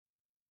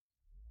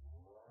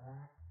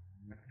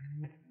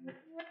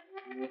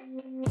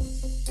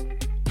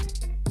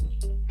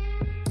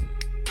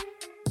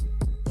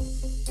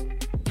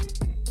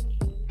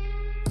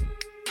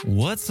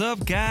What's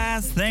up,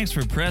 guys? Thanks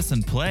for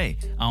pressing play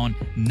on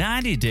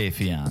 90 Day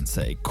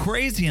Fiancé,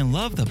 Crazy in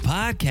Love, the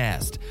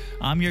podcast.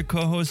 I'm your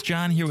co-host,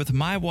 John, here with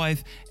my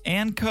wife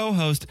and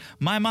co-host.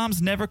 My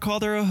mom's never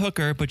called her a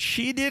hooker, but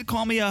she did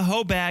call me a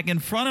hoe bag in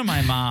front of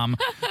my mom,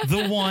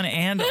 the one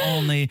and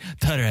only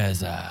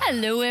Teresa.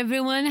 Hello,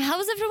 everyone.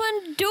 How's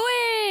everyone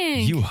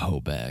doing? You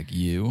hoe bag,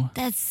 you.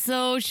 That's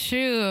so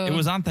true. It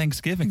was on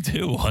Thanksgiving,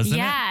 too, wasn't it?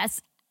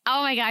 Yes.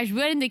 Oh, my gosh.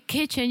 We're in the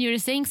kitchen. You were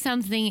saying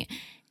something,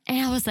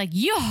 and I was like,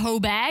 you hoe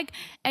bag.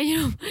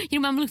 And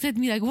your mom looked at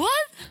me like, what?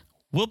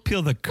 We'll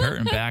peel the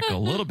curtain back a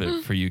little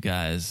bit for you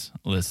guys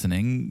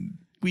listening.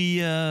 We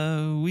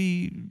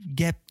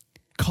get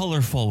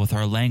colorful with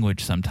our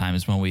language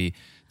sometimes when we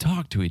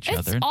talk to each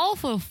other. It's all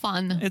for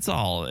fun. It's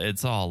all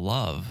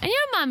love. And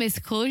your mom is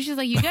cool. She's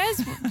like, you guys,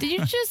 did you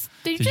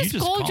just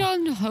call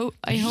John a hoe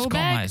call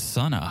my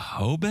son a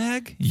hoe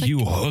bag? You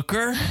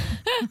hooker?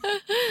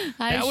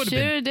 I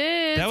sure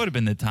did. That would have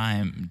been the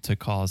time to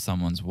call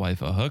someone's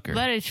wife a hooker.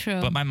 Very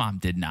true. But my mom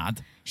did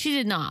not. She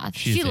did not.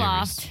 She's she a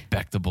laughed.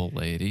 respectable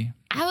lady.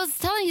 I was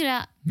telling you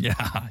that.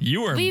 Yeah,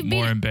 you were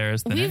more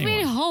embarrassed than anyone. We've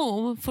been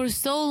home for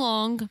so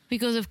long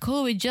because of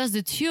COVID, just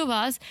the two of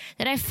us,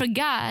 that I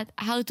forgot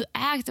how to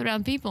act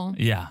around people.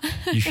 Yeah,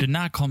 you should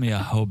not call me a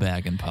hoe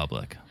bag in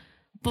public.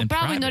 But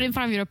probably not in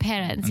front of your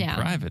parents, in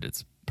private,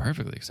 it's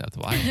perfectly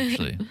acceptable.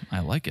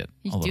 I like it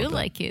a little bit.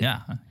 Like it.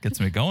 Yeah, gets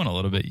me going a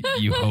little bit.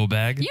 You hoe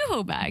bag. You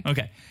hoe bag.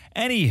 Okay.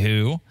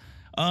 Anywho,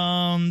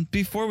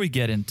 before we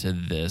get into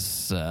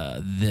this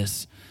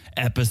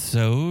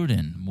episode,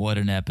 and what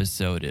an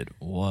episode it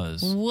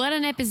was. What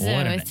an episode.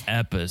 What an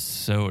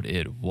episode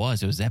it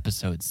was. It was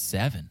episode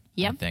 7,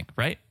 yep. I think,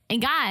 right?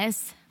 And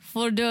guys,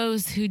 for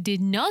those who did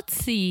not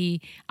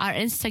see our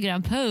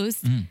Instagram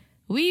post,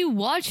 we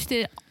watched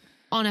it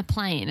on a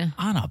plane.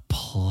 On a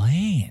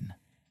plane?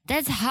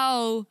 That's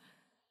how,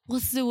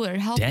 what's the word?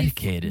 How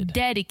dedicated.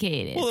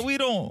 Dedicated. Well, we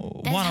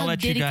don't want to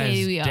let you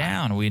guys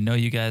down. We know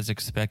you guys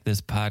expect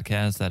this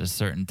podcast at a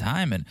certain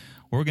time, and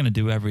we're going to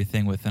do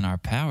everything within our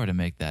power to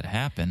make that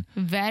happen.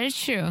 Very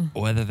true.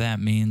 Whether that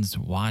means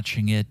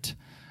watching it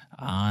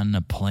on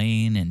a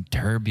plane in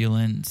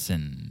turbulence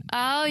and...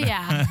 Oh,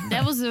 yeah.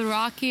 That was a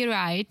rocky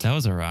ride. That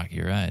was a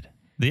rocky ride.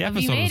 The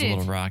episode was a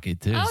little rocky,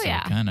 too. Oh, so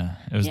yeah.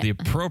 It was the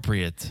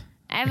appropriate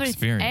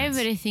experience.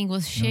 Everything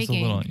was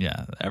shaking.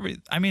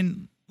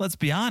 Let's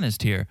be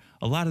honest here.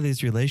 A lot of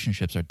these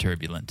relationships are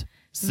turbulent.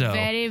 So,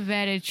 very,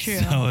 very true.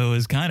 So it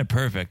was kind of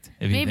perfect.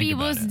 Maybe it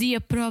was the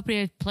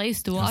appropriate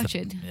place to watch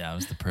it. Yeah, it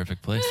was the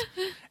perfect place.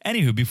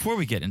 Anywho, before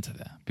we get into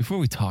that, before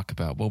we talk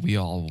about what we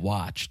all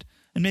watched,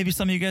 and maybe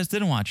some of you guys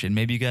didn't watch it,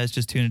 maybe you guys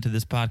just tuned into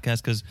this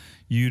podcast because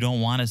you don't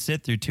want to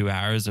sit through 2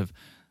 hours of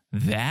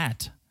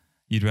that.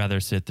 You'd rather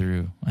sit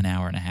through an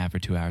hour and a half or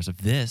 2 hours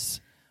of this.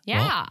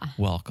 Yeah. Well,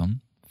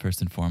 welcome, first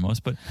and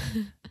foremost. But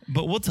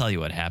we'll tell you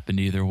what happened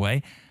either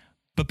way.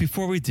 But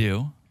before we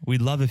do,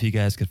 we'd love if you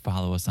guys could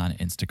follow us on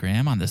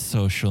Instagram, on the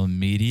social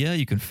media.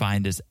 You can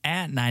find us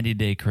at 90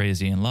 Day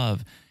Crazy in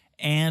Love.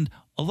 And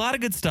a lot of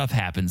good stuff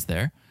happens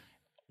there.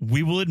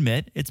 We will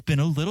admit it's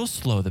been a little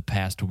slow the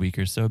past week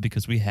or so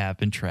because we have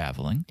been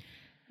traveling.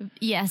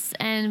 Yes,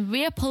 and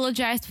we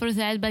apologize for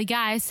that. But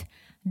guys,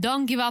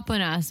 don't give up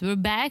on us. We're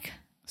back.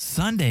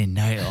 Sunday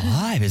Night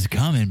Live is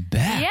coming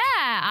back.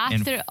 Yeah,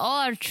 after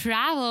all our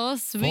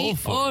travels, we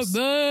are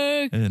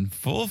back. In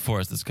full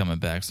force is coming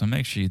back. So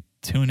make sure you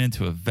tune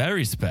into a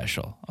very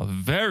special,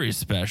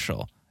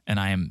 and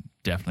I am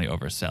definitely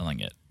overselling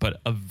it,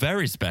 but a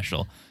very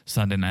special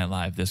Sunday Night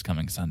Live this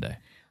coming Sunday.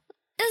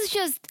 It's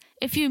just,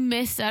 if you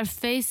missed our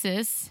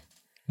faces.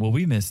 Well,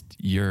 we missed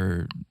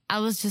your... I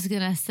was just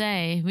going to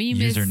say. We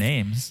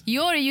usernames. Missed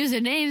your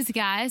usernames,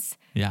 guys.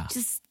 Yeah.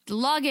 Just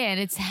log in.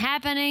 It's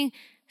happening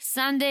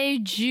Sunday,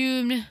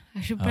 June. I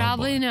should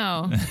probably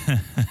know.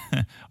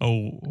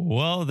 Oh,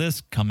 well,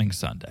 this coming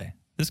Sunday.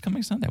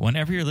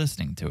 Whenever you're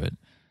listening to it.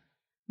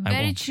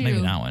 Very true.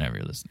 Maybe not whenever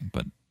you're listening,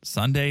 but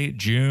Sunday,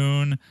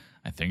 June.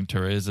 I think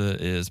Teresa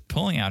is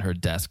pulling out her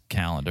desk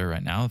calendar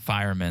right now.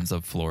 Firemen's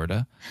of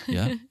Florida.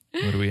 Yeah.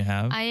 What do we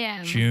have? I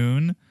am.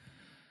 June.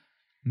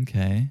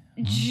 Okay.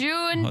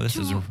 June. Oh, this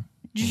is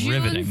June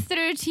riveting.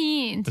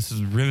 13th. This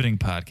is riveting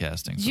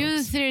podcasting. June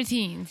folks.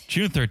 13th.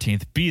 June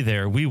 13th. Be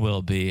there. We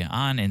will be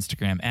on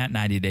Instagram at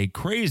 90 Day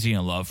Crazy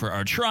in Love for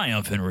our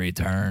triumphant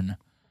return.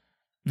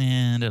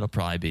 And it'll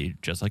probably be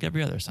just like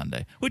every other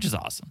Sunday, which is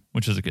awesome,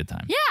 which is a good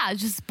time. Yeah,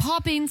 just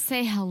pop in,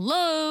 say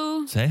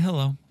hello. Say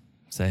hello.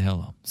 Say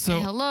hello.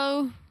 Say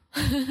hello.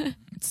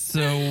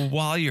 So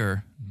while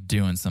you're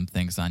doing some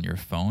things on your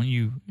phone,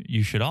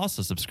 you should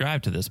also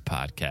subscribe to this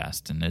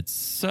podcast. And it's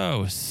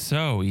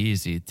so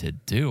easy to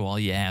do. All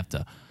you have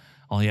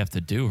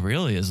to do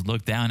really is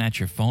look down at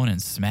your phone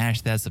and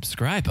smash that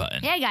subscribe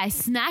button. Yeah, guys,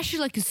 smash it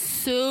like it's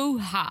so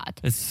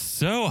hot. It's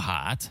so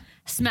hot.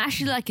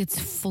 Smash it like it's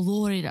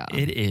Florida.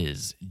 It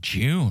is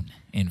June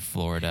in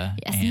Florida.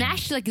 Yeah,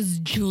 smash it like it's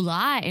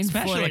July in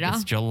Florida. Smash it like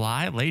it's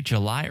July, late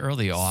July,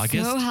 early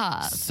August. So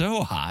hot.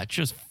 So hot.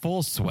 Just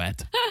full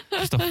sweat.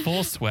 Just a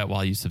full sweat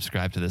while you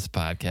subscribe to this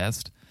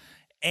podcast.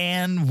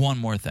 And one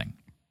more thing.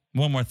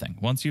 one more thing.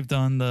 Once you've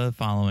done the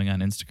following on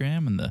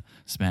Instagram and the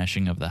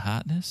smashing of the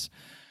hotness,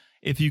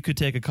 if you could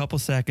take a couple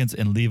seconds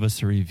and leave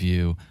us a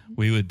review,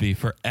 we would be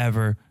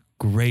forever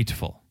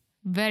grateful.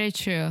 Very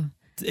true.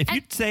 If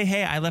you'd say,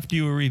 hey, I left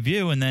you a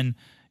review and then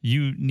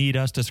you need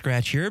us to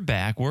scratch your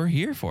back, we're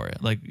here for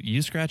it. Like,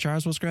 you scratch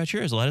ours, we'll scratch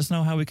yours. Let us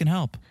know how we can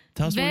help.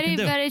 Tell us what we can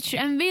do. Very true.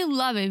 And we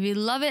love it. We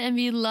love it. And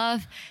we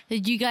love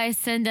that you guys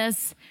send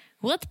us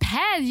what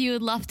pet you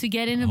would love to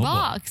get in a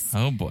box.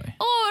 Oh, boy.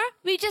 Or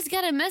we just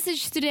got a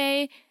message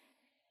today.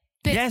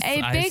 Yes,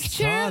 a I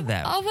picture saw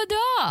that. of a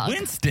dog.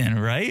 Winston,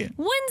 right?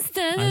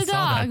 Winston, I the saw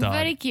that dog. dog.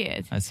 Very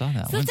cute. I saw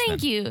that. So Winston.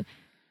 thank you.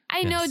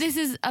 I know Yes. this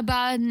is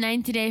about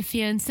 90 Day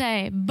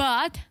Fiancé,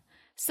 but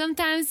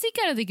sometimes you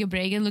gotta take a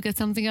break and look at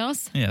something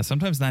else. Yeah,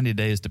 sometimes 90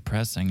 days is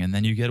depressing, and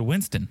then you get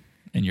Winston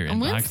in your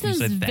And inbox.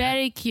 Winston's and you say,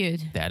 very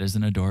cute. that is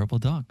an adorable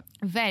dog.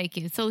 Very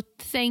cute. So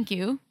thank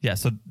you. Yeah,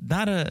 so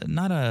not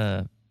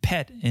a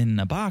pet in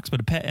a box, but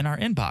a pet in our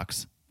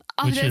inbox.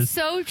 Oh, which that's is,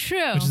 so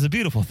true. Which is a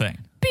beautiful thing.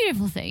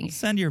 Beautiful thing.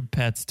 Send your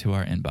pets to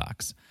our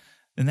inbox.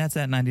 And that's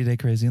at 90 Day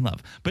Crazy in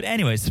Love. But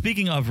anyway,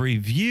 speaking of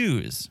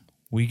reviews,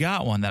 we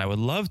got one that I would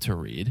love to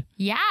read.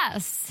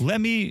 Yes. Let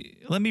me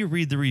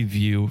read the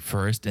review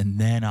first, and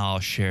then I'll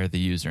share the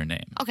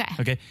username. Okay.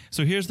 Okay,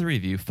 so here's the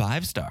review.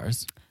 5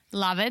 stars.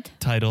 Love it.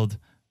 Titled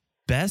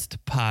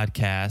Best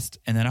Podcast,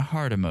 and then a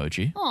heart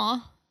emoji.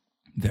 Aw.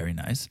 Very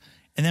nice.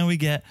 And then we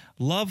get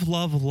love,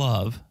 love,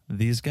 love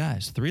these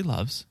guys. 3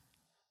 loves.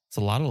 It's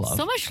a lot of love.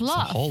 So much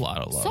love. It's a whole lot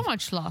of love. So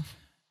much love.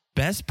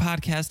 Best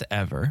podcast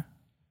ever.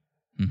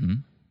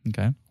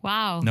 Okay.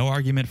 Wow. No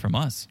argument from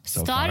us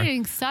so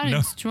starting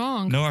far.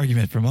 strong. No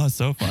argument from us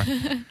so far.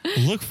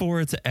 Look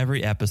forward to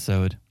every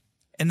episode.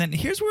 And then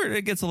here's where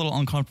it gets a little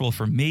uncomfortable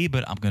for me,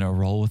 but I'm going to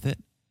roll with it.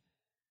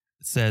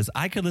 It says,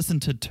 I could listen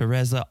to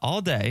Teresa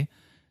all day. ...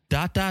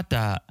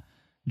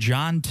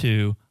 John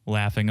 2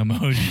 laughing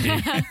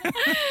emoji.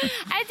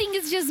 I think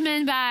it's just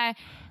meant by,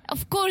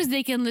 of course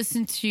they can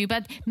listen to you,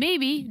 but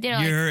maybe they're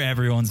like, You're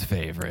everyone's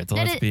favorite.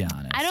 Let's be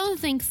honest. I don't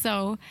think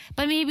so.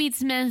 But maybe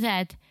it's meant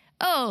that,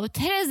 oh,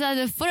 Teresa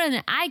the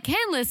foreigner, I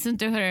can listen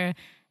to her.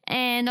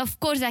 And of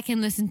course I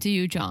can listen to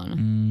you,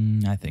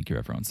 John. I think you're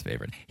everyone's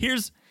favorite.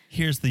 Here's the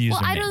username.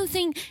 Well, I don't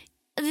think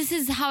this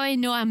is how I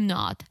know I'm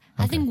not.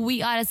 I think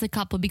we are as a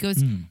couple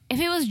because if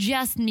it was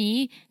just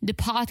me, the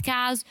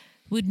podcast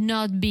would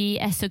not be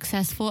as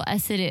successful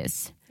as it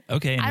is.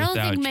 Okay. And I don't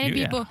without think many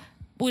you, people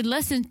would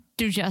listen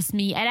to just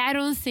me, and I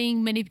don't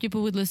think many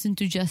people would listen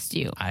to just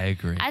you. I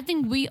agree. I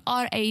think we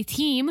are a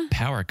team.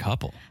 Power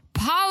couple.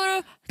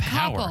 Power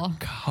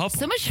Couple.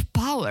 So much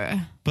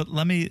power. But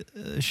let me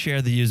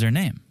share the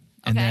username.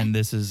 And Okay. then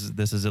this is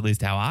at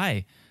least how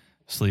I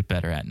sleep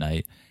better at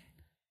night.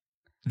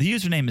 The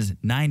username is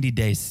 90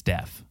 Day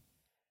Steph.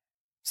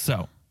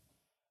 So,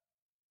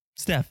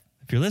 Steph,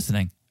 if you're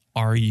listening,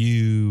 are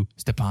you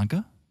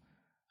Stepanka?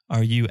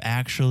 Are you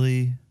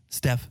actually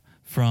Steph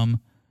from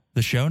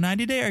the show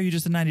 90 Day? Or are you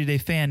just a 90 Day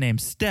fan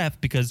named Steph?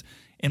 Because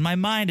in my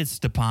mind, it's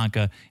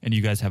Stepanka and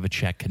you guys have a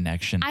Czech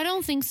connection. I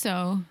don't think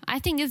so. I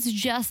think it's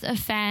just a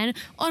fan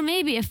or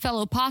maybe a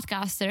fellow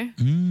podcaster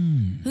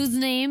whose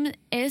name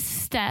is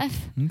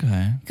Steph.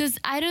 Okay. Because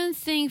I don't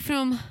think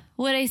from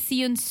what I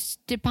see on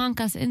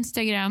Stepanka's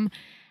Instagram,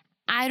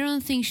 I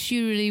don't think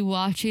she really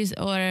watches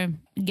or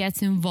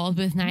gets involved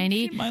with 90.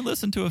 You might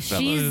listen to a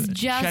fellow She's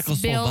just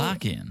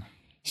Czechoslovakian.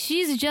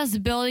 She's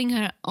just building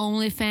her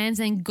OnlyFans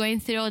and going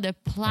through all the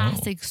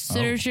plastic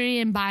surgery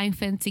and buying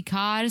fancy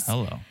cars.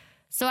 Hello.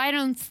 So I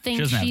don't think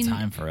She doesn't have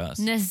time for us.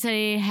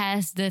 necessarily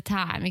has the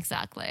time.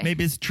 Exactly.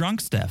 Maybe it's Drunk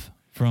Steph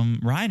from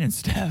Ryan and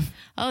Steph.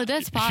 Oh,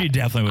 that's possible. She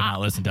definitely would not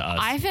listen to us.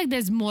 I think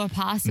there's more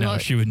possible. No,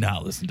 she would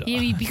not listen to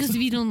Yeah, us. because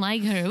we don't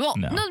like her. Well,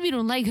 No. not we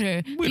don't like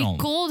her. We don't.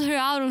 called her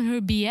out on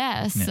her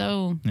BS. Yeah.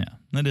 So Yeah,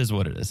 that is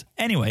what it is.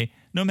 Anyway,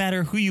 no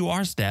matter who you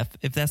are, Steph,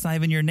 if that's not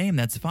even your name,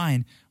 that's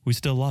fine. We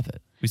still love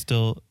it. We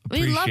still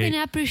appreciate we love and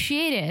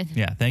appreciate it.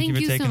 Yeah, thank you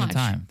for taking so the much.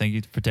 time. Thank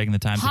you for taking the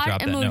time Heart to drop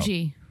that note.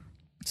 emoji.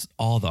 It's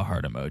all the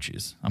heart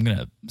emojis. I'm going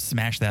to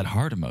smash that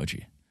heart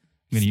emoji.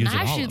 I'm going to use it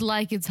all. Smash it up.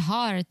 like it's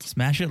hard.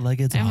 Smash it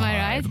like it's Am hard.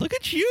 I right? Look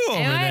at you over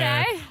Am I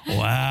there. right?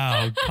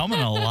 Wow, coming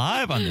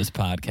alive on this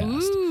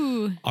podcast.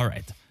 Ooh. All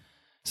right.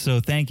 So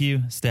thank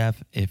you,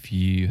 Steph. If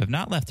you have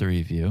not left a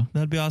review,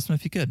 that'd be awesome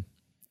if you could.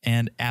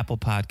 And Apple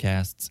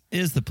Podcasts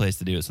is the place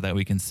to do it so that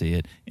we can see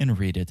it and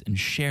read it and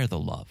share the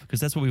love. Because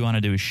that's what we want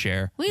to do is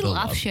share We the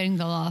love love. sharing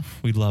the love.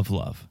 We love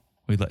love.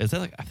 Is that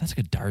like, that's like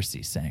a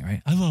Darcy saying,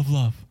 right? I love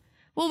love.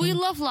 Well, we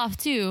love love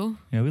too.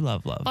 Yeah, we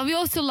love love. But we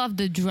also love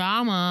the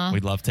drama.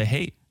 We love to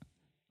hate.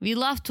 We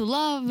love to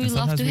love. We And love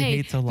sometimes to we hate.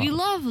 hate to love. We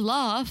love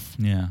love.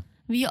 Yeah.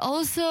 We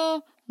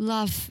also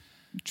love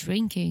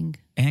drinking.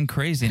 And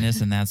craziness,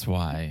 and that's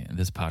why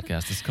this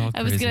podcast is called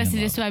I was Crazy going to in say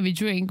Love. this is why we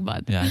drink,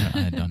 but Yeah,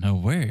 I don't know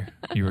where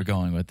you were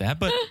going with that.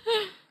 But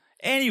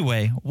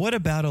anyway, what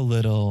about a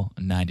little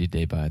 90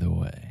 Day by the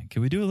way?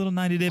 Can we do a little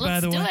 90 day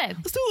by the way? Let's do it.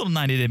 Let's do a little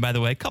 90 day by the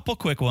way. A couple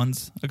quick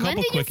ones. When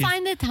did you quickies.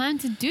 find the time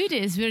to do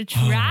this? We're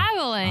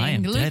traveling. I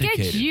am Look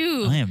dedicated. at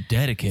you. I am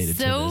dedicated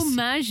to So this.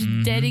 much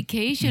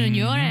dedication on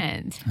your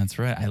end. That's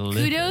right. I live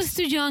Kudos this.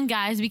 to John,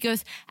 guys,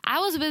 because I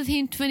was with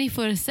him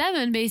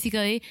 24/7.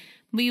 Basically,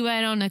 we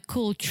went on a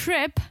cool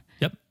trip.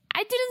 Yep.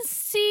 I didn't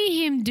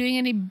see him doing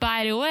any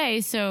by the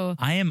way, so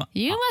I am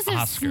you must have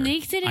Oscar.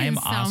 sneaked it in I am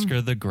some.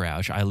 Oscar the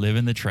Grouch. I live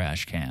in the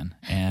trash can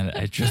and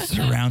it just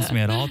surrounds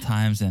me at all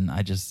times and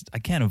I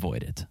can't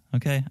avoid it.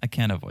 Okay? I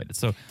can't avoid it.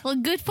 So Well,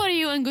 good for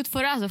you and good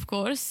for us, of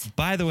course.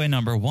 by the way,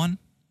 number one,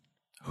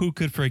 who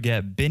could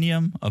forget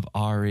Binyam of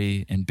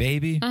Ari and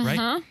Baby,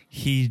 right?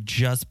 He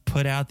just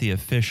put out the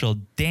official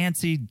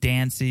Dancy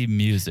Dancy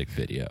music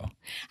video.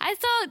 I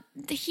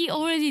thought he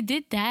already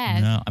did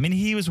that. No, I mean,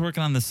 he was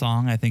working on the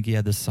song. I think he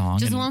had the song.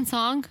 Just and one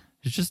song.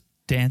 It's just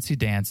Dancy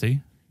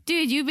Dancy.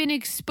 Dude, you've been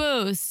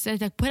exposed. So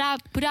it's like, put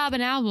up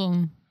an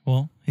album.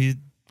 Well, he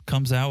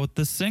comes out with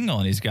the single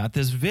and he's got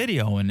this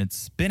video and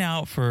it's been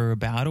out for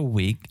about a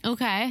week.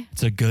 Okay.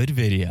 It's a good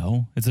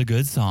video. It's a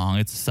good song.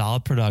 It's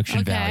solid production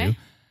Okay. value.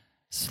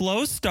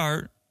 Slow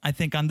start, I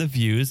think, on the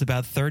views,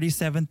 about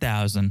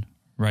 37,000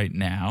 right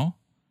now.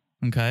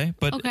 Okay.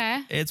 But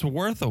Okay. it's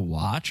worth a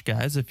watch,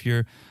 guys, if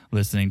you're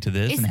listening to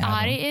this. Is and haven't-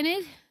 Ari in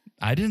it?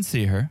 I didn't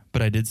see her,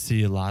 but I did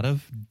see a lot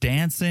of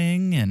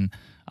dancing and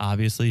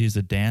obviously he's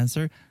a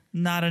dancer.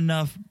 Not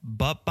enough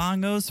butt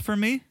bongos for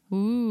me,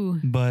 Ooh.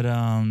 but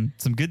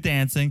some good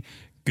dancing,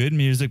 good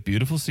music,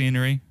 beautiful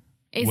scenery.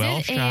 Is well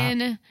it shot.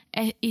 in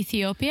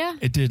Ethiopia?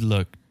 It did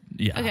look,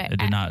 yeah, Okay, it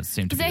did not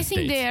seem to be Because I the think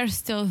States. they are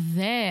still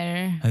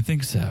there. I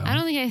think so. I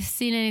don't think I've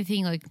seen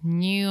anything like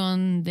new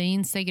on the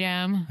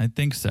Instagram. I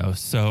think so.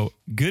 So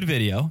good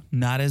video,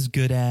 not as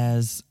good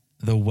as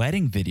the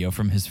wedding video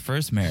from his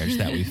first marriage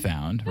that we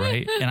found,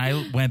 right? And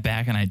I went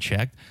back and I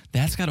checked.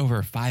 That's got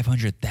over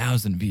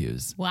 500,000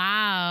 views.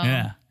 Wow.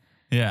 Yeah.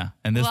 Yeah.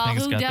 And this Well,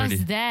 thing's who got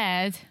does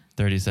that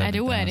 37,000. at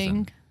a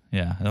wedding?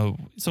 Yeah.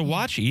 So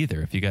watch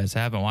either if you guys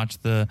haven't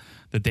watched the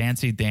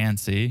Dancy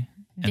Dancy.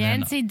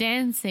 And then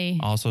Dancy.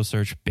 also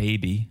search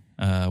Baby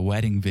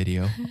wedding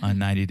video on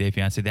 90 Day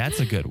Fiancé. That's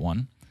a good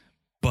one.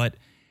 But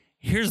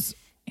here's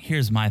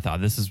my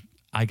thought.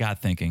 I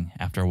got thinking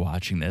after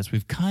watching this.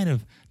 We've kind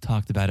of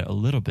talked about it a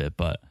little bit,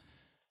 but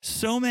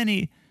so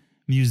many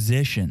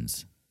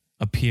musicians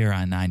appear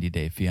on 90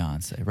 Day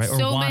Fiancé, right?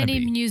 So or many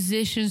wannabe.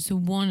 musicians who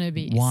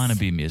wannabes.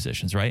 Wannabe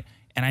musicians, right?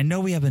 And I know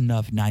we have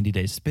enough 90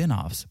 Day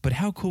spin-offs, but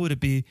how cool would it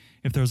be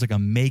if there was like a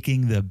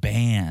Making the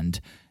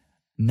Band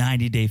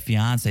 90 Day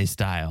Fiancé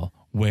style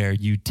where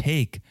you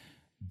take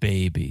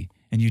Baby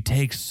and you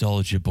take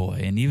Soulja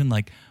Boy and even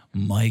like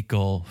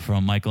Michael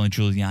from Michael and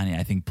Giuliani,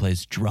 I think,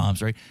 plays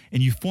drums, right?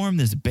 And you form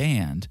this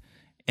band.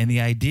 And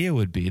the idea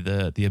would be,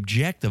 the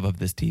objective of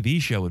this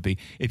TV show would be,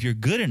 if you're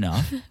good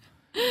enough,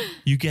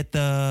 you get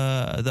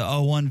the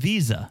O1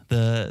 visa,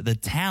 the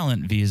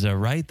talent visa,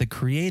 right? The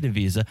creative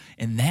visa.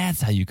 And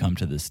that's how you come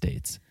to the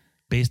States,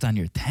 based on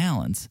your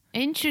talents.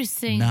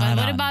 Interesting. Not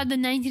But what on- about the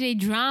 90-day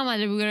drama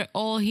that we're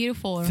all here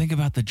for? Think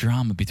about the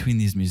drama between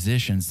these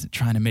musicians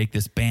trying to make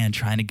this band,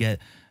 trying to get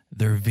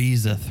their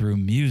visa through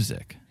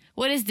music.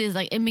 What is this?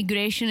 Like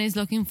immigration is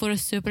looking for a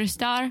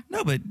superstar?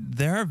 No, but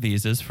there are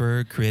visas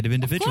for creative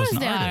individuals course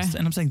and there artists. are.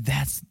 And I'm saying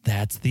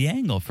that's the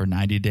angle for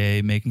 90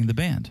 Day Making the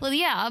Band. Well,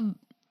 yeah.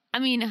 I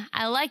mean,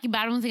 I like it, but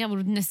I don't think I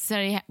would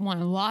necessarily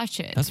want to watch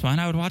it. That's fine.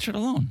 I would watch it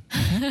alone.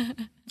 Okay?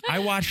 I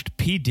watched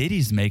P.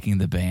 Diddy's Making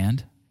the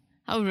Band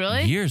Oh,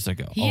 really? years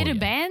ago. He had Oh, a yeah.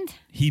 band?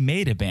 He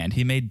made a band.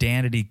 He made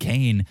Danity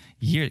Kane.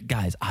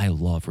 Guys, I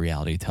love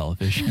reality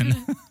television.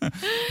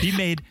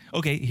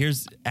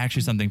 Here's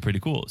actually something pretty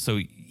cool. So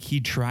he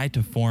tried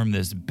to form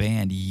this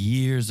band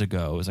years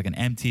ago. It was like an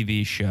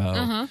MTV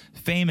show,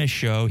 famous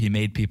show. He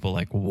made people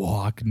like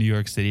walk New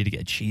York City to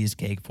get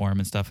cheesecake for him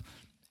and stuff.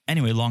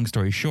 Anyway, long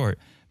story short,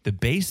 the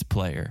bass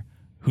player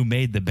who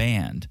made the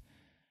band,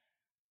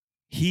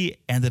 he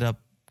ended up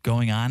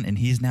going on and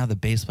he's now the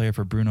bass player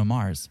for Bruno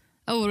Mars.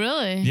 Oh,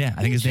 really? Yeah,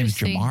 I think his name is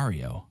Interesting.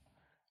 Jamario.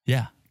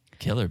 Yeah,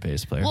 killer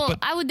bass player. Well, but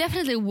I would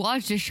definitely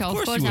watch the show. Of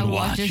course course, you I would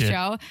watch the watch it.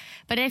 show.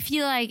 But I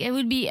feel like it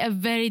would be a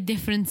very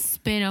different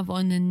spin off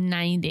on the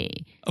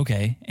 90.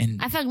 okay,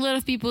 and I feel like a lot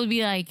of people would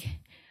be like,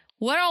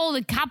 where are all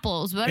the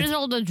couples? Where is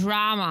all the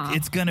drama?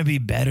 it's going to be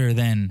better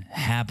than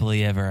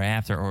Happily Ever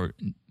After, or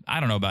I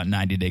don't know about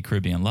 90 Day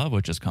Caribbean Love,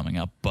 which is coming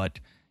up, but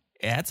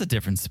that's a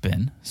different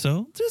spin.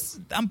 So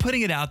I'm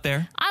putting it out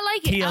there. I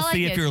like it. TLC, I like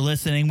if it. you're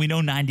listening, we know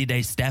 90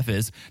 Day Steph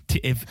is.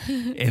 If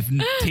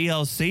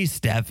TLC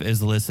Steph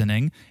is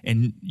listening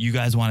and you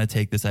guys want to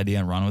take this idea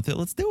and run with it,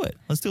 let's do it.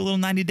 Let's do a little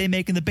 90 Day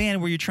Making the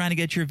Band where you're trying to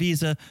get your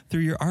visa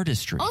through your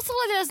artistry. Also,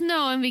 let us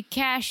know and we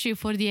cash you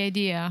for the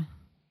idea.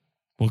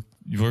 Well,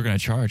 we're going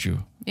to charge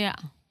you Yeah.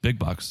 big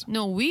bucks.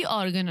 No, we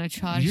are going to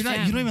charge You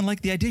them. don't even like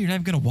the idea. You're not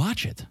even going to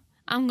watch it.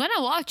 I'm going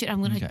to watch it.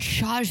 I'm going to Okay.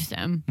 charge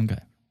them. Okay.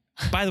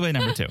 By the way,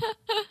 number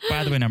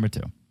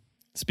two.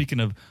 Speaking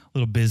of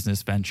little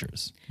business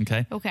ventures,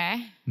 okay?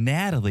 Okay.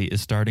 Natalie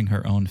is starting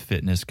her own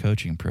fitness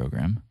coaching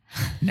program.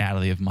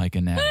 Natalie of Mike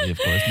and Natalie, of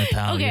course.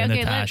 Natalia,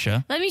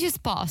 Natasha. Let me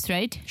just pause,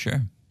 right?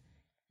 Sure.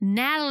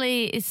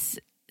 Natalie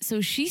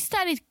so she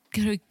started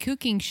her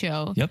cooking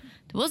show. Yep.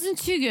 It wasn't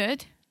too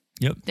good.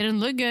 Yep.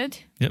 Didn't look good.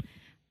 Yep.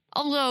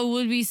 Although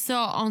what we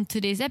saw on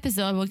today's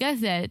episode, we'll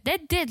get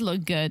that did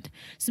look good.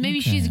 So maybe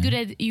she's good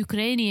at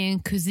Ukrainian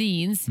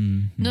cuisines,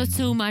 not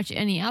so much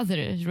any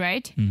others,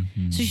 right?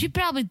 So she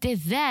probably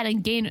did that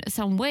and gained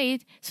some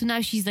weight. So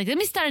now she's like, let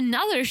me start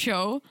another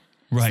show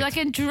Right. so I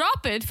can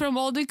drop it from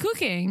all the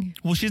cooking.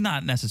 Well, she's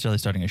not necessarily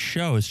starting a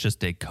show. It's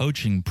just a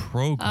coaching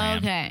program.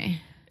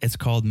 Okay. It's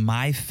called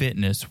My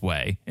Fitness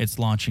Way. It's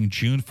launching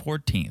June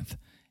 14th.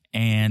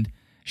 And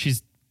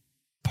she's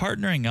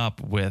partnering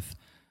up with,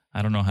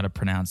 I don't know how to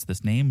pronounce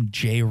this name,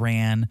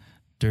 Jayran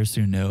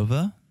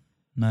Dursunova.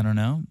 I don't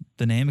know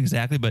the name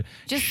exactly, but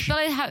Just spell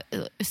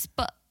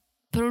it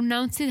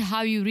pronounce it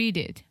how you read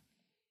it.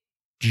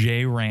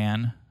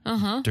 Jayran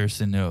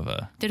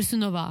Dursunova.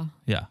 Dersunova.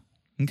 Yeah.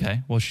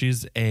 Okay. Well,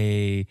 she's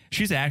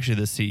actually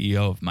the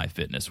CEO of My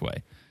Fitness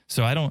Way.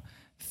 So I don't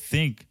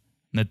think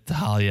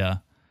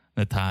Natalia,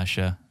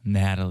 Natasha,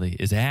 Natalie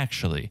is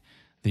actually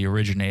the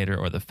originator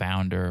or the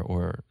founder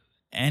or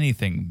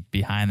anything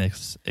behind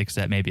this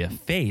except maybe a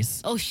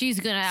face. Oh, I was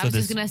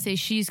just gonna say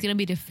she's gonna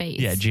be the face.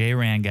 Yeah,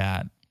 Jayran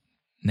got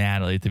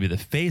Natalie to be the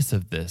face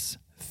of this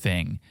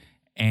thing.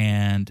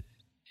 And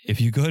if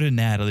you go to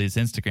Natalie's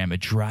Instagram, it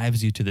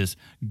drives you to this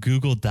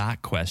Google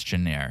Doc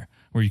questionnaire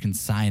where you can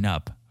sign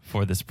up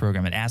for this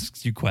program. It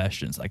asks you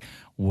questions like,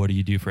 what do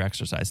you do for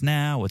exercise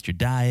now? What's your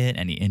diet?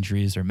 Any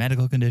injuries or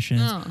medical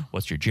conditions?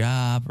 What's your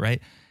job?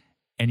 Right?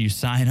 And you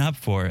sign up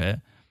for it.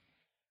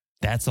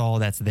 That's all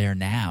that's there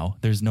now.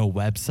 There's no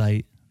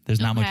website. There's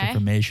not much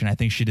information. I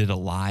think she did a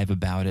live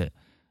about it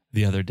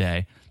the other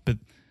day.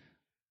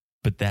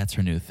 But that's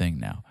her new thing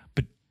now.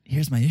 But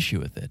here's my issue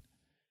with it.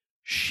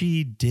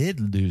 She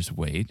did lose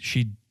weight.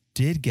 She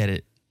did get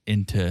it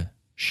into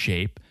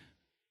shape,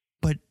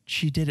 but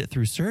she did it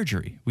through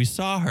surgery. We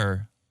saw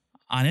her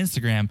on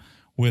Instagram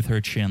with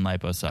her chin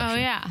liposuction. Oh,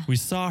 yeah. We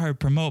saw her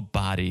promote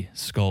body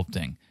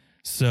sculpting.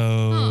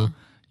 So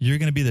you're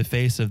going to be the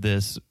face of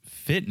this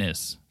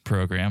fitness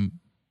program,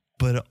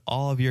 but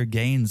all of your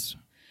gains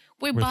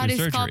Wait, were body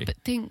through surgery.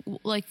 sculpting,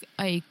 like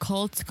a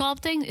cold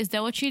sculpting? Is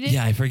that what she did?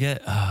 Yeah, I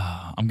forget.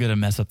 I'm going to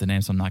mess up the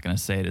name, so I'm not going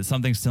to say it. It's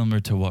something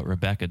similar to what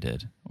Rebecca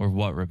did, or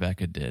what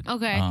Rebecca did.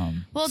 Okay.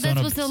 Well, that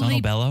was a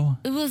Sonobello?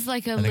 It was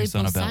like a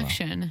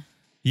liposuction.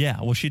 Yeah,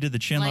 well, she did the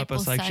chin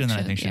liposuction, and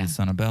I think she did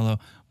Sonobello.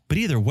 But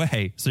either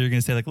way, so you're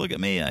going to say, like, look at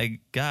me, I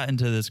got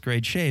into this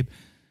great shape,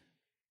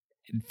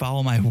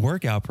 follow my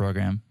workout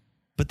program.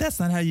 But that's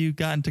not how you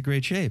got into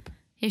great shape.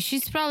 Yeah,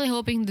 she's probably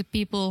hoping that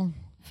people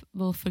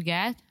will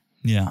forget.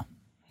 Yeah.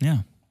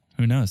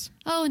 Who knows?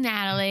 Oh,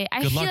 Natalie.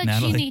 I Good feel luck, like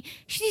Natalie.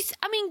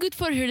 good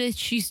for her that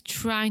she's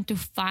trying to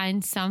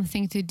find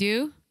something to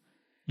do.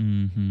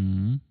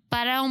 Mm-hmm.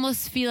 But I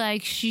almost feel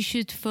like she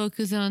should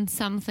focus on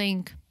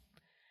something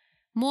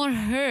more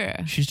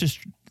her. She's just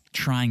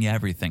trying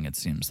everything, it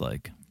seems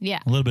like. Yeah.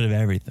 A little bit of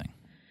everything.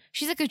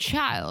 She's like a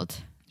child.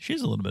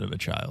 She's a little bit of a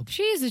child.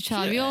 She is a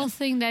child. Yeah. We all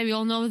think that. We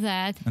all know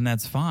that. And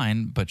that's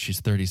fine, but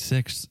she's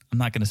 36. I'm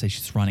not going to say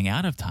she's running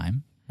out of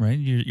time, right?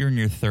 You're in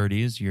your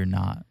 30s. You're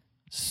not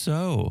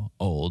so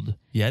old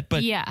yet,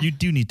 but you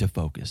do need to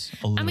focus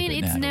a little bit,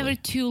 it's Natalie. never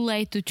too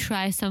late to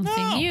try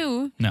something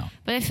new. No.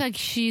 But I feel like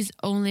she's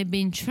only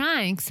been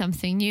trying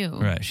something new.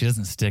 Right. She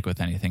doesn't stick with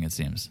anything, it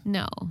seems.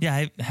 No. Yeah,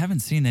 I haven't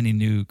seen any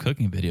new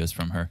cooking videos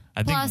from her.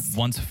 I think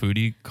once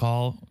Foodie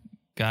Call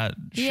got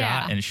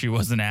shot and she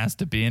wasn't asked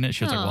to be in it,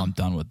 she was like, well, I'm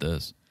done with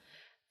this.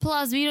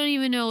 Plus, we don't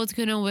even know what's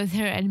going on with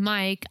her and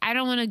Mike. I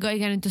don't want to go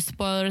again into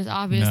spoilers.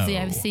 Obviously,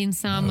 I've seen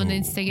some on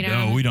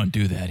Instagram. No, we don't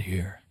do that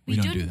here. We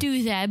don't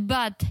do that,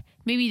 but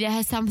maybe that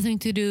has something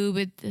to do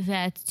with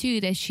that too,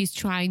 that she's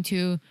trying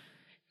to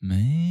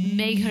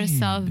make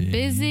herself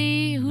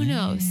busy. Who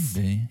knows?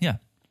 Yeah.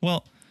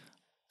 Well,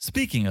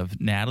 speaking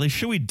of Natalie,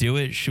 should we do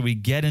it? Should we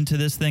get into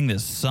this thing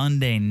this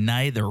Sunday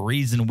night? The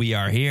reason we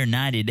are here,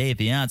 90 Day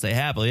Fiancé,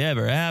 happily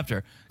ever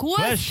after.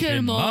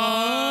 Question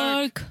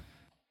mark.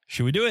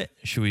 Should we do it?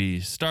 Should we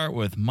start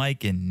with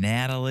Mike and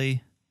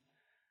Natalie?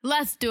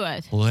 Let's do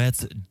it.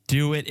 Let's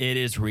do it. It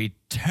is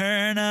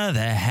Return of the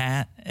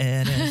Hat.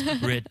 It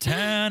is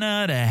Return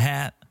of the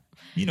Hat.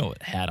 You know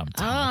what hat I'm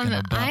talking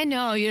about. I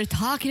know. You're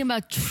talking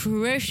about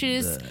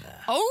Trish's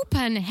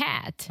open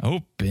hat.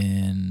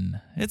 Open.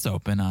 It's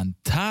open on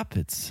top.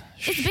 It's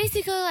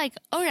basically like,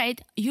 all right,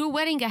 you're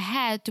wearing a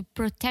hat to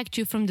protect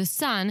you from the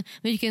sun,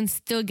 but you can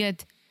still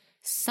get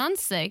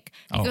sunsick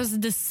because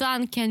the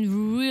sun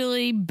can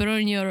really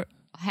burn your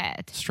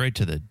head. Straight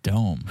to the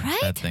dome. Right?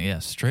 That thing, yeah,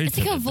 straight it's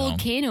to the dome. It's like a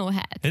volcano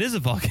hat. It is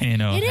a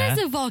volcano hat. It is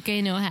a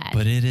volcano hat.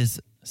 But it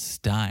is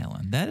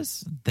styling. That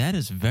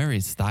is very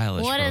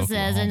stylish. What is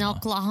this, an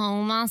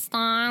Oklahoma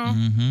style?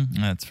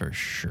 Mm-hmm. That's for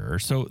sure.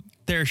 So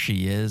there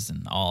she is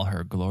in all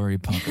her glory,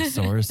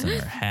 Punkosaurus, and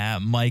her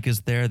hat. Mike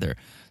is there. They're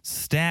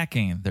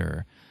stacking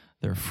their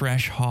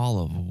fresh haul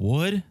of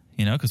wood.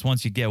 because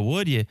once you get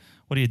wood,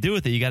 what do you do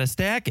with it? You got to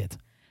stack it.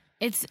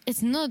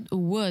 It's not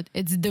wood.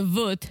 It's the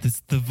wood.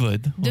 It's the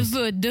wood.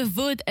 The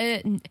wood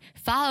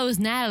follows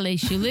Natalie.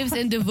 She lives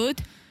in the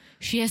wood.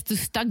 She has to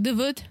stack the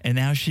wood. And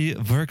now she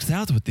works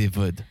out with the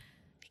wood.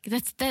 I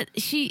don't know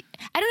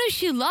if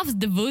she loves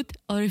the wood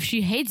or if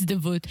she hates the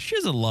wood. She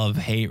has a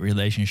love-hate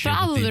relationship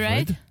Probably, with the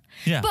right? wood.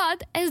 Yeah.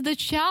 But as the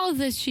child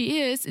that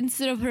she is,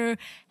 instead of her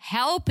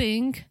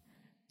helping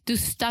to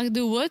stack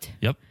the wood,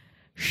 Yep.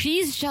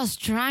 she's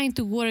just trying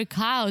to work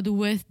out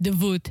with the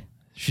wood.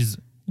 She's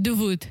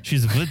wood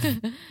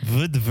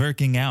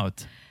working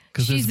out.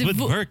 Because there's wood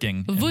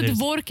working. Wood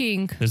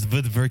working. There's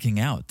wood working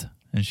out.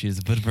 And she's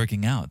wood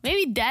working out.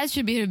 Maybe that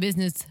should be her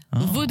business.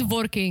 Oh. Wood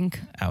working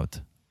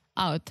Out.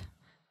 out.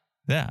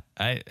 Yeah.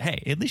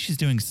 Hey, at least she's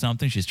doing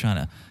something. She's trying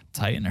to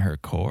tighten her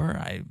core.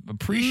 I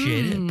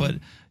appreciate it. But,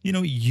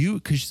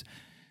 because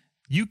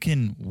you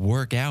can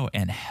work out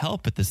and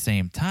help at the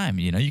same time.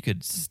 You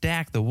could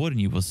stack the wood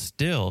and you will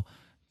still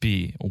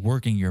be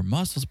working your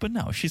muscles. But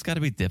no, she's got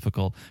to be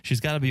difficult. She's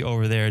got to be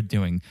over there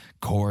doing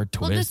core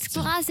twists. Well, that's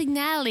classic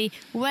Natalie.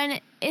 When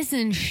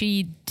isn't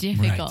she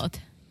difficult?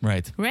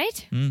 Right.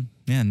 Right?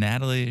 Yeah,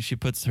 Natalie, she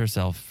puts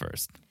herself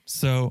first.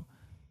 So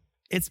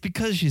it's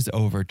because she's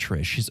over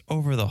Trish. She's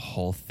over the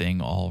whole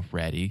thing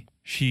already.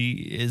 She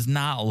is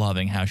not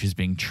loving how she's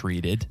being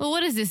treated. Well,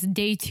 what is this,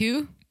 day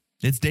 2?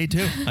 It's day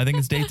 2. I think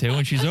it's day 2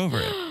 and she's over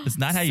it. It's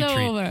not how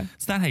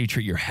It's not how you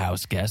treat your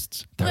house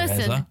guests,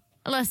 Teresa.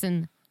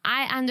 Listen.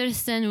 I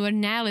understand where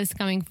Natalie's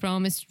coming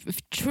from. If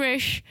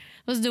Trish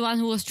was the one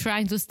who was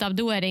trying to stop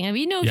the wedding, and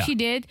we know she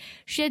did.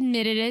 She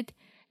admitted it.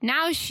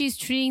 Now she's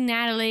treating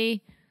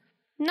Natalie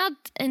not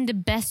in the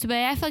best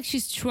way. I feel like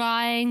she's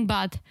trying,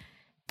 but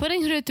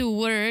putting her to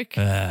work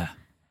right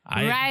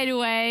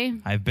away.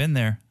 I've been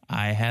there.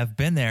 I have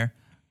been there.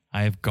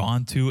 I have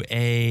gone to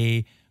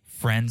a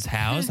friend's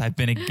house. I've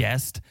been a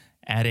guest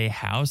at a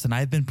house, and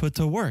I've been put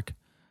to work.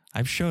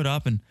 I've showed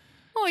up and...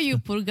 Oh, you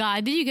poor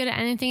guy. Did you get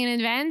anything in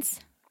advance?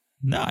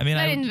 No, I mean...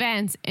 Not in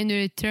advance, in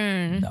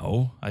return.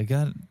 No, I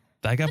got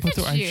put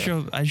to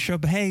work. I show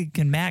up, hey,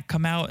 can Matt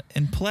come out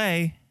and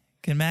play?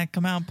 Can Matt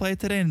come out and play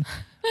today?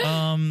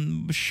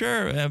 And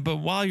sure, but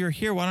while you're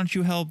here, why don't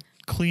you help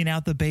clean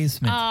out the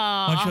basement?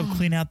 Why don't you help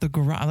clean out the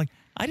garage? Like,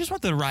 I just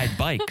wanted to ride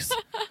bikes.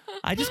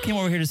 I just came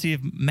over here to see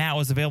if Matt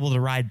was available to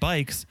ride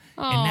bikes.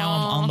 And now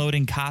I'm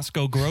unloading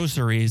Costco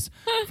groceries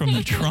from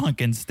the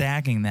trunk and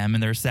stacking them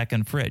in their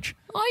second fridge.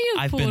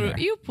 Oh,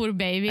 you poor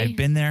baby. I've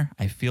been there.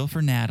 I feel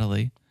for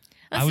Natalie.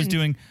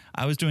 Listen,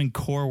 I was doing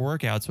core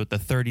workouts with the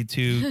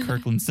 32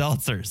 Kirkland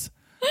seltzers.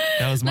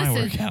 That was my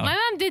workout. My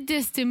mom did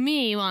this to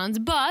me once,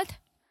 but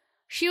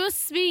she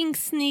was being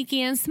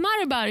sneaky and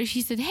smart about it.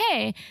 She said,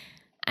 hey,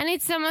 I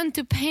need someone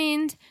to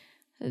paint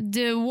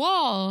the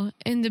wall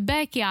in the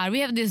backyard.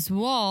 We have this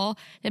wall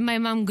that my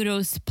mom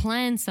grows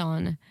plants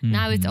on.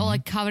 Now it's all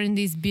like covered in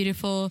these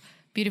beautiful,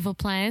 beautiful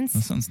plants.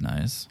 That sounds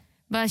nice.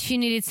 But she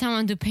needed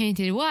someone to paint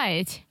it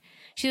white.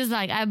 She was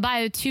like, I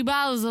buy you 2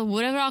 bottles of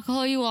whatever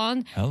alcohol you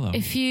want. Hello.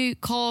 If you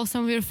call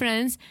some of your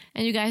friends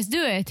and you guys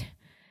do it.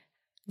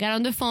 Got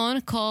on the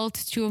phone, called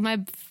 2 of my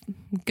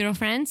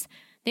girlfriends.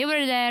 They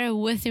were there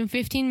within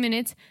 15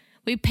 minutes.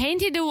 We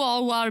painted the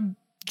wall while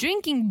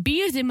drinking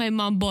beers that my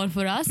mom bought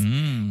for us.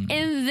 And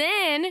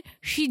then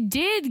she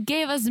did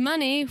give us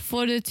money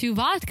for the 2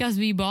 vodkas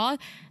we bought,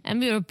 and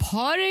we were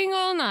partying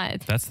all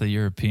night. That's the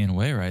European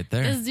way right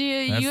there. That's the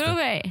Euro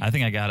way. I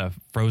think I got a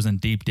frozen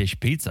deep dish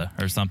pizza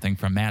or something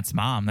from Matt's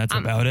mom. That's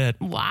about it.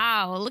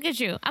 Wow, look at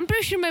you. I'm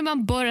pretty sure my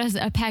mom bought us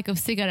a pack of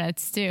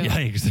cigarettes too.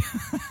 Yikes.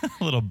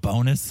 A little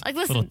bonus, Like,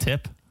 listen, little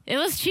tip. It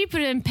was cheaper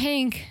than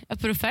paying a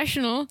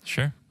professional,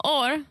 Sure.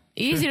 or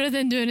easier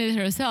than doing it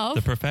herself.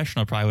 The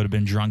professional probably would have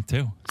been drunk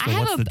too. So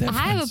what's the difference?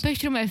 I have a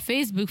picture on my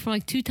Facebook from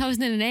like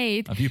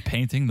 2008. Of you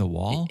painting the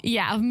wall?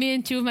 Yeah, of me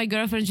and 2 of my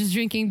girlfriends just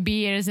drinking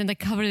beers and like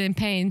covered in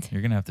paint.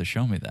 You're going to have to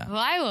show me that. Well,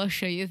 I will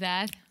show you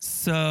that.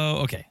 So,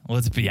 okay,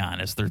 let's be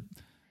honest.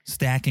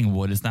 Stacking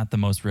wood is not the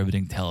most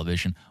riveting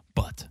television,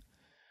 but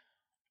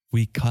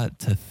we cut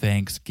to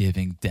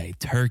Thanksgiving Day,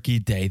 Turkey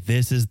Day.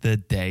 This is the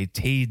day,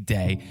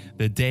 T-Day,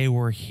 the day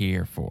we're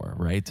here for,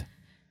 right?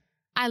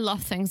 I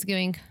love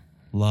Thanksgiving.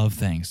 Love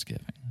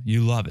Thanksgiving.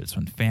 You love it. It's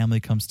when family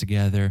comes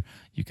together.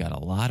 You got a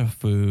lot of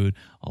food,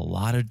 a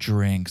lot of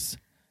drinks,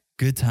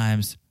 good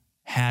times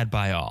had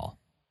by all.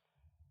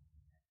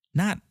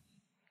 Not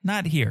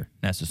here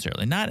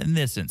necessarily, not in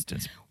this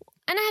instance.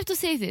 And I have to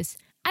say this.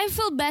 I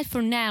feel bad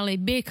for Natalie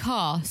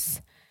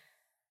because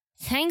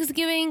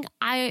Thanksgiving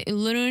I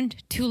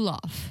learned to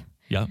love.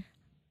 Yep.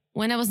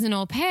 When I was an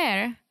au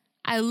pair,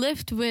 I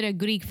lived with a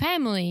Greek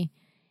family.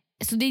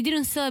 So they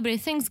didn't celebrate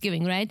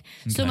Thanksgiving, right?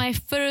 Okay. So my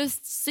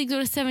first 6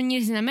 or 7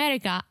 years in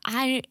America,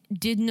 I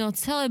did not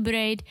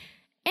celebrate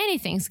any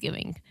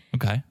Thanksgiving.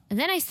 Okay. And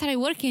then I started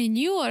working in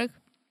New York.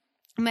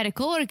 I met a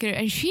coworker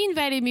and she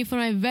invited me for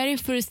my very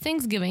first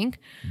Thanksgiving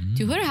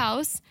to her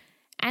house.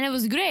 And it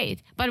was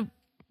great. But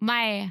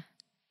my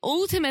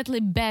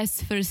ultimately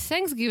best first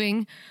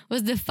Thanksgiving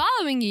was the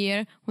following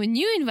year when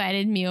you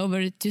invited me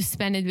over to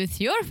spend it with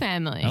your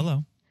family.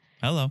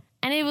 Hello.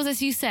 And it was,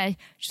 as you said,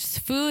 just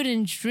food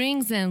and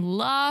drinks and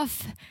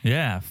love.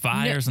 Yeah,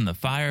 fires in the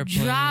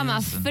fireplace.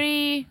 Drama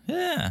free.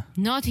 Yeah.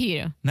 Not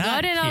here.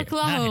 Not in here,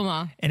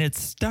 Oklahoma. here. And it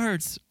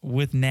starts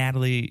with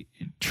Natalie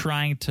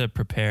trying to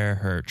prepare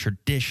her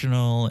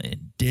traditional,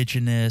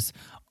 indigenous,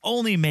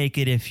 only make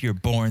it if you're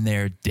born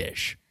there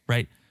dish,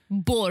 right?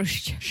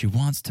 Borscht. She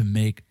wants to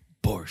make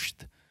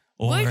borscht.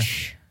 Or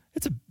Borscht.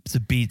 It's a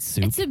beet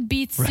soup. It's a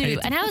beet soup. Right.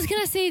 And I was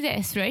going to say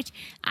this, right?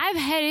 I've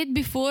had it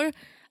before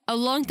a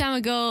long time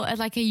ago at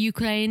like a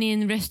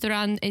Ukrainian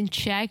restaurant in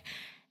Czech.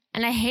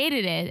 And I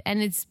hated it.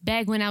 And it's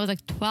back when I was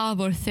like 12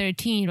 or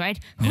 13, right?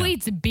 Who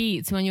eats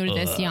beets when you're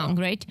this young,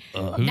 right?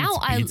 Who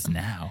eats beets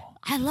now?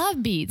 I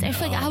love beets. I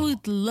feel like I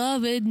would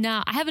love it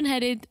now. I haven't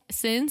had it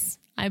since,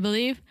 I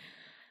believe.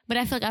 But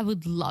I feel like I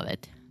would love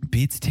it.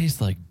 Beets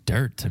taste like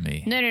dirt to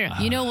me. No.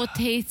 You know what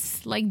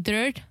tastes like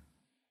dirt?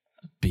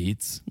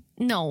 Beets?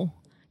 No.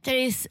 There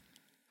is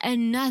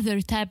another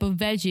type of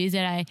veggies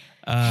that I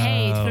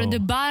hate from the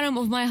bottom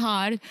of my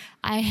heart.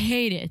 I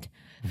hate it.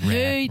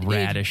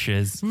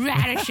 Radishes.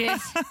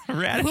 Radishes.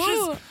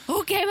 Radishes.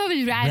 Who came up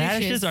with radishes?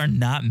 Radishes are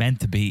not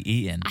meant to be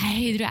eaten. I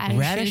hate radishes.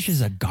 Radish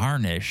is a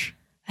garnish.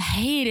 I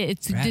hate it.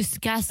 It's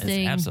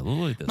disgusting. It's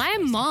absolutely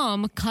disgusting. My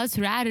mom cuts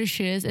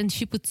radishes and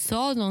she puts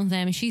salt on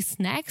them and she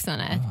snacks on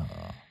it.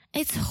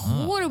 It's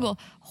horrible.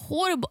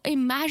 Horrible.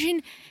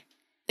 Imagine,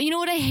 you know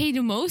what I hate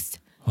the most?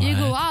 What? You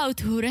go out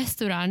to a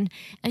restaurant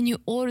and you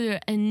order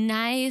a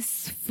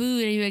nice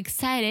food and you're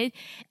excited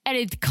and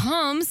it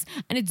comes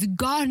and it's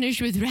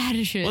garnished with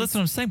radishes. Well, that's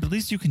what I'm saying. But at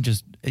least you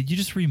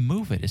just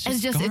remove it. It's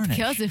just it garnish.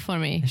 kills it for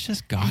me. It's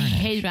just I garnish.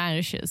 hate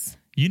radishes.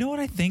 You know what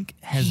I think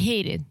has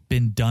hate it.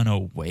 been done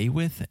away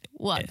with?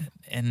 What?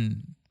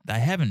 And I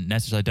haven't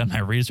necessarily done my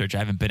research. I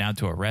haven't been out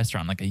to a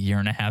restaurant like a year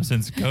and a half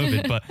since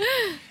COVID, but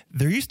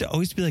there used to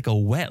always be like a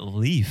wet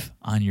leaf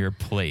on your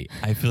plate.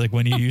 I feel like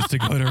when you used to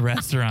go to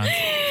restaurants,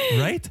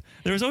 right?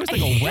 There was always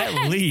like a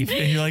wet leaf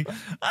and you're like,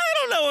 I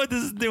don't know what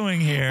this is doing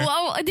here.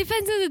 Well, it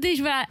depends on the dish,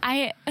 but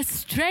I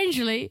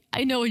strangely,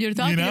 I know what you're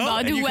talking about,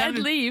 And the you wet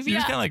kinda, leaf. You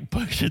just kind of like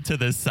push it to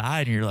the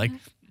side and you're like,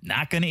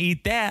 not going to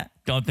eat that.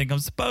 Don't think I'm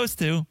supposed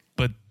to,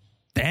 but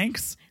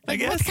thanks, I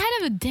guess. What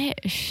kind of a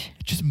dish?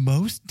 Just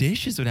most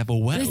dishes would have a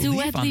wet There's leaf a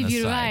wet on leaf, the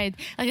you're side. right.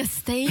 Like a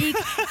steak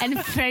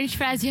and French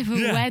fries, you have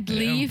a wet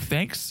leaf.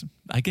 Thanks,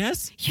 I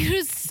guess.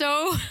 You're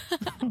so...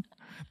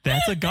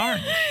 That's a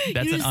garnish.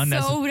 That's you're an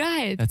unnecessary. so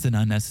right. That's an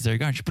unnecessary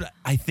garnish. But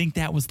I think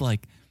that was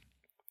like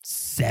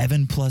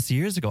 7+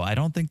 years ago. I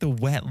don't think the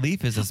wet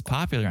leaf is as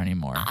popular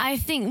anymore. I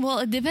think, well,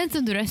 it depends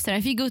on the restaurant.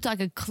 If you go to like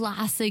a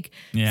classic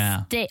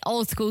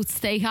old school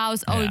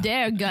steakhouse,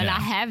 they're gonna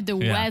have the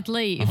wet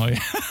leaf. Oh, yeah.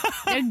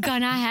 They're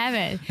gonna have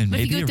it. And but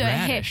if maybe you go to a a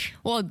hip, radish.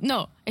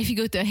 if you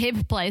go to a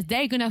hip place,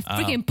 they're gonna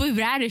freaking put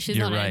radishes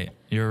You're on right. it.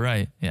 You're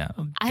right. Yeah.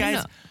 I don't Guys,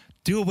 know.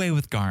 do away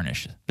with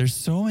garnish. There's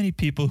so many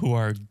people who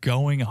are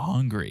going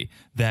hungry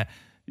that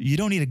you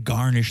don't need to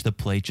garnish the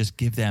plate. Just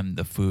give them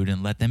the food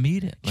and let them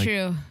eat it. Like,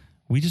 True.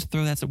 We just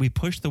throw that. So we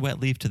push the wet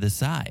leaf to the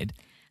side.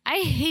 I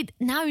hate,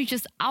 now you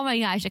just, oh my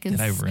gosh, I can Did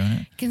I ruin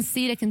it? can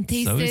see it, I can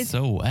taste Zoe's it.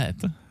 so wet.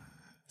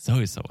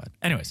 Zoe's so wet.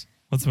 Anyways,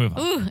 let's move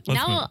on. Ooh, Let's move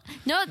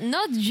now on.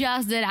 not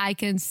just that I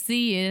can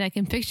see it, I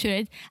can picture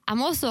it.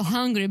 I'm also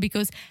hungry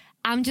because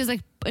I'm just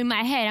like in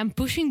my head, I'm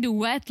pushing the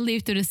wet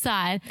leaf to the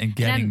side And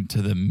getting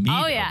to the meat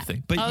of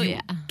things. But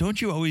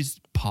don't you always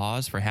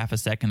pause for half a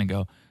second and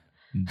go,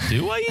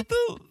 should I eat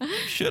the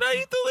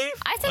leaf?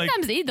 I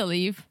sometimes eat the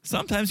leaf.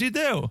 Sometimes you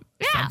do.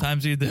 Yeah.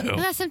 Sometimes you do. But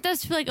I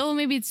sometimes feel like, oh,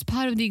 maybe it's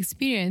part of the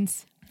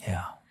experience.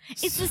 Yeah.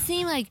 It's the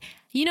same, like,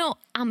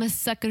 I'm a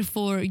sucker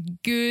for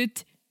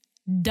good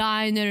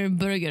diner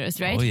burgers,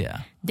 right? Oh,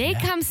 yeah. They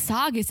come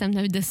soggy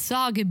sometimes, the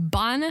soggy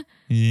bun.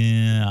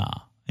 Yeah.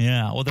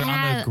 Yeah. Well, they're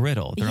on the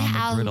griddle. They're on the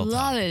I griddle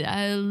love top. it.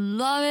 I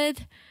love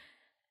it.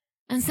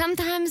 And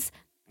sometimes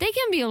they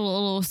can be a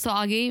little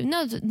soggy.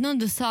 Not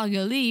the soggy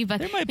leaf, but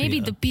There might be maybe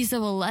a- the piece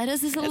of a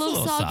lettuce is a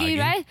little soggy,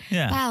 right?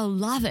 Yeah. But I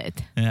love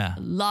it. Yeah.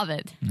 Love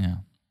it. Yeah.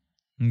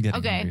 I'm getting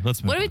Okay. hungry.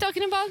 Let's move What are on. we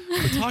talking about?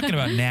 We're talking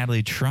about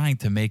Natalie trying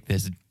to make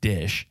this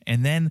dish,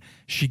 and then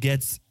she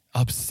gets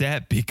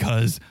upset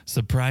because,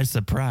 surprise,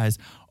 surprise,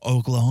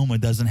 Oklahoma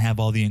doesn't have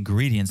all the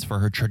ingredients for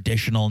her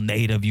traditional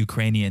native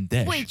Ukrainian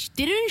dish. Wait,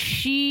 didn't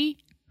she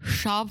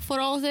shop for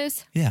all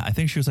this? Yeah, I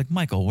think she was like,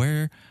 Michael,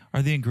 where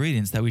are the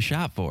ingredients that we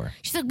shop for?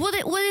 She's like, what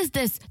is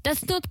this?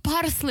 That's not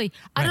parsley.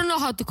 I Right. don't know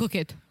how to cook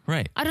it.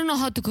 Right. I don't know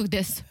how to cook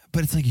this.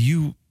 But it's like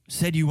you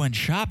said you went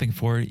shopping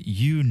for it.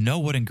 You know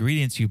what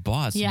ingredients you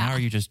bought. So Yeah. now are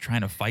you just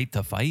trying to fight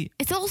to fight?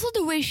 It's also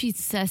the way she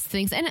says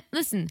things. And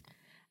listen,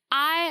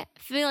 I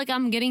feel like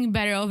I'm getting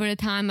better over the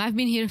time. I've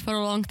been here for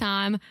a long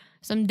time,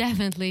 so I'm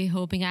definitely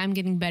hoping I'm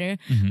getting better.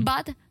 Mm-hmm.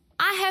 But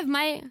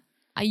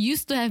I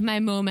used to have my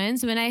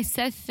moments when I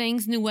said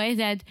things in a way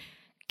that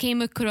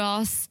came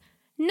across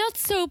not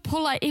so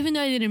polite, even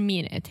though I didn't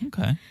mean it.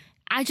 Okay.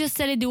 I just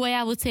said it the way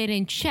I would say it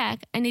in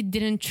Czech, and it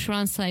didn't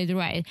translate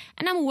right.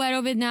 And I'm aware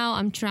of it now.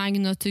 I'm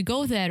trying not to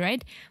go there,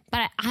 right?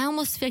 But I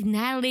almost feel like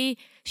Natalie,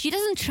 she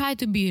doesn't try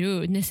to be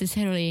rude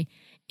necessarily.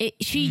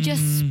 She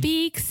just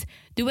speaks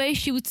the way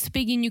she would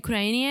speak in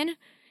Ukrainian,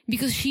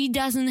 because she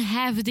doesn't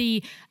have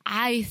the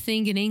I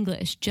think in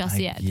English just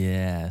yet.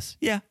 Yes.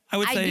 Yeah, I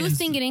would say. I do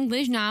think in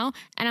English now,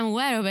 and I'm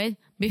aware of it.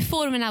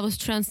 Before, when I was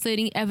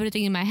translating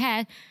everything in my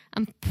head,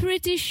 I'm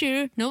pretty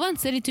sure, no one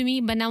said it to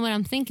me, but now when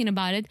I'm thinking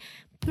about it,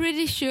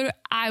 pretty sure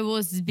I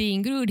was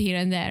being rude here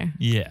and there.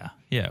 Yeah.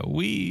 Yeah.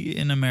 We,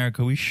 in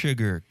America, we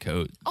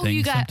sugarcoat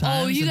things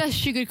sometimes. You guys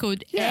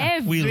sugarcoat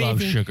everything. We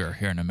love sugar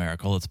here in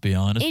America, let's be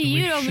honest. In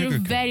Europe, we're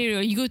very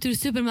rude. You go to the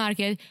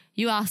supermarket,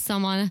 you ask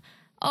someone,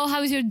 oh,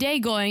 how is your day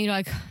going? You're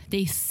like,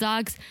 day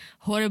sucks,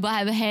 horrible, I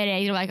have a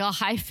headache. You're like, oh,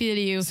 I feel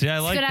you. See, I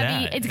like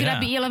that. It's gonna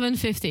be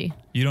 11:50.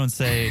 You don't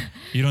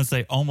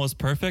say almost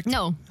perfect?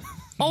 No.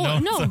 Oh,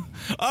 no.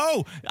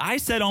 I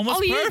said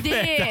almost perfect. You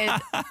did.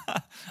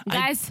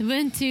 Guys,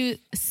 went to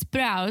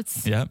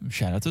Sprouts. Yep.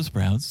 Shout out to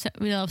Sprouts.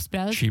 We love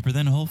Sprouts. Cheaper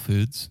than Whole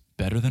Foods.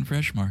 Better than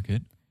Fresh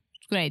Market.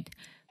 Great.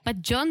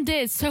 But John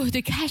did. So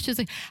the cashier was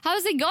like,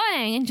 how's it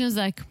going? And John's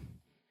like,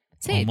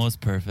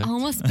 almost perfect.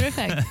 Almost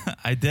perfect.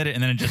 I did it,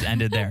 and then it just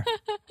ended there.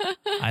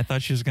 I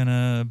thought she was going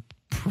to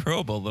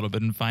probe a little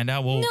bit and find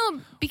out, well,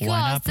 no,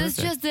 because that's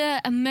just the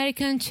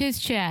American chit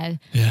chat.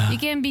 Yeah. You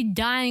can be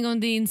dying on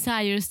the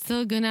inside. You're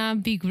still going to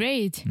be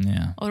great.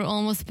 Yeah. Or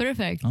almost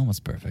perfect.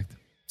 Almost perfect.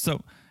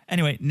 So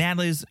anyway,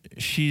 Natalie's,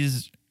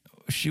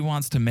 she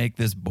wants to make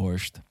this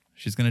borscht.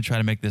 She's going to try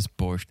to make this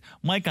borscht.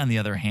 Mike, on the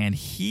other hand,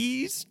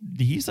 he's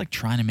like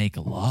trying to make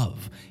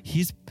love.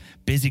 He's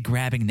busy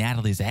grabbing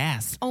Natalie's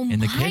ass in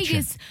the kitchen. Mike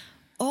is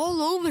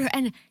all over,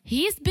 and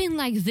he's been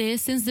like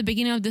this since the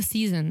beginning of the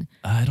season.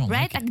 I don't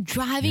like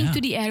driving to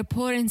the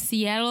airport in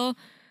Seattle,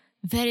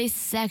 very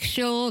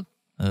sexual,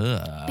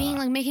 being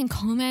like making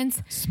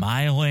comments,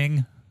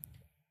 smiling.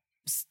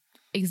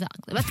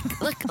 Exactly.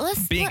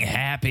 Let's being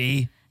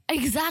happy.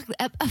 Exactly.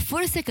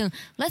 For a second,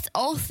 let's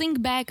all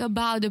think back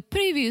about the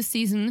previous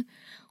season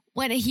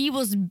when he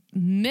was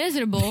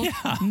miserable,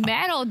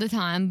 mad all the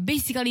time,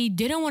 basically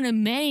didn't want to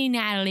marry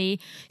Natalie.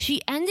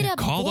 She ended up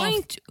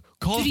going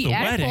to the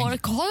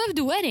airport, called off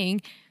the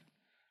wedding.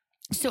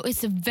 So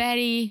it's a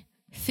very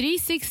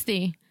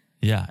 360.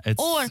 Yeah.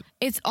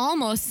 It's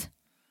almost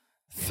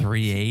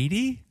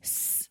 380?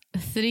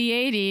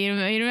 380. You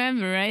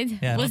remember, right?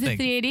 Yeah, was it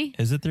 380?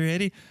 Is it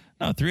 380?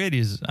 No, 380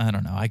 is, I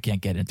don't know. I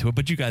can't get into it,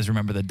 but you guys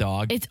remember the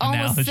dog it's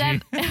analogy.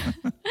 Almost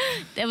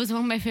that was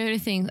one of my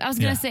favorite things. I was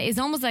going to say, it's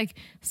almost like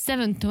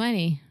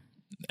 720.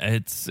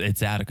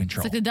 It's out of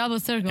control. It's like a double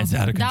circle. It's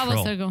out of control.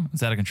 Double circle.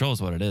 It's out of control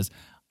is what it is.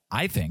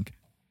 I think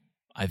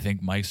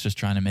Mike's just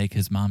trying to make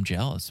his mom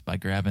jealous by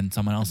grabbing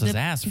someone else's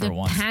ass for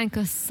once.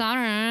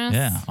 Pankosaurus.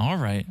 Yeah. All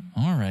right.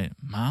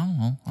 Mom,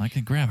 well, I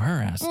can grab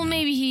her ass. Well, now.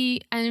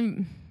 maybe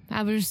and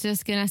I was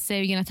just going to say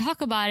we're going to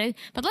talk about it,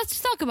 but let's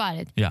just talk about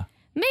it. Yeah.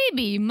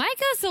 Maybe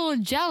Micah's a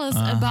little jealous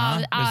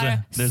about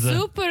our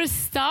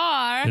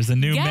superstar. There's a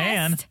new guest,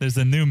 man. There's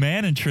a new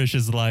man in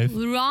Trish's life.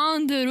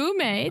 Ron, the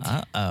roommate.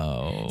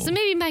 Uh-oh. So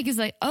maybe Mike is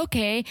like,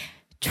 okay,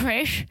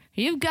 Trish,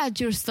 you've got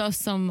yourself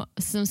some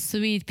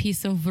sweet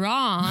piece of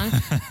Ron.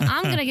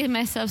 I'm going to get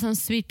myself some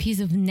sweet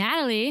piece of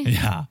Natalie.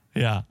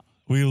 Yeah.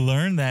 We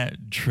learned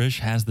that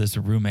Trish has this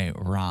roommate,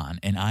 Ron,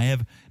 and I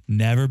have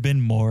never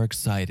been more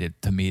excited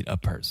to meet a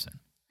person.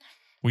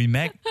 We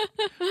met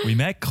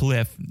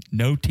Cliff,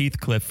 no teeth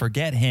Cliff,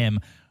 forget him.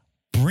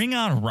 Bring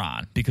on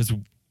Ron, because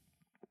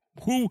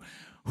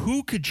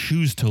who could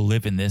choose to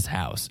live in this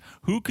house?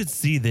 Who could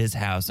see this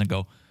house and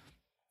go,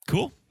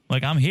 cool,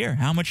 like I'm here.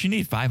 How much you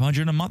need?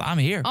 $500 a month? I'm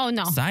here. Oh,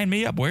 no. Sign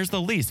me up. Where's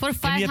the lease? For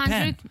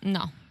 $500?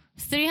 No.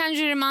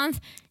 $300 a month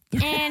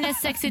and a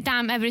sexy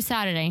time every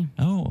Saturday.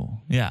 Oh,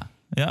 yeah.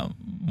 Yeah.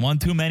 One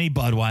too many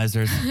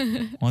Budweisers.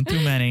 One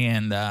too many,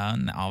 and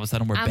all of a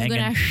sudden we're banging. I'm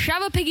going to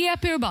shove a piggy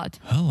up your butt.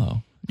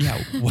 Hello. Yeah.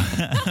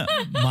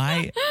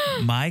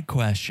 My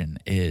question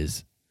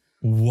is,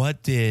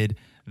 what did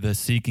the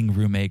Seeking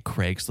Roommate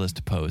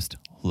Craigslist post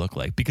look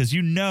like? Because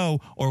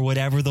or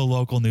whatever the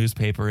local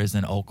newspaper is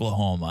in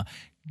Oklahoma,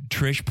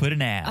 Trish put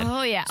an ad.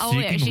 Oh, yeah.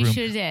 She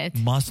sure did.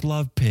 Must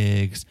love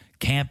pigs.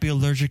 Can't be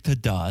allergic to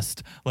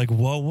dust. Like,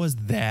 what was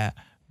that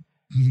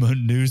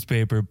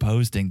newspaper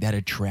posting that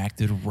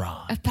attracted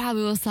Ron? It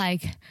probably was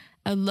like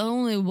a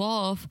lonely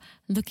wolf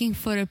looking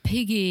for a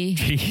piggy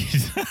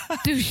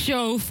to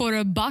show for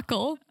a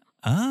buckle.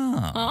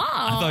 Oh.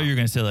 I thought you were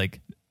going to say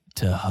like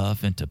to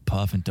huff and to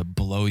puff and to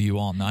blow you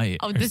all night.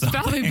 Oh, that's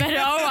probably better.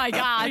 Oh my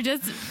God.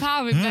 That's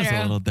probably better. That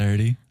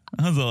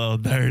was a little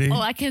dirty.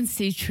 Oh, I can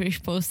see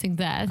Trish posting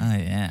that. Oh,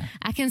 yeah.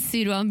 I can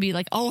see Ron be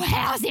like, oh,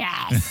 hell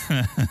yes.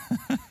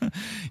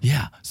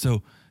 Yeah.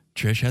 So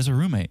Trish has a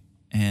roommate,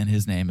 and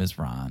his name is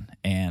Ron,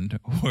 and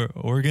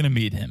we're going to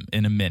meet him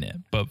in a minute.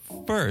 But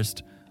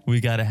first,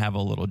 we got to have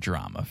a little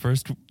drama.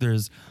 First,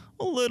 there's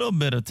a little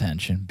bit of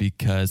tension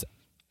because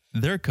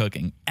they're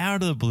cooking.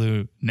 Out of the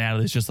blue,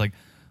 Natalie's just like,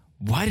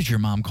 why did your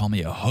mom call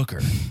me a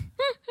hooker?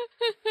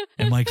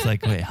 And Mike's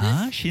like, wait,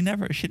 huh? She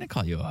didn't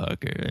call you a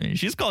hooker. I mean,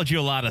 she's called you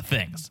a lot of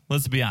things.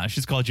 Let's be honest.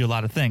 She's called you a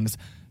lot of things.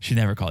 She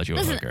never called you a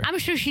Listen, hooker. I'm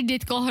sure she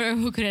did call her a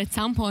hooker at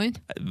some point.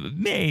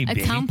 Maybe.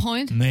 At some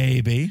point.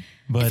 Maybe.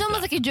 But It's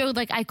almost like a joke,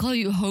 like I call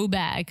you hoe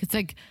bag. It's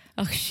like,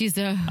 oh, she's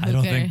a hooker. I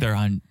don't think they're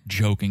on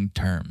joking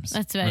terms.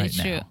 That's very right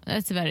true. now.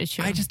 That's very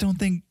true. I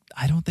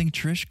don't think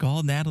Trish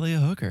called Natalie a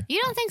hooker. You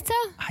don't think so?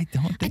 I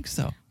don't think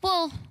so.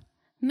 Well,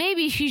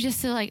 maybe she's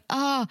just like,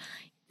 oh,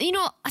 you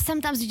know,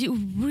 sometimes you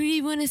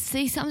really want to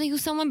say something to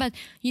someone, but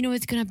you know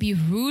it's going to be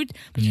rude,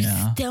 but you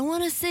still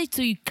want to say it,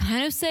 so you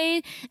kind of say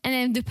it, and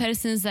then the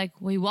person is like,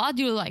 wait, what?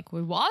 You're like,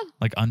 wait, what?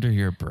 Like under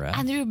your breath.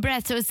 Under your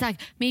breath. So it's like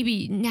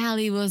maybe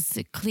Natalie was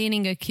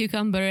cleaning a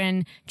cucumber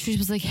and Trish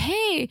was like,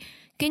 hey,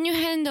 can you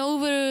hand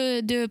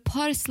over the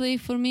parsley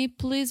for me,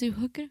 please, you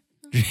hooker?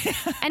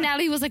 And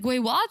Natalie was like,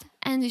 wait, what?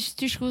 And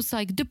Trish was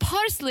like, the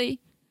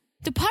parsley,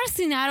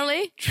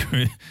 Natalie.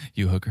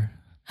 You hooker.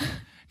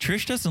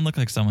 Trish doesn't look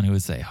like someone who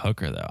would say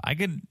hooker, though. I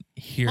could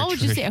hear What Trish.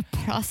 would you say, a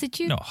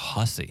prostitute? No,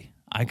 hussy.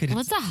 I could.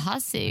 What's a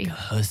hussy? Like a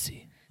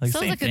hussy. Like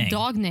Sounds same like thing. a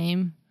dog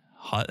name.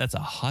 That's a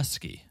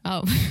husky.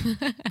 Oh.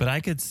 But I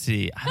could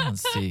see. I don't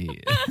see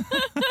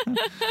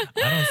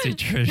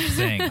Trish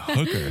saying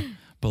hooker,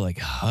 but like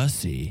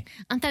hussy.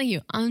 I'm telling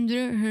you,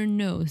 under her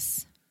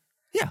nose.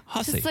 Yeah,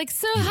 hussy. It's like,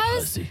 so You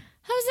how's hussy.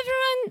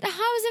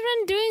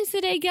 everyone doing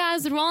today,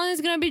 guys? Ron is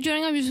gonna be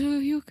joining up. Can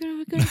you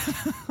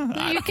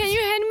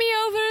hand me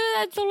over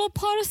that little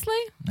parsley?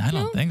 I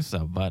don't No? think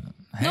so, but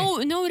hey,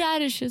 No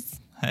radishes.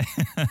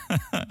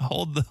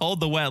 hold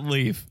the wet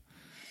leaf.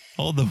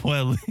 Hold the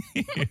wet leaf.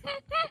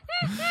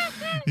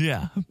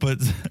 Yeah, but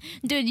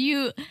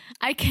Dude,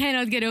 I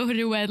cannot get over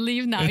the wet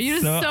leaf now. It's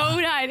You're so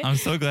right. I'm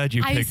so glad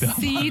you I picked up on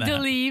see that. the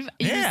leaf.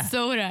 Yeah. You're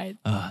so right.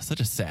 Such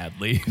a sad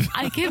leaf.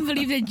 I can't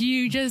believe that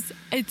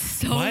it's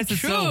so Why is it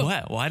true. so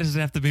wet? Why does it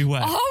have to be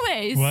wet?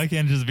 Always. Why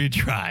can't it just be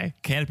dry?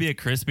 Can't it be a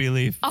crispy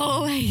leaf?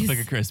 Always. It's like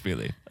a crispy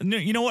leaf. No,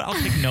 you know what? I'll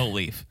take no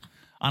leaf.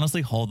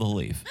 Honestly, hold the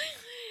leaf.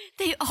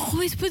 They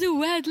always put a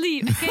wet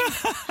leaf.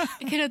 I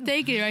cannot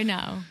take it right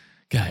now.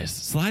 Guys,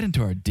 slide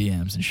into our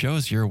DMs and show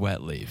us your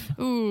wet leaf.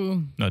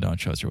 Ooh. No, don't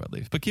show us your wet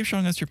leaf, but keep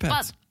showing us your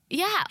pets. But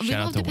yeah, we Shout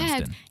out love to the pets.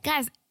 Winston.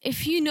 Guys,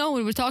 if you know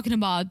what we're talking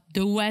about,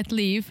 the wet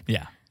leaf,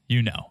 Yeah,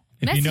 you know.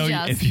 message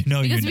us. If you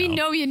know, because you know. we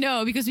know you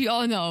know, because we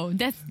all know.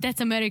 That's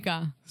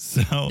America.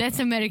 So That's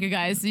America,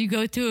 guys. You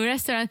go to a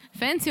restaurant,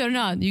 fancy or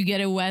not, you get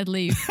a wet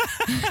leaf.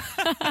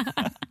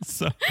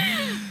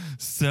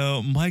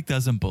 So Mike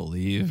doesn't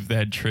believe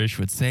that Trish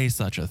would say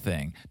such a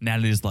thing.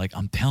 Natalie's like,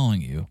 I'm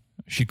telling you,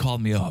 she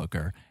called me a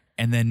hooker.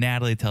 And then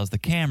Natalie tells the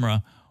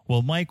camera,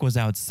 well, Mike was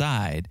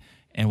outside,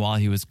 and while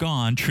he was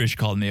gone, Trish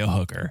called me a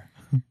hooker.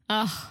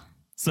 Ugh.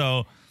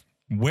 So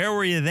where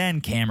were you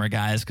then, camera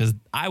guys? Because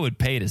I would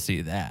pay to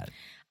see that.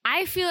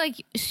 I feel like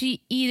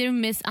she either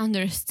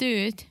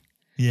misunderstood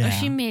Yeah. or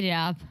she made it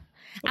up.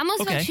 I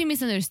almost feel like she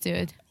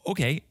misunderstood.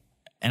 Okay.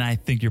 And I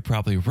think you're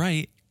probably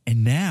right.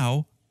 And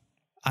now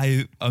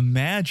I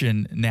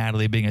imagine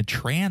Natalie being a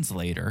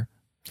translator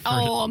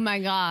Oh my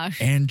gosh.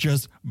 and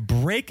just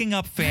breaking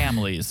up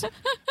families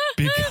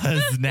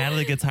because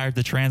Natalie gets hired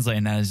to translate,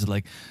 and Natalie's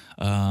like,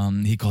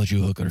 he called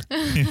you a hooker.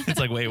 It's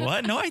like, wait,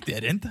 what? No, I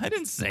didn't. I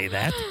didn't say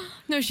that.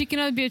 No, she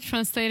cannot be a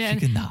translator.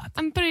 She cannot.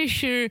 I'm pretty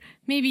sure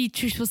maybe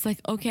Trish was like,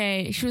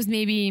 okay, she was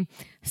maybe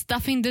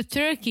stuffing the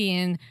turkey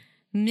and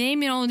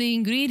naming all the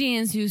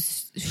ingredients. You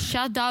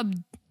shut up.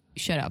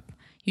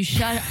 You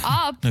shut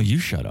up. No, you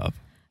shut up.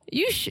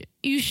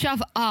 You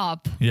shove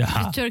up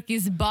Yeah. the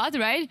turkey's butt,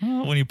 right?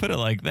 Well, when you put it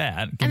like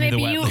that, give And me the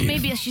maybe wet leaf.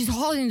 maybe she's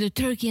holding the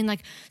turkey and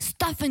like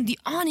stuffing the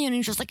onion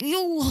and just like,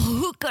 you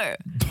hooker.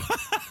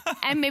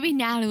 And maybe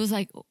Natalie was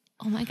like,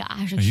 oh my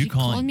gosh, Are she you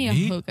calling called me a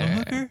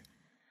hooker.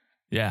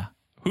 Yeah.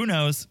 Who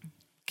knows?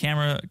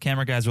 Camera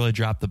guys really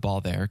dropped the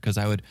ball there, because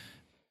I would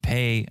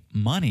pay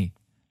money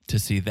to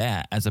see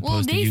that as Well,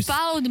 opposed to they you.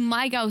 followed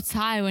Mike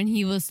outside when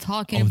he was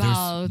talking Oh,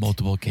 about there's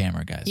multiple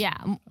camera guys. yeah,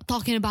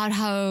 talking about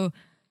how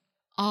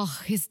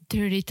his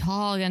dirty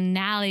talk and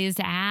Natalie's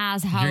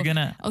ass. How You're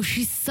gonna-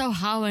 she's so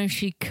hot when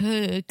she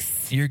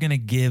cooks. You're going to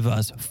give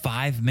us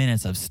 5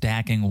 minutes of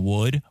stacking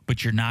wood,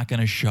 but you're not going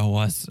to show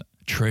us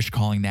Trish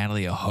calling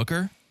Natalie a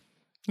hooker?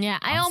 Yeah,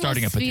 I I'm almost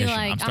starting a feel petition.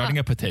 like I'm starting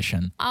a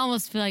petition. I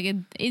almost feel like it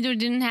either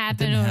didn't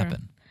happen Didn't or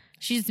happen.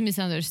 she's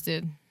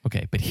misunderstood.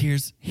 Okay, but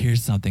here's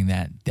something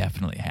that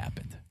definitely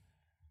happened.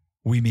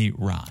 We meet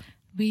Ron.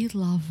 We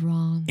love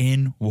Ron.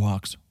 In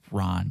walks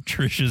Ron,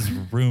 Trish's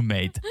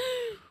roommate.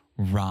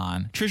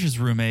 Ron, Trish's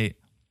roommate,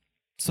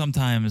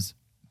 sometimes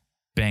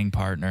bang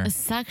partner. A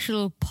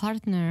sexual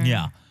partner.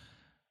 Yeah,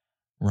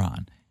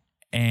 Ron.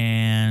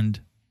 And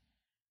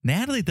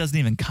Natalie doesn't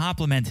even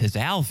compliment his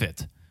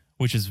outfit,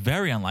 which is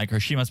very unlike her.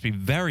 She must be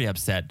very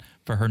upset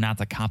for her not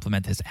to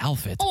compliment his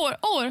outfit.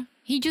 Or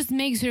he just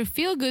makes her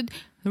feel good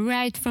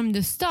right from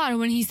the start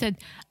when he said,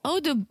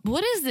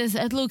 what is this?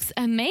 It looks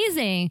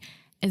amazing.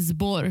 It's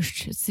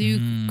borscht. It's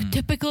a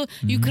typical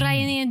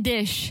Ukrainian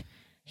dish.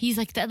 He's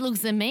like, that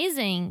looks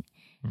amazing.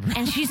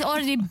 And she's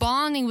already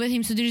bonding with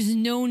him, so there's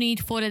no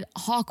need for that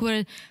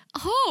awkward,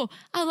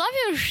 I love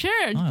your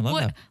shirt. Oh, I love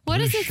that blue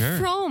What is it shirt. I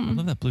from?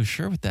 love that blue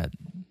shirt with that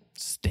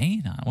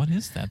stain on. What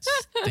is that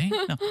stain?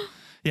 No.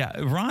 Yeah,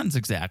 Ron's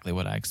exactly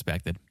what I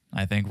expected.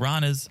 I think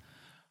Ron's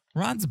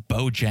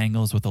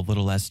Bojangles with a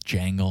little less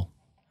jangle.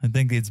 I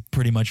think it's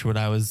pretty much what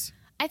I was.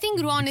 I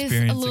think Ron is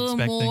a little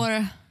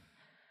more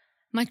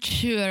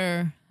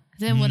mature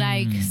than what I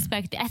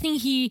expected. I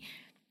think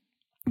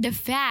the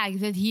fact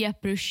that he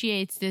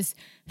appreciates this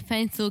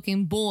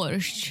fancy-looking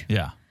borscht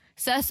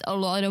says a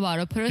lot about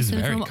a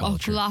person from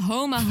cultured.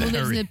 Oklahoma who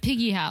lives in a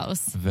piggy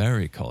house.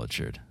 Very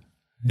cultured.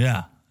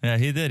 Yeah,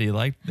 he did. He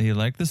liked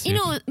the soup. You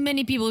know,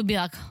 many people would be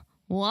like,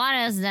 what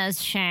is this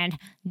shit?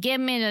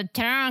 Give me the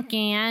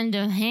turkey and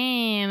the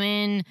ham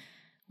and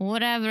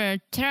whatever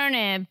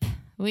turnip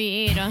we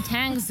eat on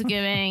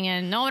Thanksgiving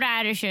and no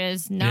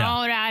radishes.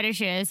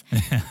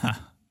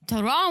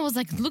 So Ron was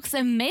like, looks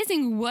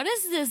amazing. What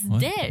is this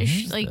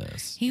dish?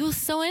 This? He was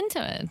so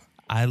into it.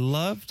 I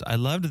loved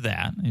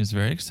that. He was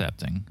very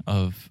accepting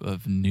of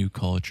new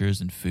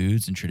cultures and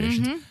foods and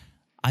traditions. Mm-hmm.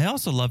 I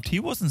also loved he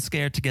wasn't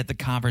scared to get the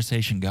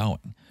conversation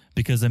going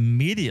because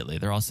immediately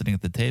they're all sitting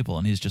at the table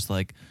and he's just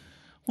like,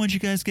 when'd you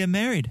guys get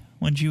married?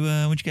 When'd you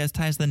guys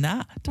tie the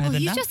knot?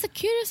 He's just the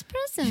cutest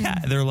person. Yeah,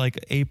 they're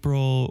like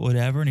April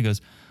whatever, and he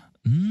goes,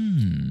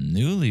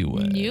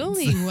 newlyweds.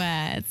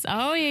 Newlyweds.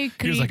 Oh, you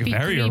creepy, he was like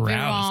very creepy aroused.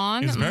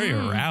 Ron. He was very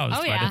aroused.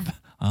 Oh, yeah.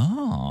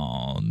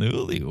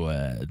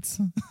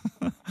 Newlyweds.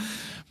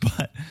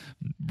 But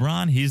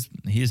Ron,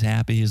 he's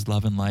happy. He's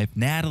loving life.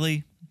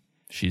 Natalie,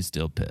 she's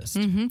still pissed.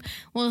 Mm-hmm.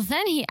 Well,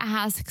 then he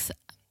asks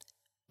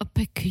a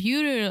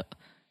peculiar...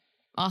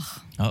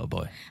 Oh,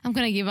 boy. I'm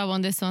going to give up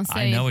on this one.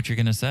 I know what you're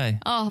going to say.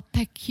 Oh,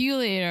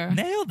 peculiar.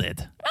 Nailed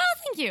it. Oh,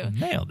 thank you.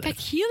 Nailed it.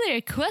 Peculiar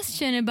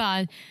question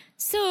about,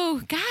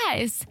 so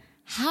guys,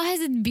 how has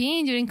it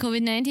been during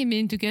COVID-19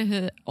 being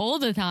together all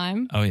the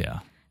time? Oh, yeah.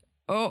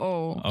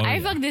 I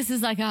think this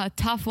is like a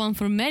tough one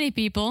for many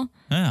people.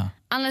 Yeah.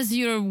 Unless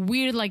you're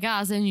weird like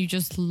us and you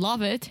just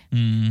love it.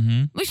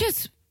 Mm-hmm. Which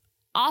is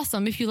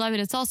awesome. If you love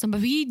it, it's awesome.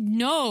 But we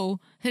know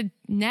that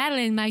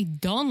Natalie and Mike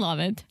don't love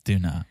it. Do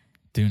not.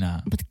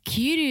 But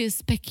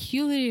curious,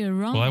 peculiar,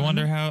 Ron. Well, I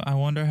wonder how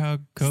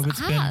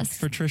COVID's been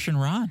for Trish and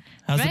Ron.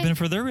 How's it been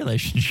for their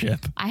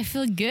relationship? I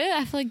feel good.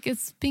 I feel like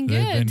it's been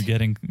good. They've been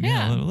getting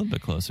a little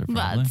bit closer,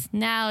 probably. But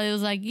now it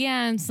was like,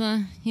 it's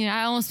I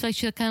almost feel like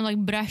she kind of like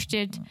brushed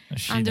it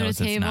under the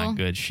table. She knows it's not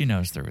good. She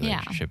knows the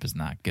relationship is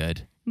not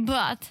good.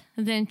 But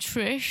then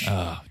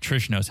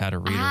Trish knows how to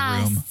read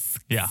a room.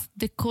 Yeah.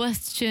 The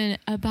question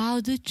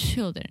about the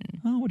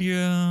children. Oh, what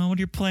are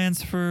your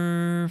plans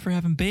for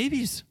having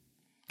babies?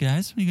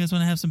 Guys, you guys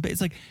want to have some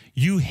babies? It's like,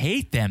 you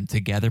hate them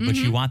together, but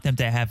you want them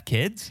to have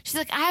kids? She's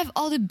like, I have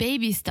all the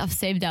baby stuff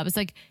saved up. It's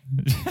like,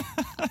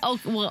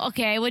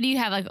 okay, what do you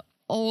have? Like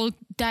old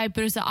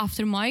diapers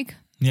after Mike?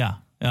 Yeah.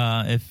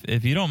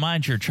 If you don't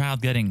mind your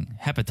child getting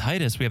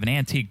hepatitis, we have an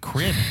antique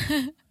crib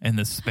in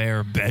the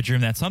spare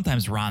bedroom that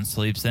sometimes Ron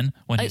sleeps in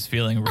when he's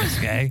feeling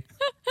risque.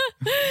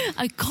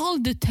 I call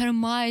it the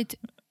termite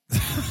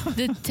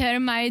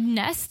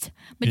nest,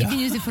 but you can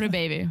use it for a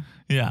baby.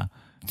 Yeah.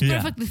 It's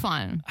perfectly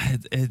fine. I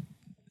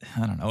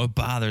don't know. It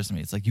bothers me.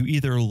 It's like you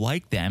either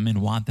like them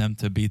and want them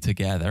to be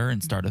together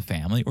and start a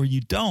family, or you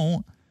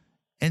don't,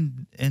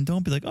 and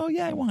don't be like, oh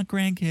yeah, I want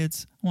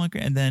grandkids.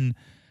 And then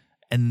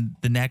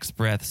the next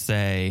breath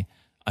say,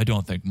 I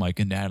don't think Mike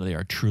and Natalie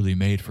are truly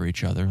made for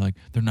each other. Like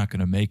they're not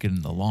going to make it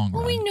in the long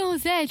run. We know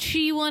that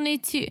she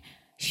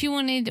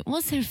wanted.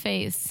 What's her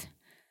face?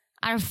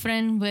 Our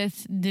friend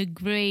with the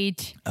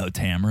great... Oh,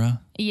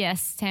 Tamara?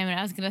 Yes, Tamara.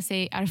 I was going to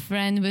say our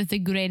friend with the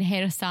great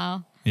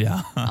hairstyle.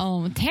 Yeah.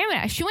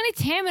 Tamara. She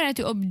wanted Tamara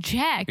to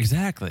object.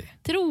 Exactly.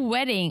 To the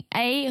wedding.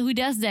 A, who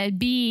does that?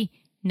 B,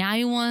 now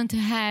you want to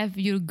have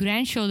your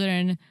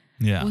grandchildren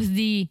with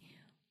the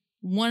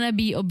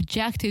wannabe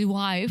objected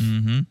wife.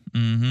 Mm-hmm.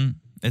 Mm-hmm.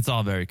 It's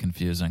all very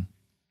confusing.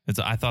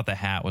 I thought the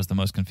hat was the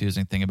most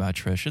confusing thing about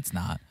Trish. It's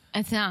not.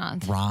 It's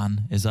not.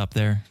 Ron is up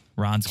there.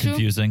 Ron's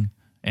confusing.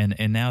 And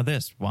now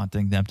this,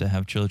 wanting them to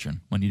have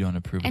children when you don't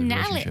approve of the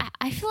relationship. Natalie,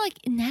 I feel like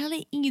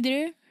Natalie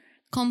either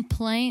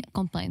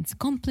compliments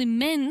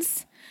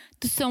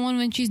to someone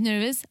when she's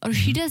nervous, or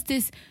she does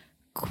this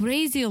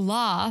crazy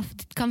laugh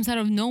that comes out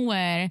of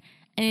nowhere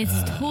and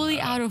it's totally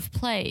out of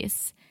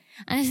place.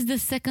 And this is the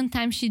second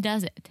time she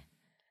does it.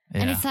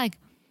 Yeah. And it's like,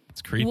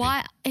 it's creepy.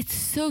 Why? It's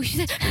so...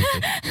 She's like,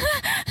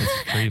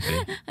 it's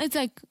creepy. It's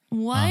like,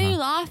 why are you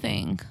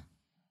laughing?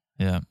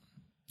 Yeah.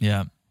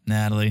 Yeah.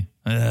 Natalie.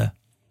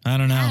 I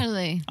don't know.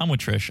 Natalie. I'm with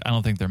Trish. I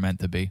don't think they're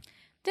meant to be.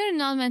 They're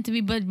not meant to be,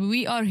 but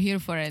we are here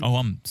for it. Oh,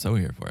 I'm so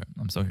here for it.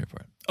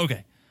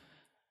 Okay.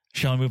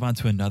 Shall we move on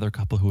to another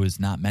couple who is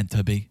not meant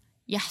to be?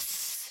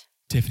 Yes.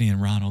 Tiffany and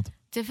Ronald.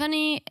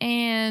 Tiffany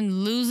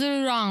and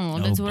loser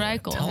Ronald. That's what I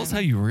call him. Tell us how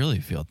you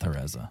really feel,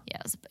 Teresa.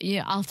 Yes.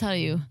 Yeah, I'll tell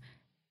you.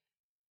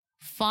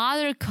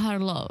 Father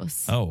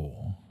Carlos.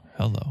 Oh,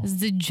 hello. Is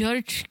the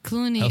George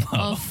Clooney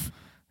of...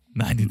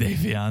 90 Day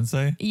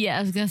Fiancé? Yeah,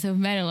 I was going to say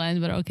Maryland,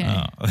 but okay.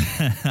 Oh.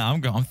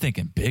 I'm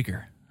thinking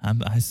bigger.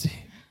 I see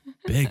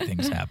big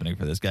things happening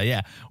for this guy.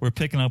 Yeah, we're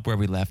picking up where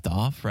we left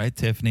off, right?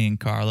 Tiffany and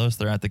Carlos,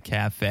 they're at the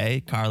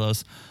cafe.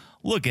 Carlos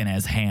looking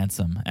as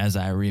handsome as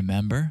I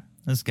remember.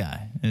 this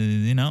guy.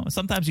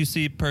 Sometimes you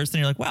see a person,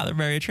 you're like, wow, they're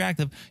very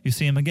attractive. You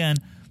see him again,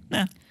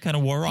 kind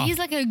of wore off. He's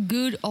like a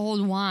good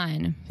old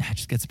wine. Yeah, it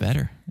just gets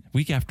better.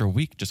 Week after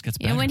week, just gets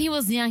better. Yeah, when he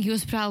was young, he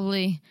was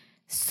probably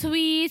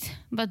sweet,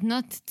 but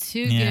not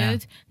too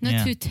good,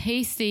 not too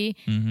tasty.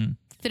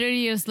 30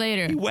 years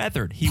later. He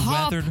weathered.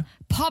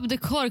 Pop the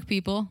cork,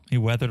 people. He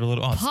weathered a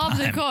little. Oh, Pop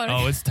the cork.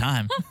 Oh, it's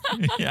time.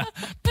 Yeah.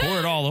 Pour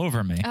it all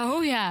over me.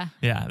 Oh, yeah.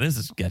 Yeah, this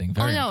is getting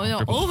very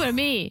uncomfortable. Over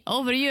me.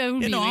 Over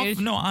you.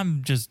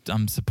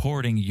 I'm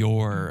supporting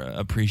your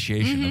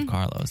appreciation of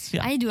Carlos.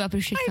 Yeah. I do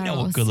appreciate Carlos.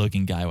 I know a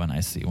good-looking guy when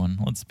I see one.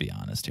 Let's be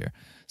honest here.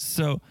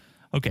 So,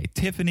 okay,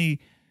 Tiffany,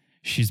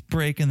 she's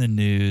breaking the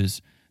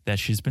news that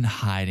she's been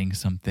hiding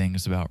some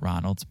things about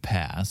Ronald's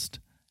past.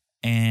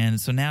 And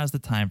so now's the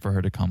time for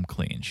her to come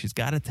clean. She's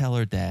got to tell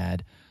her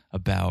dad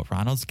about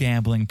Ronald's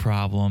gambling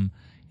problem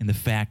and the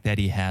fact that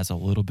he has a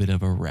little bit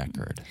of a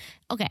record.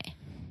 Okay.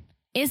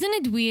 Isn't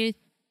it weird,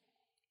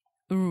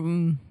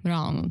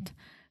 Ronald?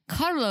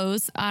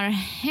 Carlos are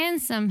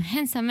handsome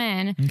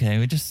man. Okay,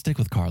 we just stick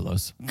with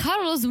Carlos.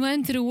 Carlos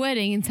went to the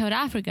wedding in South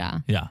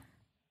Africa. Yeah.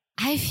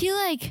 I feel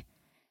like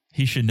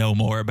he should know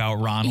more about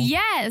Ronald.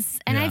 Yes.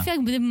 And I feel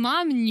like the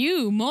mom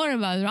knew more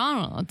about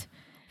Ronald.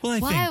 Well, I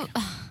think...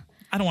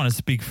 I don't want to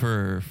speak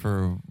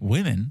for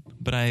women,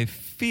 but I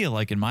feel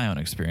like in my own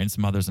experience,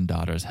 mothers and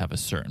daughters have a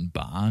certain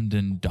bond,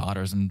 and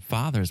daughters and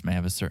fathers may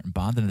have a certain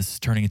bond. And this is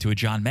turning into a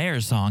John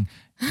Mayer song.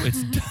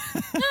 It's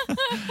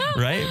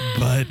right,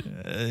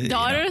 but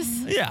daughters.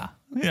 Yeah.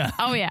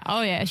 Oh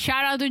yeah.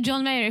 Shout out to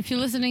John Mayer if you're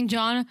listening,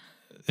 John.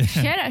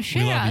 Share us,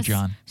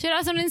 John. Share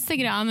us on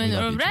Instagram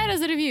and write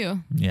us a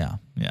review. Yeah.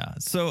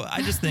 So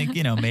I just think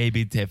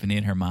maybe Tiffany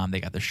and her mom,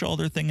 they got the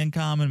shoulder thing in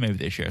common. Maybe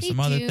they share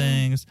some other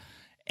things.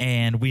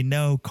 And we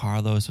know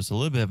Carlos was a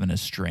little bit of an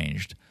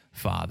estranged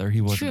father.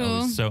 He wasn't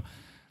always. So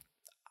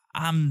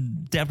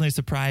I'm definitely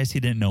surprised he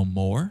didn't know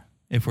more,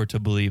 if we're to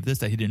believe this,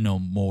 that he didn't know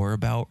more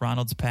about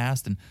Ronald's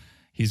past. And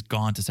he's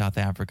gone to South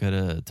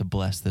Africa to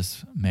bless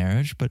this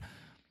marriage. But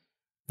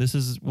this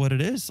is what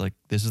it is. Like,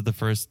 this is the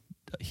first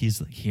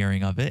he's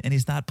hearing of it, and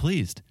he's not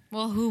pleased.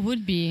 Well, who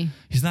would be?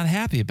 He's not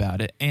happy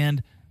about it.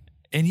 And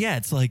yeah,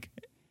 it's like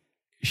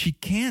she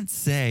can't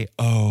say,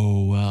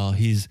 oh, well,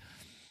 he's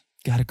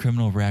got a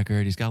criminal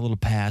record, he's got a little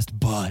past,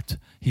 but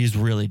he's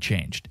really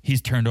changed.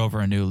 He's turned over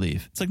a new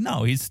leaf. It's like,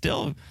 no, he's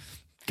still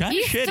kind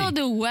of shitty. He's still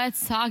the wet,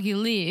 soggy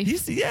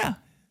leaf. Yeah,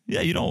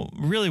 you don't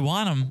really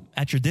want him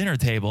at your dinner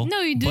table. No,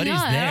 you do but not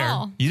he's there. at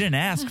all. You didn't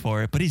ask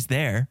for it, but he's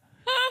there.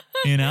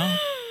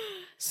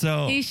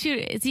 So he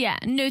should. Yeah,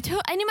 no.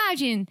 And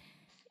imagine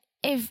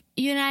if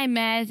you and I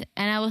met,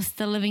 and I was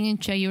still living in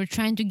Czech. You were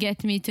trying to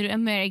get me to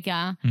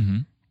America,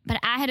 but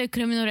I had a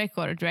criminal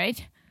record,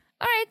 right?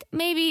 All right,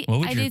 maybe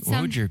I did some.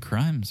 What would your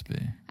crimes be?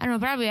 I don't know.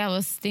 Probably I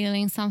was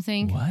stealing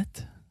something.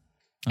 What?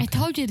 Okay. I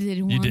told you I did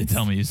it once. You did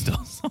tell me you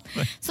stole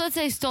something. So let's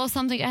say I stole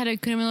something. I had a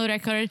criminal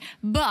record,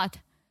 but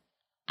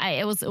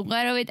I was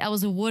aware of it. I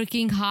was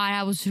working hard.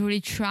 I was really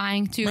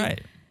trying to,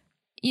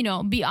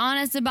 be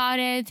honest about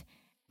it.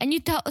 And you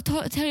tell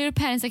your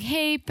parents, like,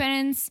 hey,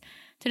 parents,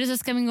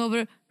 Teresa's coming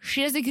over.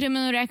 She has a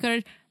criminal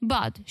record,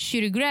 but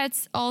she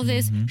regrets all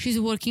this. She's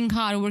working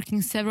hard,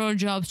 working several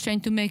jobs, trying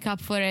to make up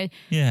for it.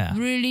 Yeah.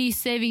 Really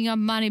saving up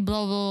money,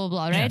 blah, blah, blah,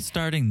 blah, right? Yeah,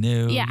 starting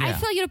new. Yeah, I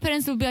feel like your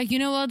parents will be like, you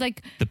know what?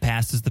 Like, the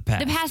past is the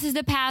past. The past is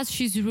the past.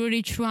 She's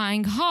really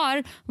trying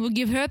hard. We'll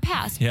give her a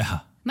pass. Yeah.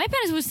 My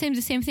parents would say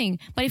the same thing.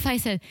 But if I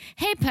said,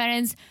 hey,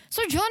 parents,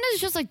 so John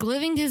is just like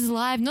living his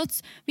life.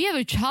 We have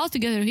a child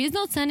together. He's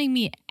not sending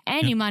me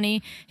any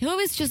money. He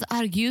always just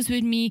argues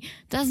with me,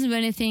 doesn't do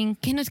anything,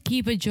 cannot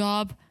keep a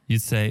job.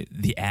 You'd say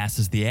the ass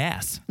is the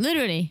ass.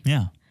 Literally.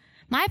 Yeah.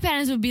 My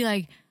parents would be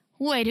like,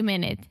 wait a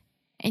minute.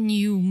 And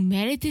you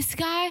married this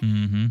guy?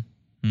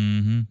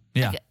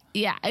 Yeah. Like,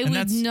 yeah, it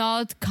would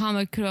not come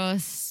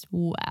across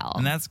well.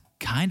 And that's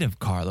kind of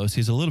Carlos.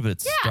 He's a little bit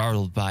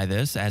startled by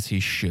this, as he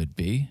should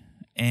be.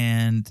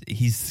 And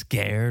he's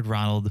scared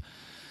Ronald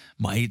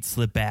might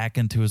slip back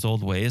into his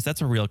old ways.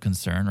 That's a real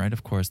concern, right?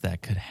 Of course,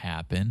 that could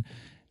happen.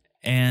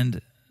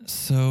 And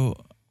so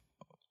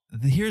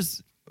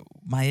here's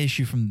my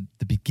issue from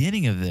the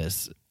beginning of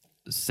this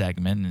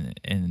segment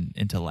and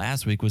into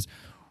last week was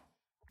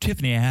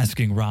Tiffany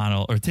asking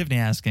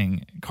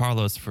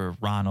Carlos for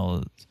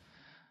Ronald's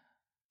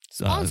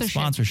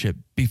sponsorship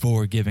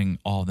before giving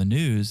all the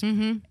news.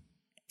 And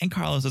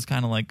Carlos is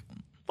kind of like,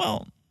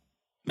 well,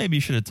 maybe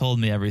you should have told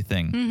me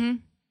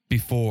everything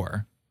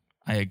before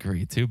I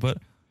agreed to, but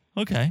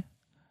okay.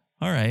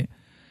 All right.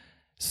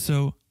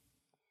 So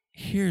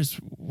here's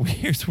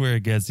where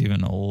it gets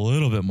even a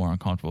little bit more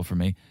uncomfortable for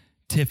me.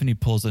 Tiffany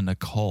pulls a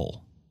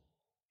Nicole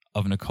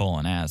and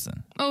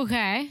Asin.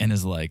 Okay. And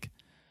is like,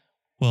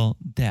 well,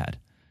 Dad,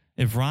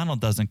 if Ronald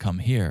doesn't come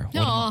here,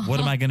 what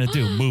am I going to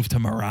do? Move to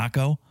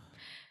Morocco?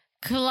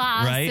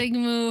 Classic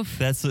move.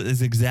 That's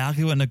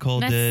exactly what Nicole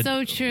did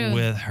so true.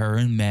 With her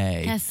and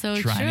May. That's so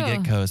trying to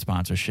get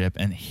co-sponsorship.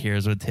 And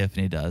here's what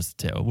Tiffany does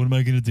too. What am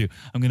I going to do?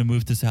 I'm going to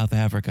move to South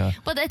Africa.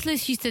 But at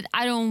least she said,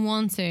 I don't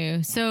want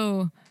to.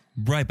 So.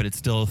 Right, but it's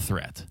still a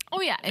threat.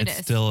 Oh, yeah, it's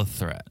still a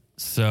threat.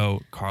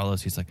 So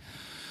Carlos, he's like,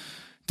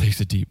 takes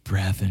a deep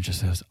breath and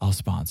just says, I'll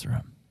sponsor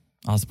him.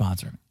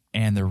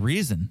 And the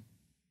reason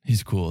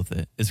he's cool with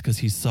it is because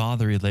he saw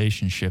the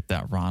relationship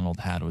that Ronald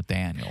had with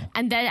Daniel.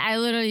 And then I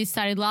literally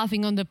started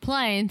laughing on the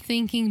plane,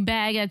 thinking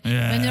back at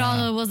when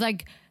Ronald was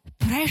like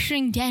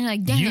pressuring Daniel,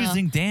 like,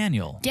 Using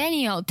Daniel,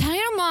 tell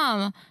your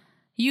mom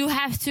you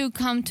have to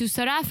come to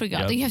South Africa.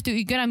 Yep. Like,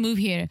 you gotta move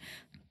here.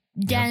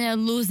 Daniel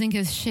losing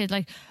his shit,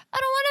 like, I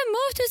don't want to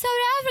move to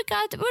South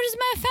Africa. Where's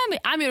my family?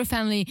 I'm your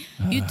family.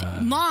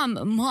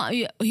 Mom,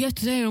 you have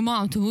to tell your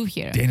mom to move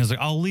here. Daniel's like,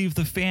 I'll leave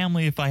the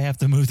family if I have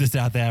to move to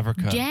South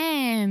Africa.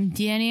 Damn,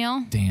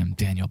 Daniel. Damn,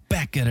 Daniel,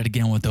 back at it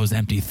again with those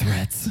empty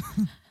threats.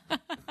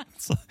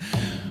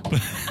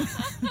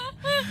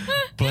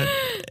 But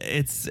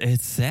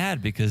it's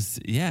sad because,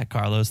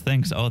 Carlos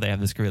thinks, they have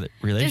this great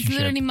relationship. That's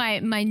literally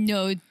my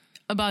note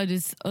about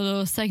this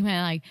little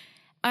segment. Like,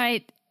 all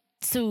right,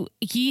 so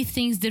he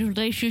thinks the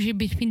relationship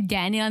between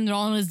Daniel and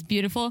Ronald is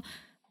beautiful.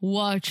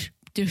 Watch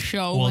the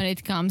show when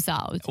it comes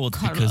out. Well,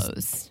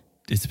 Carlos.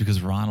 It's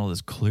because Ronald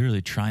is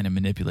clearly trying to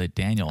manipulate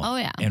Daniel. Oh,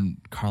 yeah. And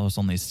Carlos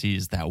only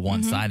sees that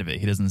one side of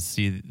it. He doesn't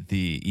see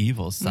the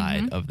evil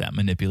side of that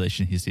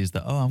manipulation. He sees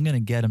I'm going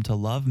to get him to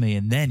love me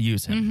and then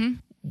use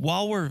him.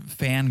 While we're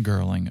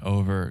fangirling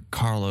over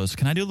Carlos,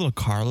 can I do a little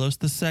Carlos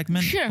this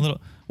segment? Sure.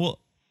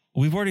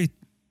 We've already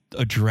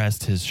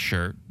addressed his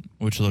shirt,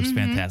 which looks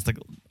fantastic.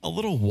 A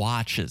little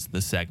watches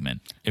the segment,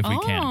 if we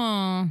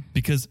can.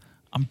 Because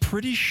I'm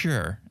pretty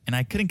sure, and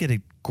I couldn't get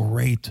a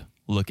great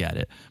look at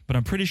it, but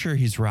I'm pretty sure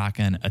he's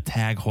rocking a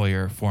Tag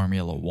Heuer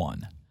Formula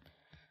One,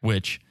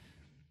 which,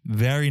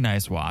 very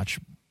nice watch,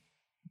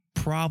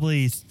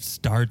 probably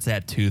starts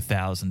at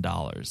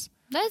 $2,000.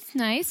 That's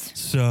nice.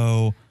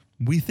 So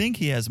we think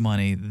he has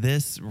money.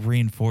 This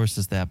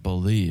reinforces that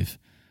belief.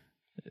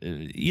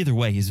 Either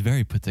way, he's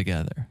very put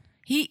together.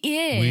 He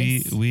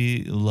is.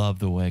 We love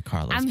the way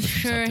Carlos. I'm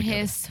sure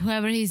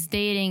whoever he's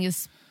dating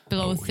is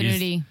below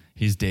 30.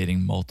 He's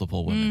dating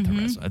multiple women.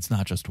 Teresa. It's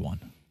not just one.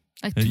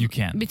 Like you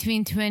can't.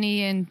 Between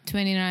 20 and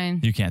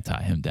 29. You can't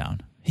tie him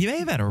down. He may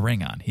have had a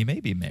ring on. He may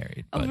be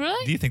married. Oh,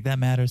 really? Do you think that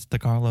matters to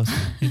Carlos? Do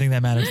you think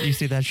that matters? Do you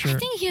see that shirt? I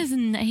think he's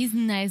a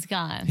nice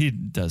guy. He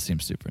does seem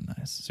super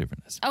nice. Super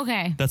nice.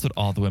 Okay. That's what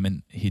all the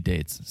women he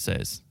dates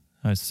says.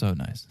 Oh, it's so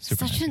nice.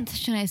 Such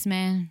a nice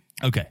man.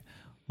 Okay.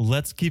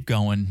 Let's keep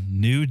going.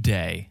 New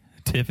day.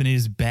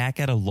 Tiffany's back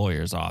at a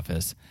lawyer's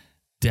office.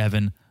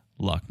 Devin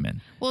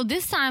Luckman. Well,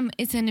 this time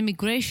it's an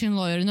immigration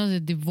lawyer, not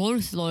a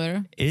divorce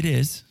lawyer. It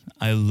is.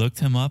 I looked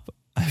him up.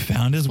 I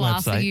found his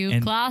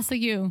website. Classic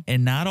you.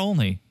 And not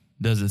only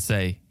does it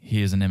say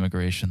he is an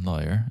immigration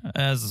lawyer,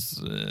 as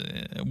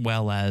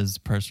well as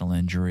personal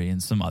injury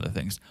and some other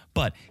things,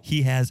 but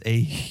he has a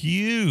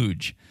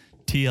huge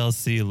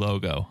TLC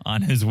logo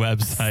on his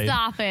website.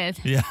 Stop it.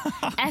 Yeah.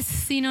 As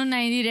seen on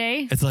 90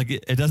 Day. It's like,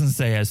 it doesn't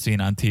say as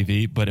seen on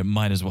TV, but it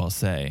might as well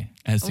say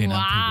as seen on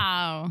TV.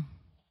 Wow.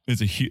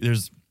 It's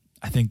there's,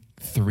 I think,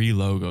 3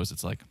 logos.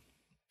 It's like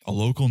a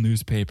local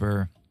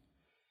newspaper,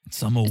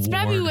 some award. It's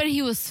probably where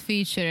he was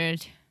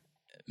featured.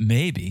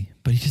 Maybe,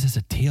 but he just has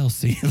a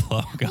TLC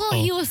logo.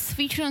 Well, he was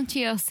featured on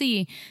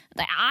TLC.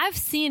 Like, I've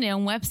seen it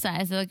on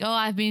websites. They're like,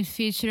 I've been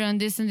featured on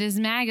this and this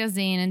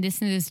magazine and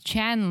this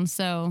channel.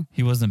 So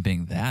he wasn't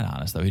being that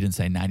honest, though. He didn't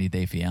say 90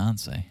 Day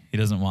Fiance. He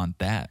doesn't want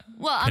that.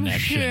 Well,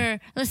 connection. I'm sure.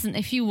 Listen,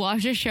 if you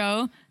watch the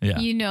show,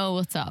 you know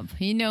what's up.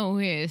 You know who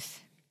he is.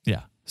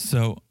 Yeah.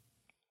 So,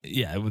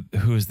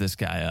 who is this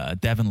guy?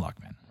 Devin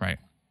Luckman, right?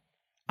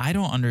 I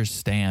don't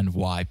understand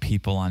why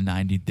people on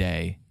 90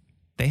 Day,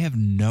 they have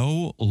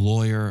no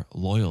lawyer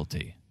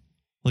loyalty.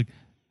 Like,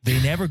 they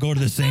never go to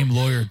the same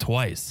lawyer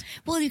twice.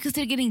 Well, because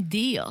they're getting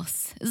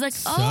deals. It's like,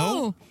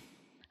 so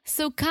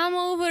come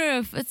over.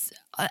 Am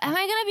I going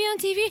to be on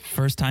TV?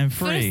 First time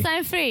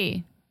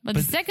free. But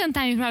the second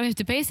time, you probably have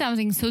to pay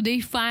something. So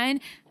they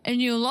find a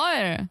new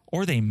lawyer.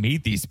 Or they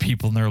meet these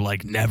people and they're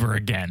like, never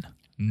again.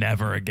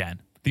 Never again.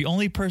 The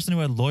only person who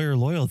had lawyer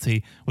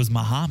loyalty was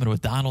Muhammad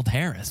with Donald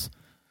Harris.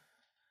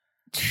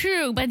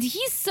 True, but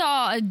he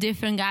saw a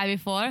different guy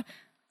before.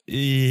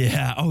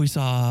 Yeah. Oh,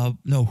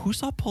 who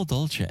saw Paul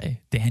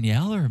Dolce?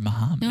 Danielle or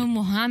Muhammad? No,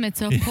 Muhammad.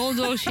 So Paul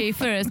Dolce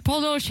first.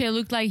 Paul Dolce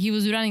looked like he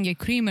was running a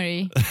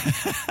creamery.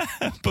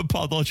 But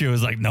Paul Dolce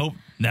was like, nope,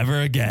 never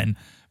again.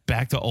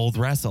 Back to old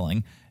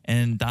wrestling.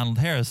 And Donald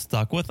Harris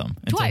stuck with him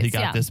until he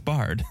got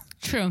disbarred.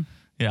 True.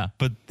 Yeah.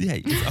 But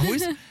it's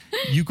always,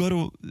 you go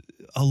to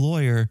a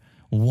lawyer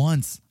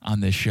once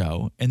on this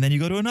show and then you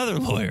go to another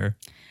lawyer.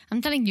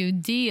 I'm telling you,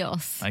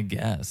 deals. I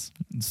guess.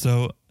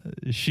 So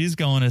she's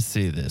going to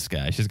see this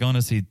guy. She's going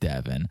to see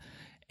Devin,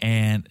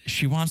 and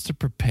she wants to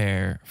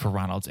prepare for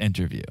Ronald's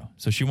interview.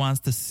 So she wants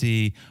to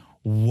see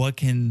what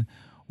can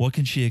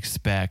she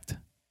expect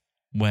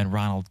when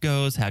Ronald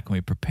goes. How can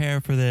we prepare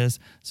for this?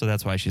 So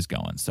that's why she's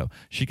going. So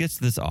she gets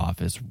to this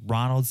office.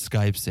 Ronald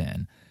Skypes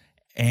in,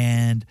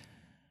 and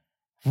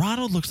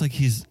Ronald looks like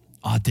he's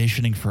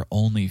auditioning for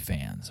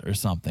OnlyFans or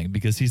something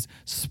because he's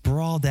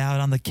sprawled out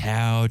on the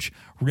couch,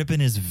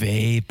 ripping his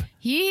vape.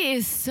 He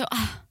is so...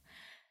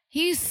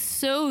 He's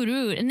so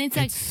rude. And it's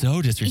like, It's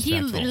so disrespectful.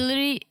 he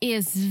literally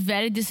is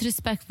very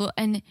disrespectful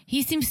and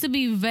he seems to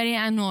be very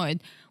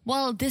annoyed.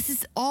 Well, this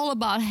is all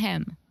about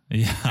him.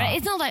 Yeah. Right?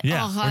 It's not like,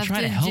 yeah. oh, I We're have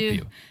trying to to help do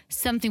you.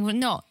 something.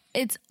 No,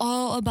 it's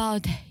all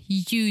about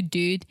you,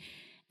 dude.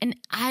 And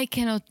I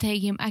cannot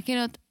take him.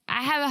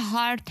 I have a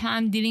hard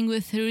time dealing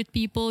with rude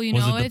people, you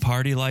Was know it the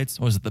party lights?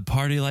 Was it the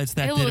party lights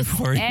that it did it was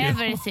for you?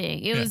 everything.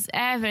 It was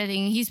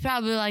everything. He's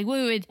probably like,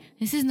 wait,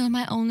 this is not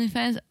my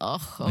OnlyFans.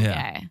 Oh, okay.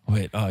 Yeah.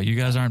 Wait, you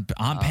guys aren't,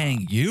 I'm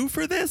paying you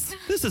for this?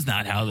 This is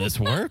not how this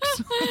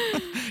works.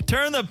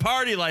 Turn the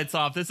party lights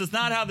off. This is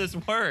not how this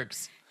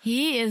works.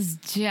 He is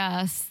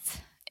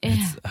just...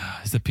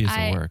 He's a piece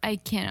of work. I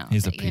cannot.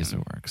 He's a take piece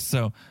him. of work.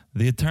 So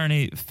the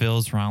attorney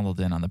fills Ronald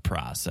in on the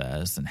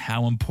process and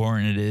how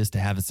important it is to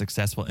have a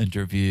successful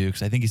interview.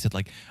 Because I think he said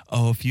like,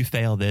 if you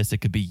fail this, it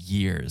could be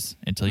years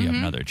until you have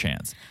another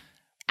chance.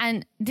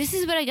 And this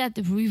is where I got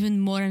even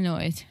more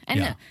annoyed.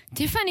 And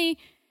Tiffany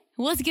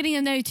was getting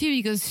annoyed too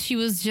because she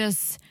was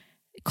just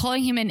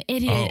calling him an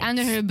idiot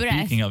under her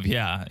breath. Speaking of,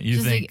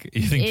 you think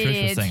Trish was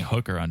idiot. saying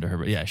hooker under her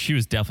breath. Yeah, she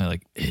was definitely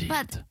like, idiot.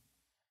 But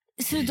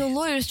so the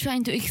lawyer's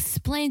trying to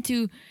explain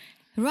to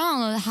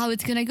Ronald how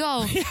it's gonna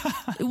go.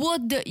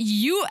 What the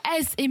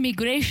U.S.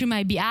 immigration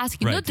might be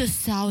asking, not the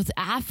South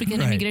African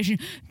immigration,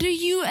 the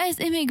U.S.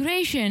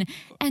 immigration.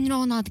 And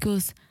Ronald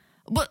goes,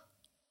 but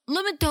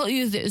let me tell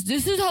you this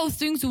is how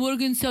things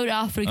work in South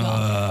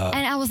Africa.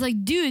 And I was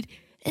like, dude,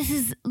 this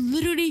is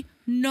literally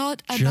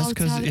not about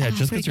South Africa.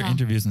 Just because your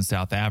interview's in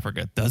South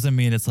Africa doesn't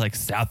mean it's like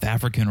South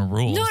African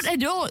rules. Not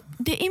at all.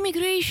 The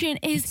immigration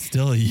is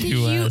still a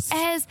U.S. The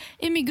U.S.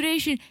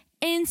 immigration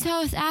in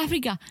South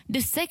Africa.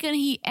 The second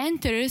he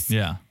enters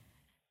the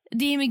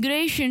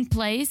immigration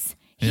place,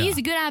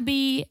 he's gonna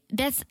be,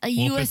 that's a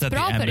U.S.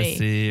 property.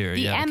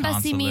 The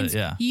embassy means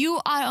you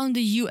are on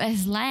the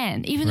U.S.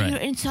 land, even though you're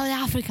in South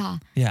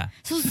Africa. Yeah.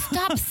 So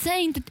stop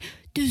saying that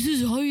this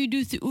is how you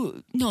do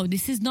things. No,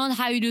 this is not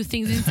how you do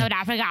things in South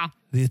Africa.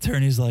 The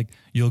attorney's like,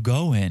 you'll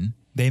go in.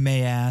 They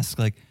may ask,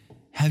 like,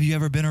 have you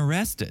ever been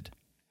arrested?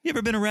 You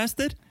ever been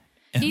arrested?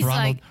 And He's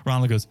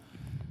Ronald goes,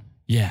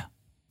 yeah,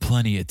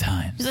 plenty of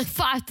times. He's like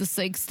 5 to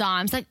 6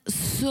 times. Like,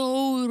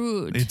 so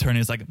rude. The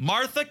attorney's like,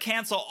 Martha,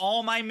 cancel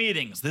all my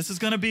meetings. This is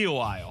going to be a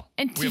while.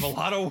 And we have a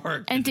lot of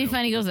work And to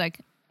Tiffany do. goes like,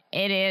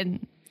 it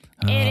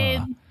is.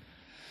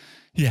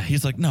 Yeah,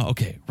 he's like, no,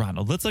 okay,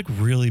 Ronald, let's like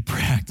really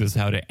practice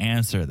how to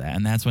answer that.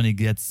 And that's when he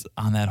gets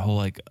on that whole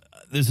like,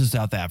 this is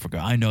South Africa.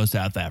 I know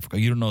South Africa.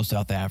 You don't know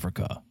South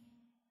Africa.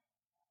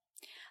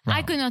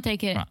 I could not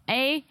take it.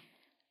 A,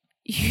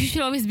 you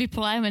should always be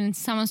polite when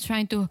someone's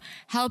trying to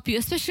help you,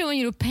 especially when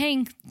you're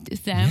paying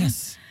them.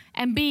 Yes.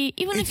 And B,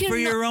 even It's if you're for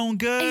your own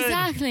good.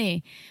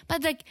 Exactly.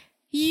 But like,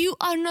 you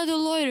are not a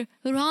lawyer.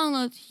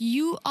 Ronald,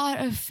 you are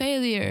a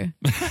failure.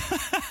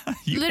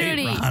 You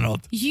Literally. hate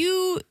Ronald.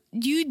 You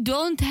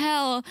don't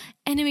tell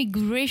an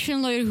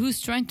immigration lawyer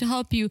who's trying to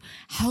help you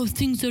how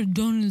things are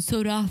done in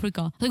South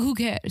Africa. Like, who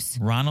cares?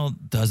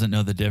 Ronald doesn't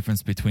know the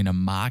difference between a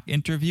mock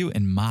interview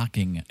and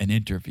mocking an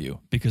interview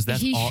because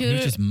that's all.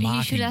 He's just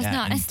mocking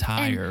that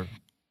entire.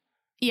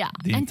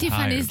 And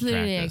Tiffany's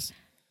literally like,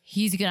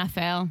 he's gonna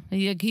fail.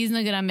 He's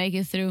not gonna make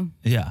it through.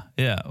 Yeah.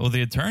 Well,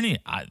 the attorney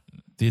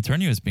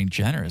was being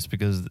generous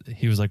because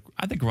he was like,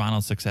 I think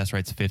Ronald's success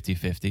rate's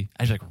 50-50.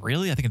 I was like,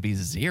 really? I think it'd be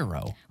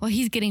 0. Well,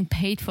 he's getting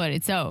paid for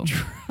it, so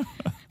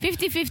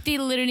 50-50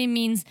 literally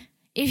means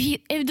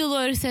if the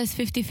lawyer says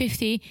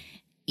 50-50,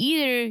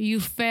 either you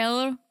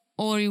fail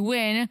or you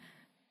win.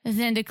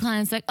 Then the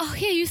client's like, oh,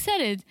 yeah, you said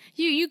it.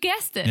 You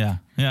guessed it. Yeah.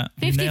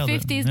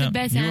 50-50 is the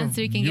best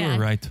answer you can get.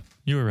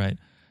 You were right.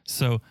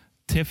 So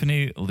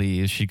Tiffany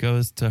leaves. She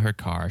goes to her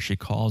car. She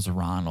calls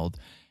Ronald.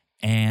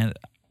 And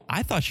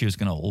I thought she was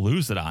going to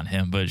lose it on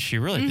him, but she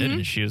really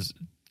didn't. She was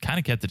kind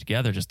of kept it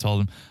together, just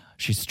told him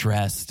she's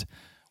stressed,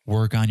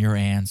 work on your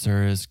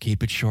answers,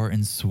 keep it short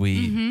and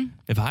sweet.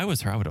 If I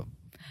was her, I would have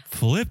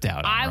flipped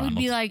out on Ronald. Would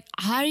be like,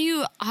 are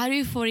you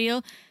for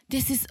real?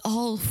 This is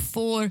all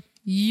for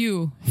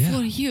you.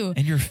 For you.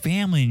 And your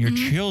family and your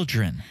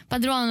children.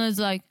 But Ronald was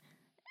like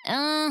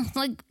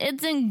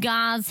it's in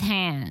God's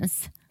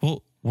hands.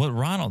 Well, what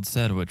Ronald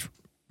said, which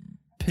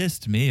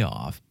pissed me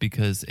off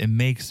because it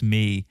makes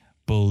me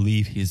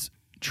believe he's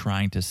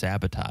trying to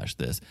sabotage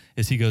this,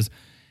 is he goes,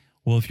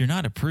 well, if you're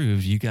not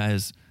approved, you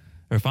guys,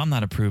 or if I'm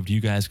not approved, you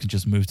guys can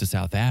just move to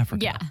South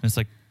Africa. Yeah. And it's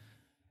like,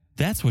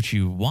 that's what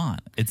you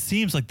want. It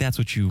seems like that's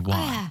what you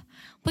want.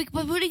 But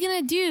what are you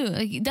gonna do?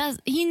 Like,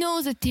 he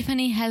knows that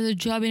Tiffany has a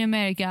job in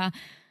America.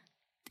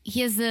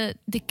 He has the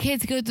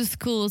kids go to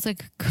school. It's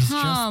like, come He's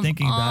just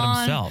thinking about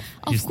himself.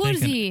 Of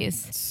course he is.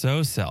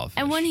 So selfish.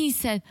 And when he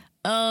said,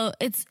 oh,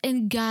 it's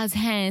in God's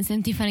hands,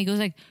 and Tiffany goes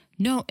like,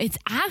 no, it's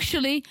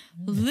actually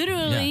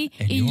literally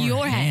in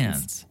your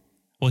hands.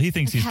 Well, he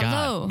thinks he's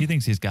hello. God. He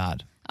thinks he's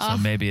God. So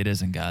maybe it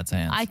is in God's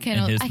hands. I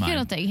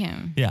cannot take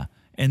him. Yeah.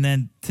 And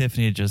then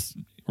Tiffany just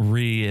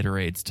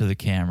reiterates to the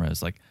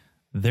cameras, like,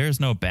 there's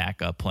no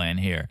backup plan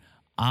here.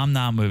 I'm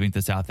not moving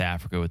to South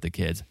Africa with the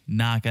kids.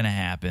 Not going to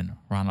happen.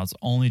 Ronald's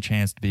only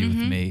chance to be with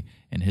me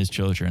and his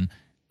children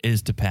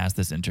is to pass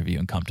this interview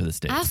and come to the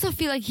States. I also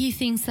feel like he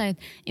thinks that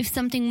if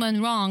something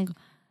went wrong,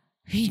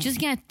 he's just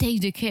going to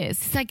take the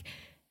kids. It's like,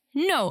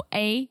 no,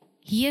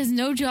 he has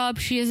no job.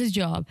 She has a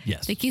job.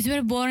 Yes. The kids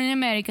were born in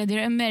America.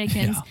 They're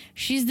Americans. Yeah.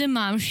 She's the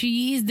mom.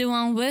 She is the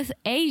one with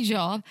a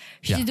job.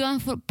 She's Yeah. the one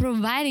for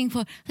providing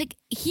for. Like,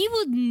 he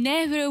would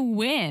never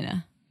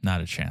win.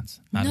 Not a chance.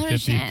 Not a Not a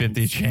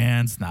 50-50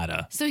 chance. Not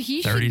a So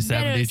he 30-70 should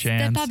better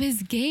chance. step up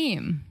his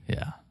game.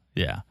 Yeah.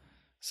 Yeah.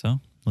 So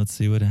let's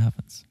see what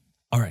happens.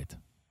 All right.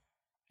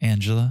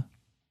 Angela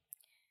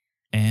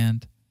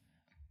and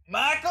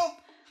Michael.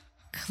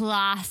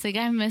 Classic.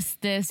 I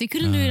missed this. You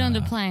couldn't do it on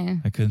the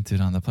plane. I couldn't do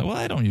it on the plane. Well,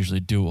 I don't usually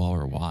do it while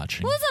we're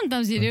watching. Well,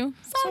 sometimes you do.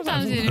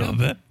 Sometimes a you little do.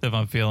 bit if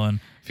I'm feeling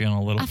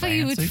a little I thought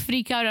you would fancy.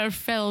 freak out our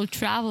fellow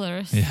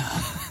travelers. Yeah.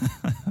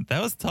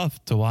 That was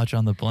tough to watch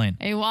on the plane.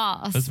 It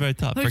was. That's very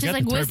tough. We're just Forget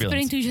like the whispering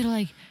turbulence. to each other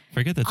like,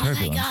 Forget the oh my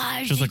turbulence.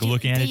 gosh, Just like did you-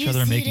 looking at did each you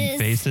other and see making this?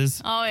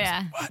 faces. oh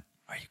yeah. What?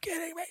 Are you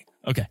kidding me?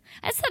 Okay.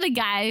 I saw the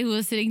guy who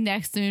was sitting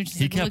next to me. Just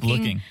He like kept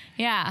looking.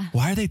 Yeah.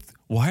 Why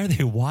are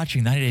they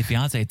watching 90 Day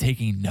Fiancé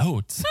taking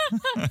notes?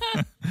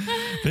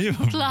 They really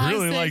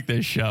Classic. like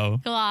this show.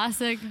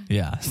 Classic.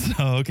 Yeah.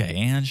 So, okay.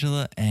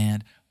 Angela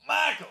and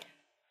Michael.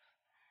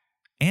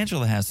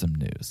 Angela has some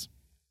news.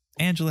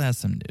 Angela has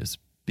some news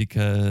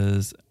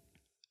because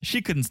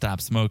she couldn't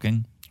stop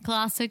smoking.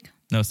 Classic.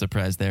 No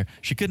surprise there.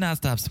 She could not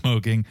stop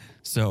smoking,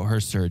 so her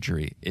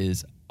surgery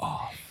is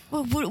off.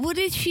 What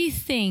did she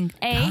think?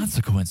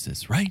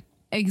 Consequences, right?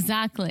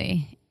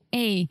 Exactly.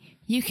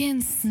 You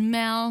can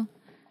smell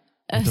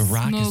a What the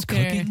Rock smoker. is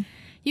cooking?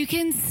 You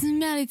can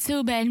smell it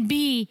so bad.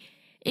 B,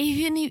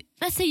 even if,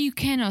 let's say you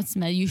cannot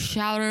smell, you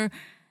shower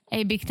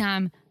a big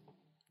time.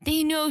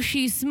 They know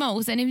she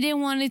smokes, and if they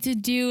wanted to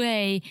do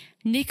a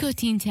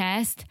nicotine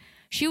test,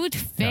 she would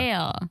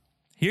fail.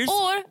 Here's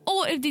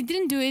Or if they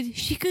didn't do it,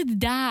 she could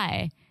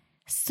die.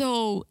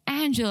 So,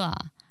 Angela,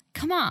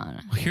 come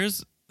on.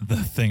 Here's the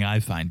thing I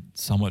find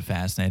somewhat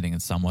fascinating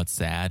and somewhat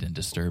sad and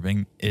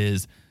disturbing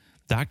is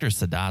Dr.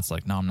 Sadat's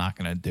like, no, I'm not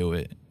going to do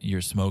it.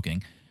 You're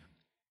smoking.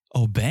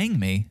 Oh, Bang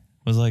Me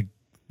was like,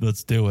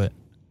 let's do it.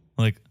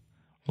 Like,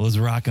 let's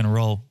rock and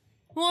roll.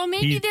 Well,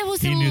 maybe that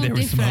was a he little knew they were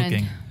different.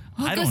 smoking.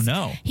 I don't Because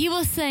know. He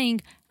was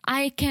saying,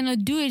 I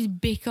cannot do it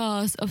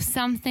because of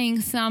something,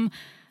 some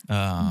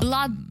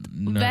blood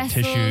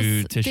vessels,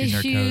 tissue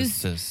tissues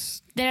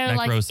necrosis. that are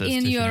like Necrosis,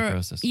 in tissue your,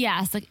 necrosis.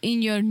 yes, like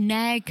in your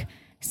neck.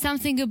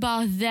 Something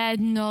about that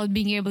not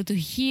being able to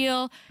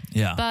heal.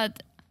 Yeah.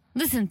 But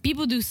listen,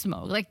 people do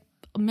smoke. Like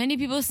many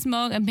people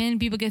smoke and many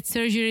people get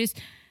surgeries.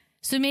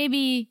 So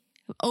maybe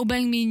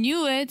Bang Mi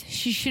knew it.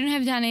 She shouldn't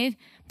have done it.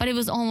 But it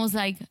was almost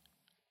like,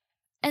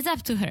 it's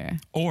up to her.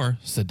 Or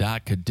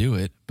Sadat could do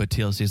it, but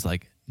TLC's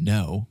like,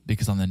 no,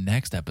 because on the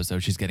next episode,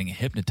 she's getting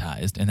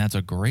hypnotized, and that's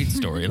a great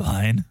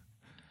storyline.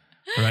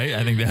 Right?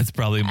 I think that's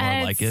probably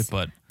more like it,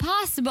 but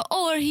possible.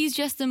 Or he's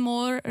just a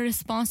more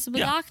responsible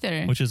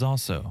doctor. which is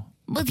also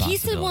But he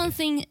said one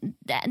thing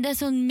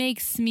that's what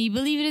makes me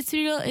believe it's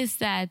real is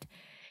that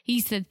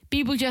he said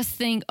people just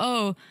think,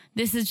 oh,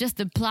 this is just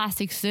a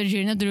plastic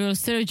surgery, not the real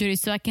surgery,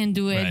 so I can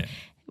do it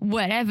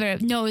whatever.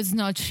 No, it's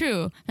not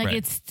true. Like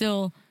it's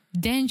still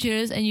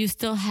dangerous, and you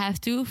still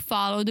have to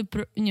follow the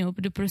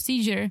the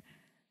procedure.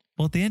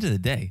 Well, at the end of the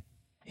day,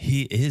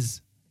 he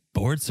is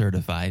board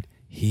certified.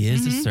 He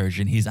is a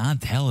surgeon. He's on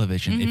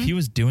television. If he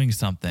was doing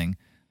something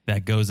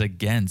that goes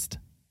against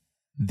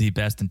the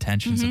best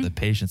intentions of the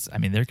patients, I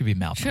mean, there could be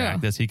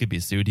malpractice. He could be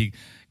sued. He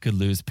could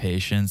lose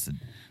patients.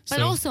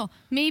 But also,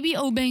 maybe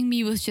Bang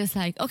Mi was just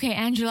like, okay,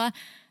 Angela,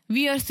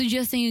 we are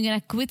suggesting you're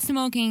going to quit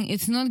smoking.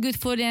 It's not good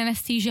for the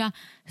anesthesia.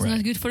 It's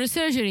not good for the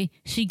surgery.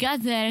 She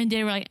got there and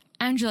they were like,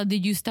 Angela,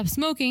 did you stop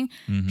smoking?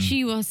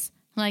 She was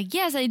like,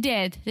 yes, I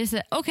did. They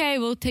said, okay,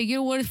 we'll take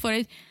your word for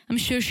it. I'm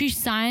sure she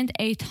signed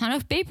a ton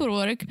of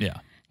paperwork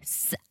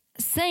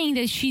saying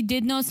that she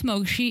did not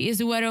smoke. She is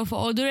aware of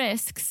all the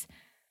risks.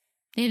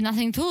 They have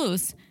nothing to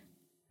lose.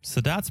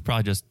 Sadat's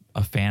probably just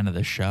a fan of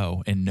the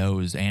show and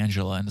knows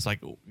Angela. And it's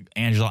like,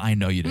 Angela, I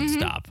know you didn't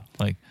stop.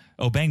 Like,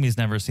 Bang Mi's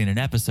never seen an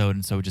episode,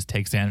 and so it just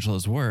takes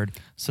Angela's word.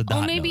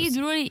 Sadat Or maybe knows.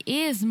 it really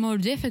is more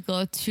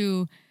difficult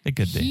to It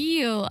could be.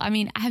 heal. I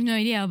mean, I have no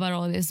idea about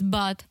all this,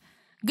 but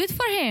good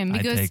for him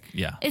because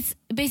it's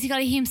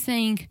basically him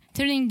saying,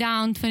 turning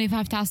down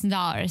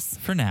 $25,000.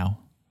 For now.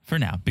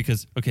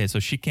 Because, okay, so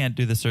she can't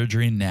do the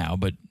surgery now,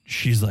 but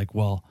she's like,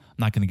 well, I'm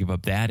not going to give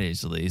up that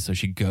easily. So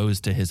she goes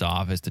to his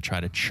office to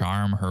try to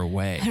charm her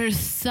way. Her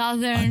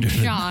southern under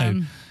the charm.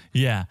 knife.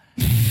 Yeah.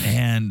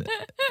 And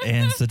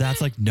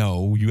Sadat's like,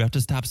 no, you have to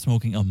stop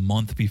smoking a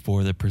month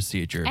before the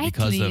procedure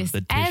because of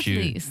the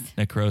tissue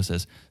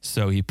necrosis.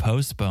 So he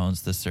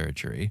postpones the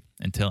surgery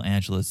until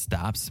Angela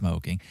stops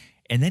smoking.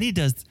 And then he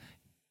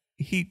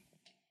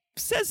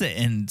says it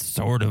in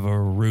sort of a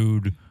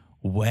rude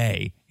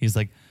way. He's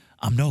like,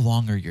 I'm no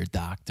longer your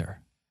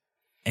doctor.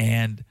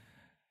 And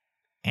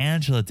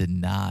Angela did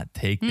not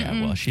take that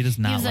well. She does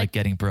not like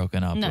getting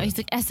broken up No, with. he's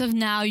like, as of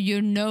now,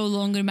 you're no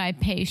longer my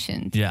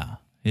patient. Yeah.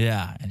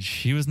 And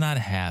she was not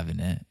having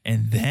it.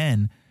 And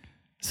then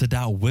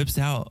Sadat whips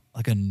out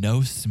like a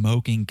no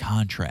smoking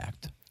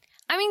contract.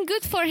 I mean,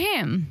 good for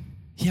him.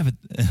 Yeah, but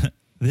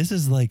this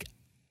is like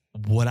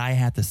what I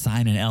had to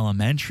sign in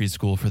elementary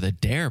school for the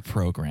DARE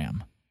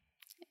program.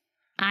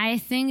 I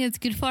think it's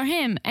good for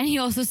him. And he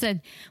also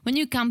said, when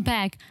you come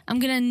back, I'm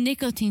going to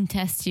nicotine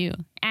test you.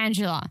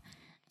 Angela,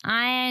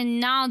 I am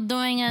not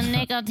doing a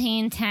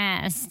nicotine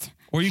test.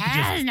 Or you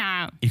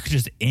could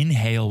just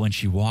inhale when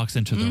she walks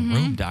into the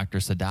room, Dr.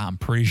 Sadat. I'm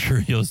pretty sure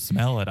you'll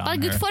smell it on her.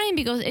 But good for him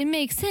because it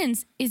makes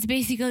sense. It's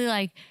basically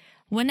like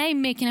when I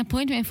make an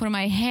appointment for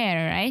my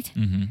hair, right?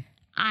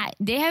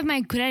 They have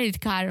my credit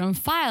card on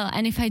file.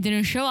 And if I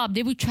didn't show up,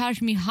 they would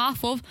charge me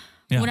half of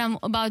what I'm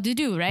about to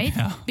do, right?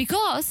 Yeah.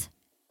 Because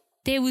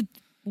they would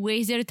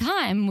waste their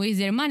time, waste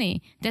their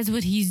money. That's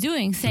what he's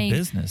doing, saying,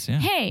 business, yeah.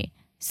 Hey,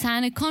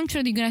 sign a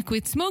contract, you're going to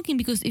quit smoking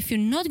because if you're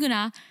not going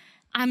to,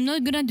 I'm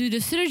not going to do the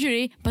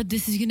surgery, but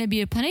this is going to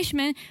be a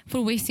punishment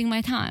for wasting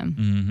my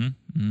time.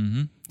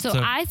 So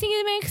I think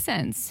it makes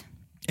sense.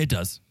 It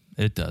does.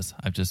 It does.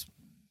 I've just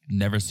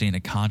never seen a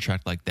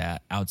contract like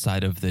that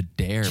outside of the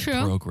DARE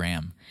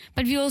program.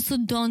 But we also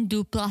don't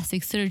do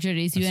plastic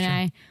surgeries, you and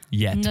I.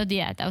 Yet. Not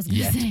yet, I was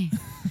going to say.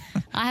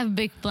 I have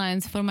big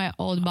plans for my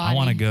old body. I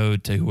want to go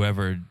to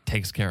whoever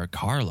takes care of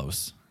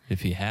Carlos,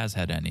 if he has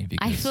had any.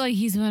 Because I feel like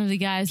he's one of the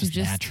guys who's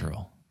just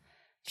natural.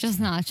 Just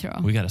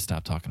natural. We got to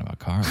stop talking about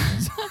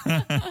Carlos.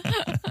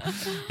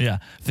 Yeah.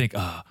 Think,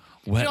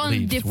 wet You're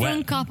leaves.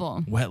 Different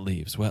couple. Wet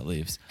leaves.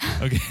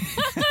 Okay.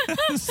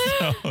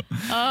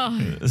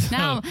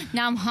 Now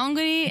I'm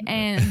hungry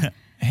and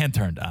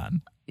turned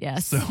on.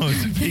 Yes. So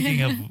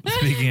speaking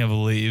of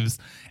leaves,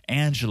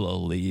 Angela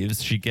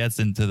leaves. She gets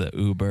into the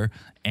Uber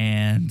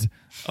and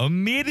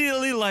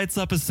immediately lights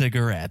up a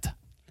cigarette.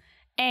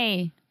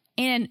 A,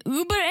 in an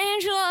Uber,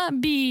 Angela?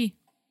 B,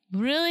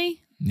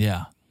 really?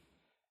 Yeah.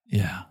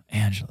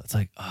 Angela. It's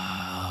like,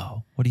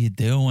 oh, what are you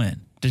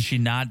doing? Does she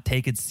not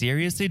take it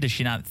seriously? Does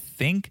she not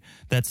think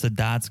that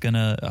Sadat's going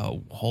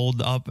to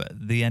hold up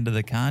the end of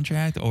the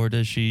contract? Or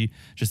does she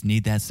just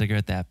need that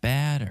cigarette that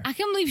bad? Or? I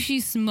can't believe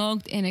she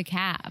smoked in a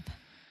cab.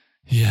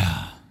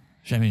 Yeah.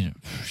 I mean,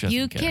 she doesn't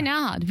You care.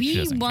 cannot.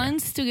 We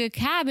once took a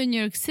cab in New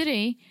York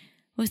City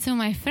with some of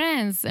my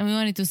friends and we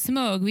wanted to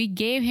smoke. We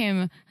gave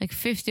him like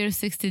 $50 or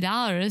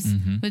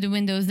 $60 with the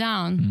windows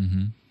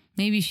down.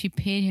 Maybe she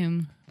paid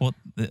him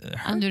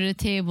under the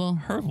table.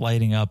 Her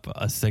lighting up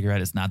a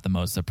cigarette is not the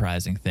most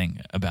surprising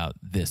thing about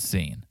this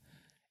scene.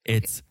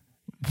 It's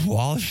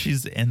while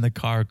she's in the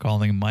car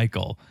calling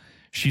Michael,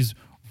 she's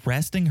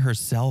resting her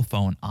cell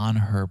phone on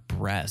her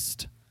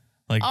breast.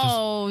 Like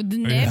the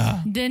nip?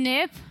 Yeah. The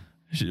nip?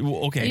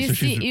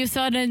 You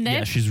saw the nip?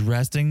 Yeah, she's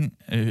resting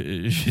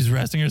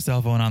her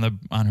cell phone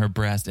on her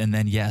breast, and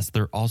then yes,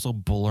 they're also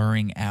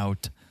blurring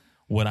out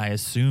what I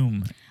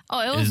assume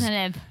it was a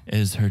nip.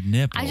 Is her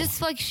nipple. I just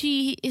feel like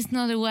she is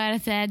not aware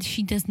that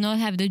she does not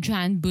have the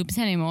giant boobs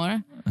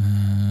anymore.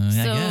 I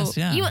guess,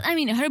 yeah.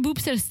 Her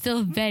boobs are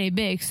still very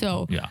big,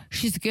 so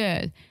she's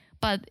good.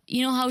 But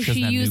you know how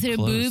she used her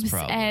boobs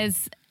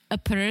as a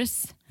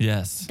purse?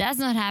 Yes. That's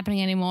not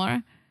happening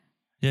anymore.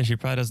 Yeah, she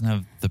probably doesn't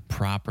have the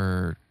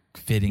proper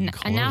fitting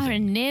clothing. And now her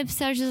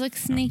nips are just like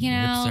sneaking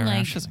out.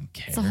 Like, she doesn't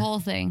care. It's a whole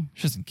thing.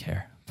 She doesn't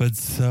care. But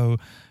so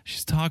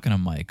she's talking to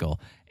Michael,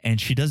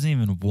 and she doesn't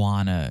even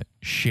want to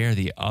share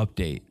the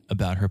update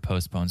about her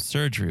postponed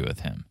surgery with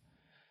him.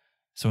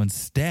 So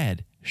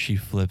instead, she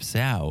flips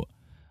out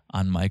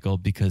on Michael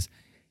because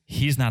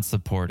he's not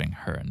supporting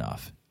her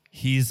enough.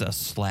 He's a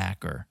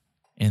slacker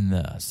in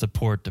the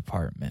support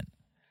department.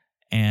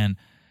 And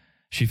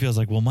she feels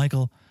like, well,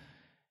 Michael,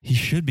 he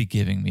should be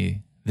giving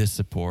me this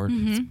support.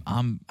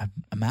 I'm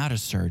out of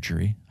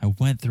surgery. I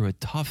went through a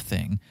tough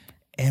thing.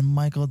 And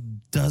Michael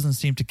doesn't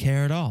seem to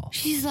care at all.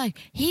 She's like,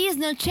 he is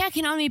not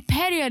checking on me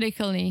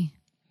periodically.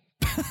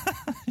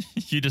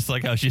 You just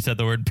like how she said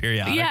the word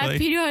periodically? Yeah,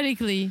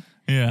 periodically.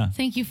 Yeah.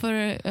 Thank you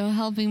for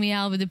helping me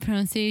out with the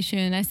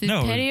pronunciation. I said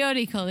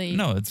periodically.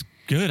 No, it's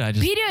good.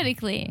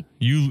 Periodically.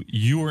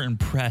 You were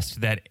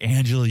impressed that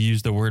Angela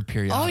used the word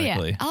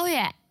periodically. Oh,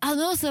 yeah. And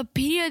also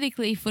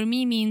periodically for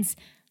me means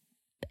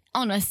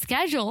on a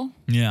schedule.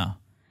 Yeah.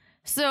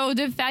 So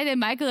the fact that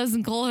Michael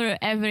doesn't call her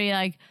every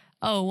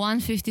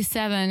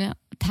 1:57,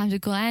 time to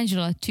call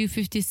Angela.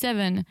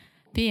 2:57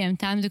 p.m.,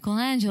 time to call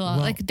Angela.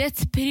 Well,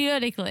 that's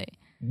periodically.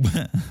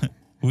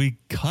 We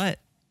cut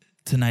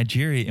to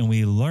Nigeria and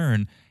we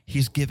learn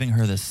he's giving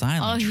her the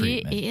silent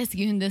treatment. He is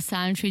giving the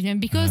silent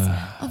treatment because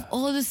of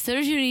all the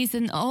surgeries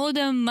and all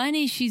the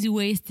money she's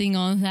wasting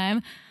on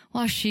them.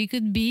 Well, she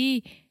could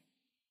be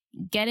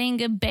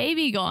getting a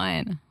baby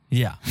going.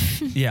 Yeah.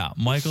 Yeah.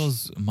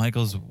 Michael's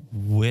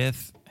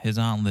with his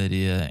Aunt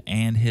Lydia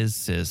and his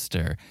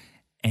sister.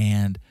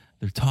 And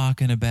they're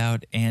talking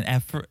about, and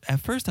at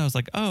first I was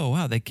like, oh,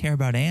 wow, they care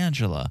about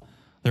Angela.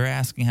 They're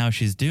asking how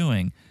she's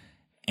doing.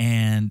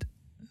 And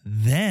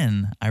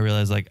then I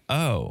realized,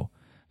 oh,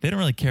 they don't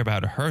really care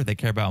about her. They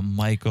care about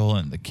Michael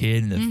and the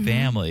kid and the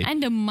family.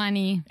 And the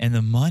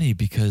money.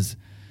 Because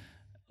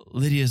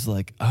Lydia's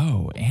like,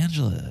 oh,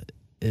 Angela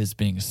is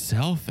being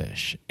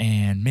selfish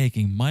and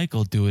making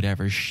Michael do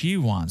whatever she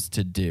wants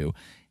to do.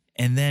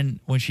 And then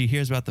when she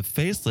hears about the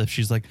facelift,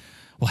 she's like,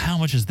 well, how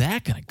much is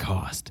that going to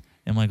cost?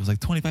 And Michael's like,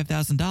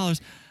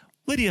 $25,000.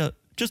 Lydia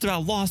just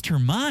about lost her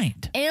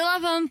mind.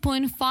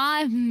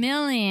 11.5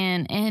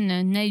 million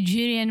in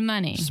Nigerian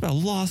money. Just about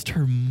lost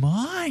her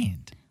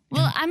mind.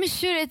 Well, I'm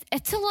sure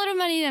it's a lot of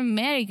money in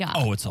America.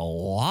 Oh, it's a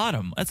lot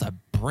of, that's a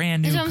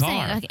brand new That's what car.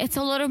 I'm saying. Like, it's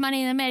a lot of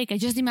money in America.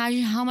 Just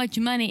imagine how much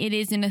money it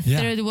is in a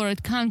third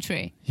world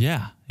country.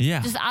 Yeah.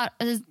 Just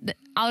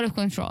out of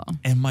control.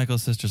 And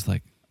Michael's sister's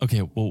like,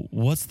 okay, well,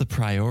 what's the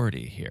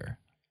priority here?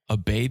 A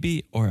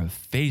baby or a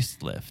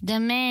facelift? The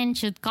man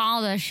should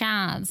call the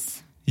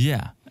shots.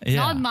 Yeah.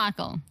 Not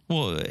Michael.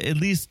 Well, at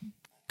least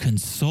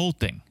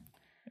consulting.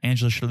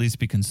 Angela should at least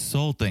be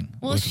consulting.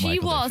 Well, with she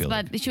Michael, was,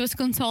 but she was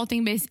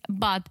consulting,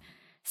 but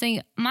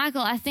saying,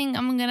 Michael, I think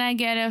I'm going to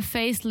get a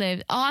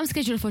facelift. Oh, I'm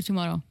scheduled for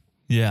tomorrow.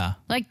 Yeah.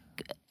 Like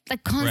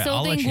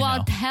consulting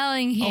while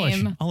telling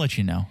him. I'll let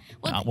you know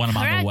when I'm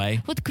on the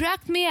way. What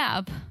cracked me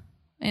up,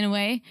 in a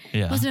way,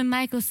 Yeah. was when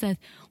Michael said,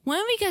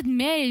 when we got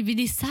married, we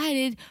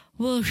decided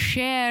we'll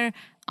share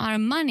our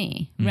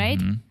money,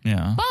 right?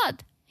 Yeah.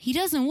 But he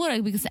doesn't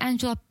work because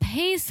Angela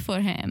pays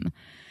for him.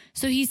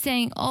 So he's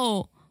saying,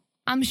 oh,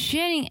 I'm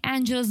sharing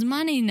Angela's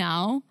money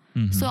now,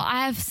 so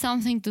I have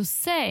something to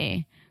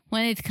say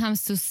when it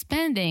comes to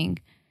spending.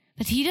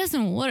 But he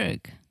doesn't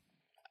work.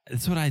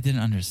 That's what I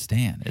didn't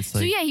understand. It's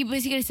like, So yeah, he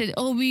basically said,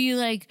 oh, we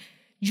like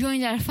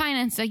joined our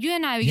finances. Like you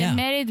and I, we got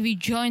married, we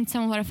joined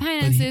some of our but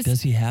finances.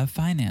 does he have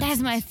finances?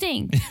 That's my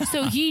thing.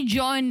 So he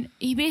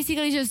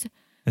basically just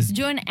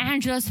joined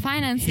Angela's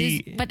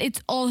finances, but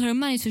it's all her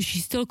money, so she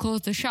still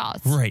calls the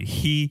shots. Right.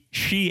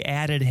 She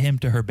added him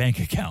to her bank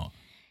account.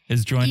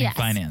 Is joining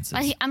finances.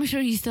 But I'm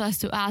sure he still has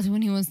to ask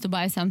when he wants to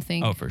buy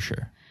something. Oh, for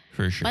sure.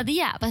 For sure.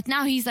 But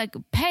now he's like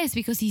pissed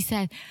because he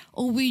said,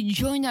 oh, we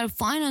joined our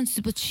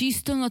finances, but she's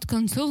still not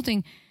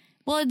consulting.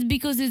 Well, it's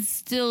because it's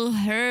still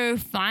her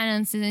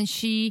finances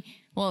and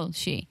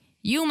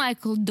you,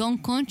 Michael,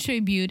 don't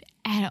contribute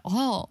at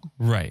all.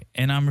 Right.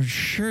 And I'm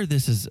sure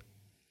this is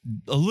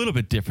a little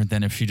bit different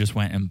than if she just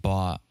went and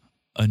bought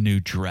a new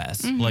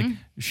dress. Like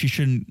she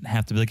shouldn't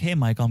have to be like, hey,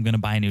 Michael, I'm going to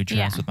buy a new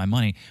dress with my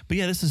money. But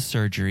yeah, this is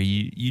surgery.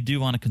 You do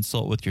want to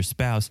consult with your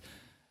spouse.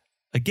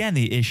 Again,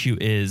 the issue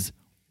is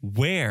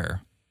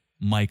where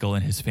Michael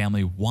and his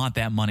family want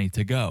that money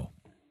to go.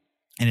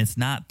 And it's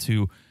not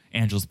to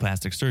Angela's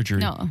plastic surgery.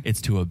 No.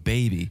 It's to a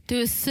baby.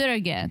 To a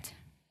surrogate.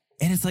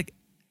 And it's like,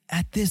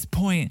 at this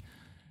point,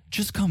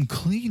 just come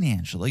clean,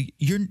 Angela.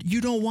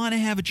 You don't want to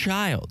have a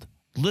child.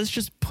 Let's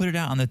just put it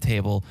out on the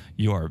table.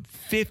 You're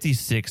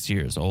 56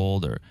 years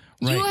old or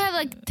right, you have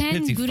like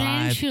 10 55,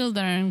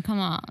 grandchildren. Come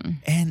on.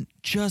 and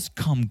just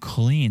come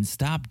clean.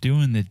 Stop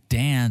doing the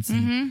dance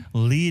and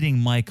leading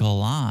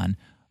Michael on.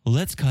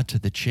 Let's cut to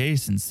the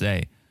chase and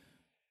say,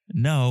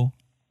 no,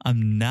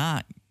 I'm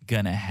not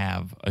going to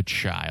have a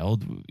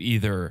child,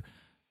 either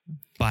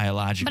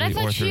biologically or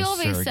through a surrogate. But I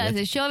thought she always says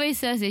it. She always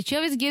says it. She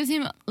always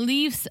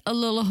leaves a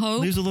little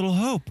hope. Leaves a little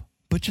hope.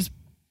 But just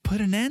put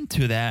an end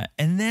to that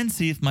and then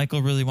see if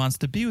Michael really wants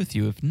to be with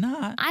you. If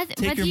not,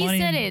 take your money. But he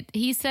said it.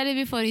 He said it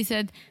before. He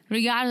said,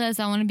 regardless,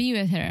 I want to be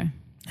with her.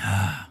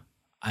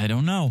 I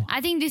don't know.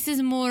 I think this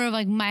is more of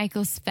like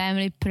Michael's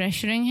family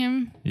pressuring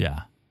him.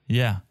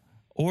 Yeah.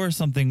 Or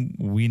something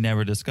we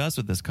never discussed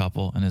with this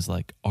couple and is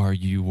like, are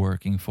you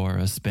working for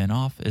a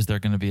spinoff? Is there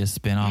going to be a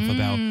spinoff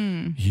about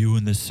you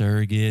and the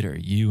surrogate or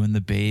you and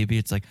the baby?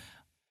 It's like,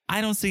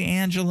 I don't see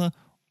Angela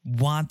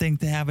wanting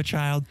to have a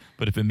child,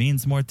 but if it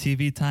means more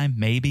TV time,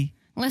 maybe.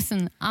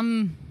 Listen,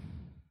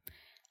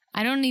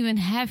 I don't even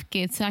have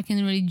kids, so I can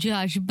really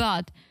judge,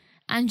 but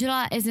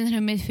Angela is in her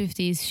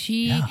mid-50s.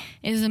 She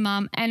is a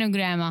mom and a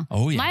grandma.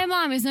 Oh, yeah. My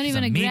mom is not She's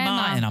even a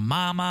grandma. and a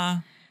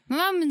mama. My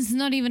mom is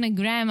not even a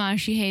grandma.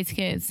 She hates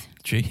kids.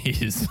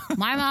 Jeez.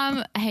 My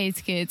mom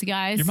hates kids,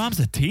 guys. Your mom's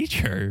a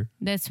teacher.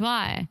 That's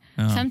why.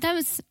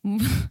 Sometimes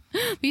we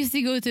used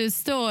to go to a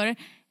store,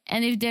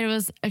 and if there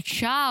was a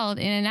child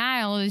in an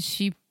aisle that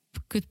she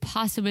could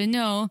possibly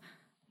know,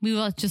 we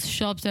will just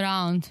shop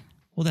around.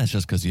 Well, that's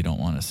just because you don't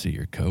want to see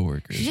your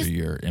coworkers or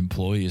your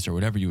employees or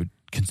whatever you would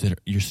consider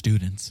your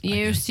students. Yeah,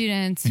 your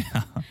students.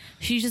 Yeah.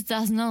 She just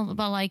doesn't know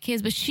about like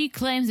kids, but she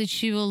claims that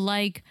she will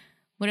like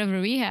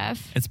whatever we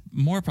have. It's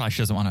more probably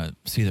she doesn't want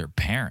to see their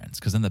parents,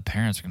 because then the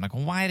parents are going to be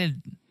like, well, why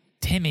did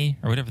Timmy,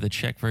 or whatever the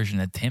Czech version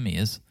of Timmy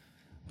is,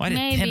 why did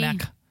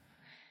Timek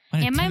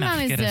my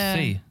mom get a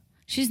C?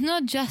 She's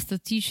not just a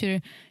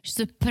teacher. She's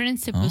a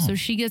principal, so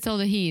she gets all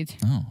the heat.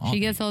 She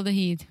gets all the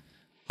heat.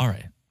 All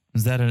right.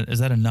 Is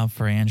that enough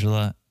for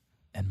Angela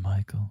and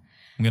Michael?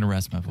 I'm going to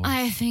rest my voice.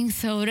 I think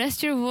so.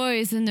 Rest your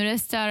voice and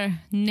rest our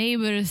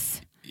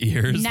neighbors'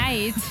 ears.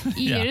 ears.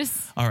 Yeah.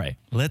 All right.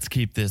 Let's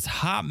keep this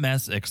Hot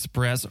Mess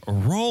Express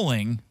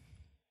rolling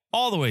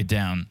all the way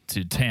down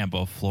to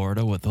Tampa,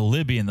 Florida, with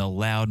Libby and the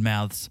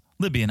Loudmouths.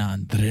 Libby and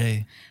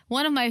Andre.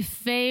 One of my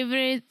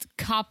favorite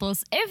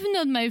couples, if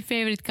not my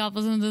favorite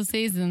couples in the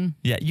season.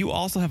 Yeah, you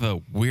also have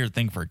a weird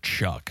thing for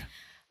Chuck.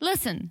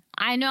 Listen,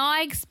 I know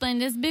I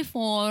explained this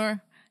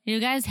before, You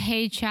guys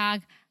hate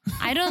Chuck.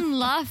 I don't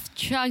love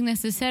Chuck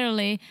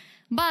necessarily,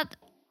 but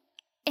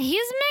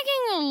he's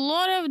making a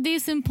lot of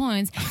decent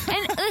points.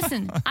 And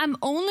listen, I'm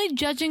only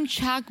judging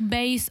Chuck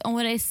based on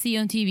what I see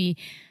on TV.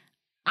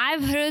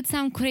 I've heard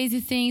some crazy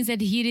things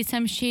that he did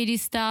some shady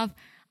stuff.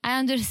 I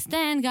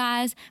understand,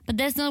 guys, but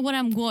that's not what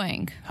I'm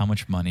going. How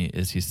much money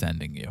is he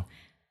sending you?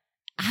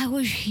 I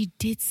wish he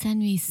did send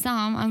me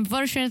some.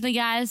 Unfortunately,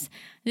 guys,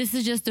 this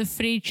is just a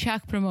free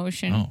Chuck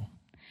promotion. Oh,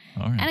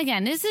 all right. And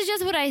again, this is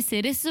just what I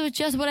see. This is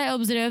just what I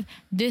observe.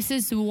 This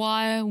is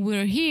why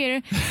we're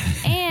here.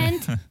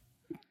 And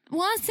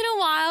once in a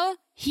while,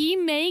 he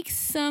makes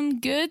some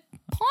good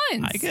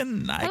points. I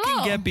can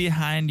get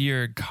behind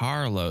your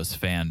Carlos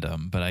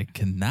fandom, but I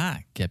cannot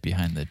get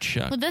behind the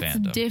Chuck But that's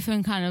fandom. a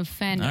different kind of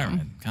fandom. All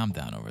right, calm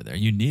down over there.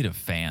 You need a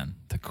fan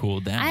to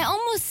cool down. I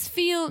almost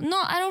feel,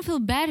 I don't feel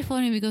bad for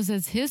him because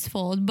it's his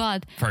fault,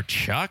 but For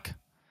Chuck?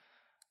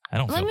 I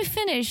don't let feel me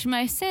finish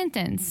my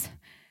sentence.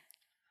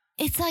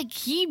 It's like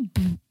he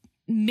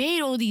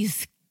made all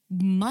these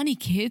money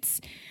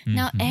kids.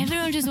 Now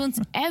everyone just wants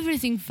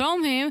everything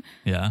from him.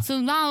 Yeah. So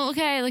now,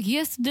 okay, like he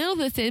has to deal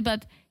with it,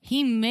 but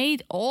he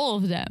made all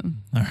of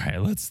them. All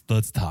right, let's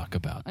talk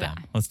about them.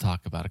 Yeah. Let's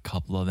talk about a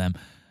couple of them.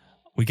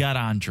 We got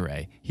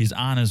Andre. He's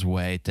on his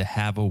way to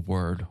have a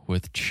word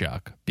with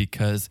Chuck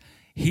because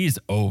he's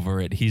over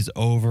it. He's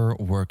over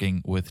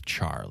working with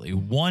Charlie.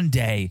 One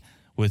day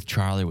with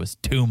Charlie was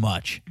too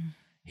much.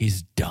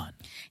 He's done.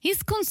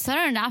 He's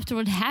concerned after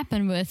what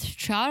happened with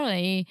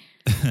Charlie.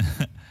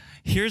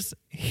 Here's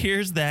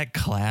that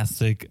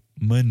classic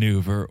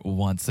maneuver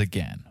once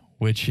again,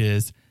 which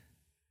is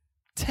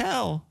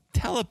tell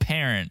a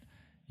parent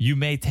you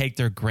may take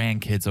their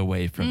grandkids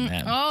away from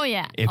them. Oh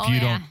yeah.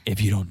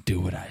 If you don't do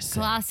what I say.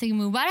 Classic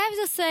move. But I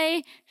have to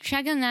say,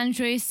 Chuck and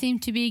Andre seem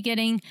to be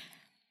getting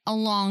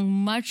along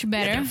much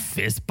better. Yeah, they're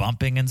fist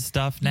bumping and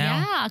stuff now.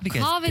 Yeah, What are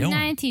you guys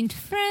doing? COVID-19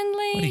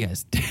 friendly. What do you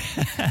guys do?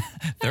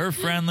 They're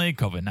friendly,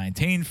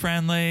 COVID-19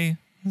 friendly.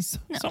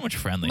 So much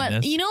friendliness.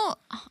 But you know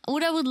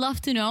what I would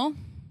love to know?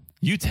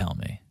 You tell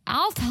me.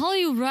 I'll tell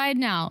you right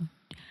now.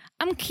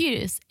 I'm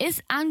curious.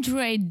 Is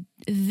Andre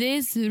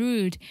this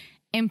rude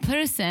in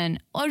person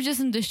or just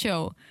in the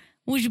show?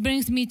 Which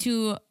brings me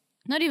to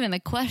not even a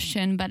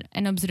question, but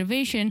an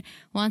observation.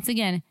 Once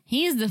again,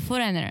 he is the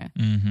foreigner.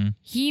 Mm-hmm.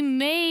 He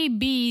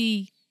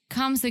maybe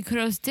comes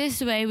across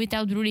this way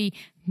without really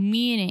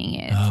meaning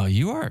it. Oh,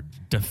 you are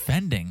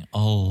defending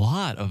a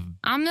lot of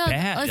I'm not.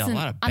 Listen, a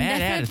lot of I'm bad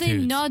definitely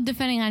attitudes. not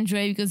defending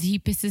Andre because he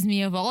pisses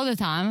me off all the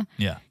time.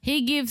 Yeah.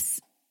 He gives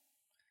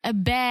a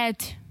bad.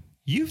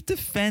 You've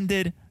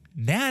defended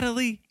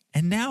Natalie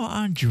and now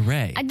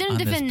Andre. I didn't on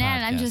this defend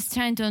Nat. I'm podcast. just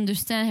trying to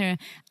understand her.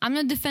 I'm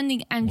not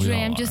defending Andre.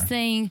 all I'm just are.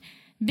 saying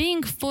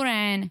being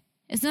foreign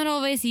is not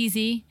always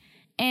easy.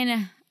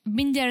 And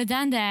been there,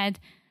 done that.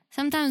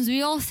 Sometimes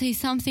we all say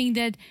something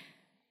that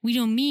we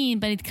don't mean,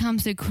 but it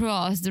comes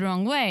across the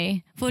wrong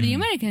way for the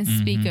American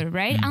speaker,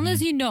 right?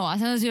 Unless you know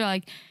us, unless you're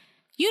like,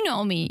 you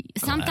know me.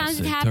 Sometimes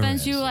it Classic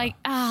happens. You're Teresa.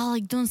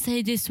 like, don't say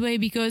it this way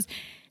because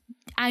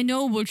I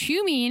know what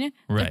you mean.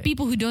 Right. But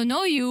people who don't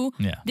know you,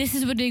 Yeah. this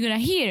is what they're gonna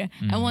hear.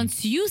 And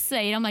once you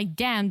say it, I'm like,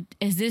 damn,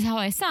 is this how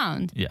I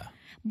sound? Yeah.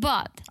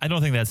 But I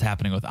don't think that's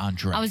happening with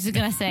Andre. I was just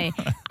gonna say,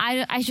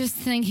 I just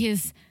think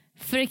his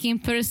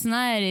freaking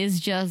personality is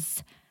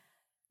just,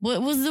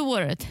 what was the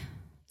word?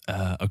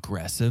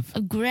 Aggressive.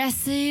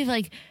 Aggressive,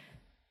 like,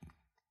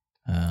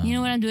 you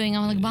know what I'm doing?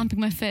 I'm like bumping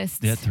my fists.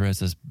 Yeah,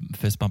 Teresa's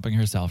fist bumping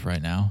herself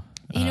right now.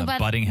 You know, but-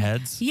 butting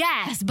heads.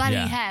 Yes, butting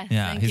yeah. heads.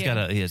 Yeah, Thank he's you.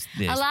 got he has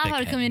I love thick our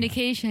head.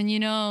 communication. You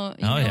know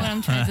what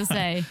I'm trying to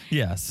say.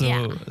 Yeah, so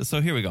Yeah.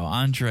 so here we go.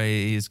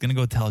 Andre is gonna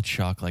go tell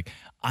Chuck, like,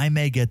 I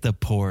may get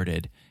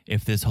deported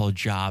if this whole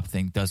job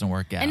thing doesn't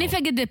work out. And if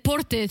I get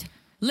deported,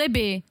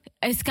 Libby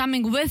is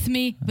coming with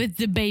me with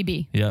the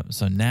baby. Yep.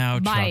 So now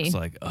Bye. Chuck's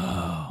like,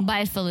 oh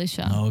Bye,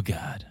 Felicia.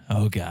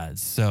 God.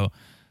 So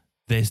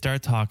they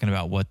start talking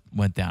about what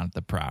went down at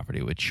the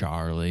property with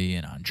Charlie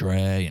and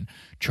Andre and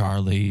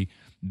Charlie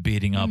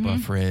beating up a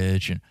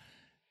fridge, and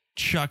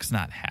Chuck's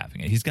not having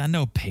it. He's got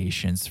no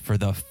patience for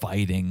the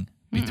fighting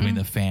between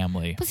the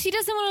family. But he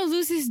doesn't want to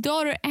lose his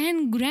daughter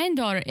and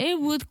granddaughter. It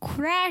would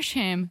crash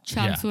him,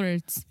 Chuck's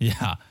words.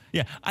 Yeah.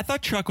 I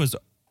thought Chuck was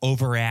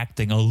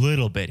overacting a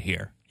little bit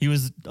here. He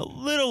was a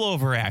little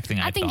overacting,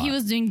 I think thought. he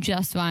was doing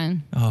just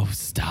fine. Oh,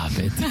 stop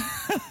it.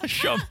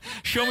 show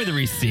me the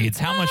receipts.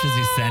 How much is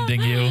he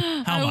sending you?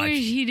 How I much? wish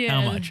he did.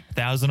 How much?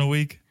 1,000 a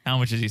week? How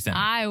much is he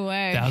sending? I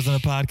wish. 1,000 a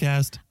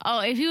podcast? Oh,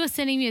 if he was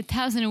sending me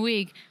 1,000 a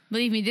week,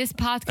 believe me, this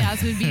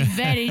podcast would be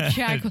very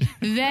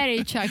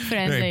Chuck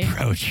friendly. Very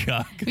pro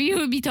Chuck. We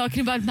would be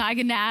talking about Mag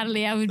and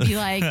Natalie. I would be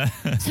like,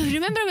 so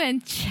remember when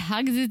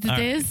Chuck did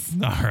this?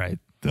 All right.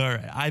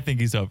 I think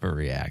he's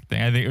overreacting.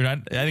 I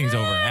think he's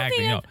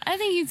overacting. I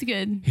think he's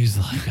good. He's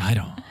like, I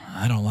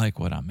don't like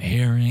what I'm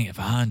hearing. If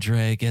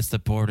Andre gets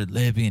deported,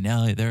 Libby and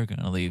Ellie, they're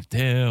gonna leave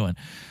too.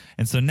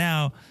 And so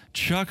now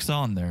Chuck's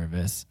all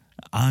nervous.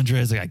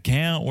 Andre's like, I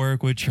can't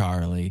work with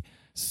Charlie.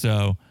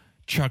 So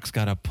Chuck's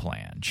got a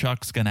plan.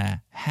 Chuck's going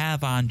to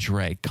have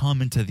Andre come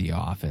into the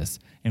office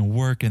and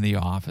work in the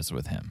office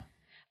with him.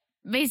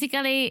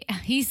 Basically,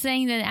 he's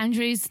saying that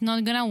Andre's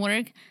not going to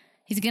work.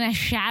 He's going to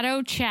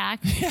shadow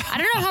Chuck. Yeah. I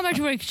don't know how much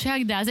work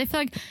Chuck does. I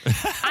feel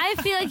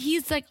like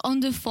he's like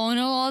on the phone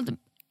a lot.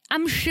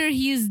 I'm sure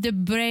he's the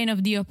brain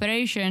of the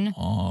operation.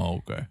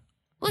 Oh, okay.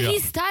 Well, he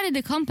started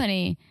the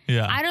company.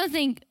 Yeah. I don't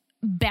think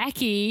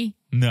Becky...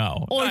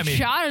 No. Or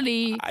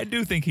Charlie. I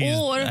do think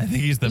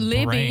he's the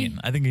Libby. brain.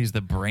 I think he's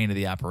the brain of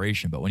the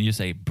operation. But when you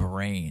say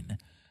brain,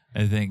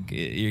 I think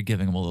you're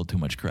giving him a little too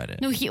much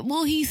credit. No,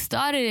 he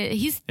started it.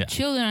 His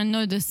children are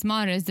not the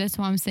smartest. That's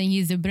why I'm saying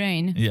he's the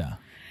brain. Yeah.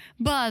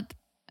 But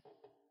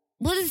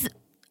what is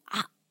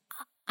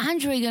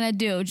Andre gonna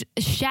do?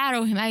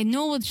 Shadow him. I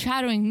know what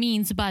shadowing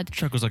means, but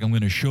Chuck was like, I'm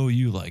gonna show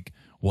you like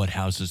what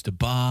houses to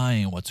buy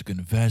and what's a good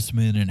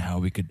investment and how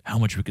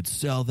much we could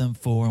sell them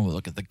for, and we'll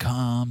look at the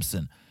comps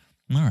and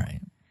all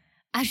right.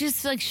 I just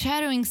feel like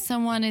shadowing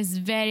someone is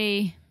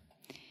very.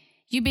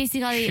 You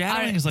basically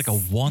shadowing is like a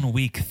 1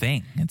 week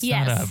thing. It's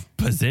not a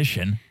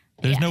position.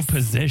 There's no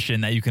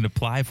position that you can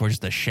apply for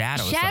just to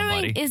shadow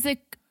somebody.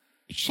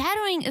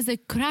 Shadowing is a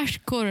crash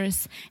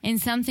course in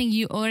something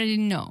you already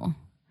know.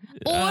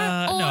 Or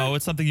no,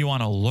 it's something you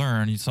want to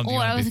learn. Something or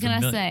you I was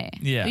gonna say,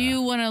 yeah,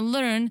 you want to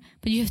learn,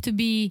 but you have to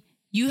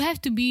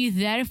be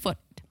there for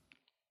it.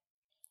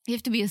 You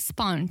have to be a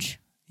sponge.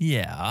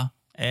 Yeah.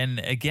 And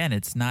again,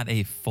 it's not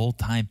a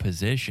full-time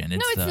position.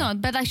 It's not.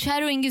 But like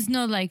shadowing is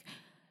not like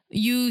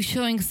you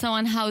showing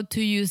someone how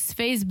to use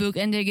Facebook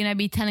and they're going to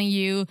be telling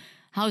you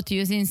how to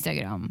use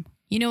Instagram.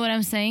 You know what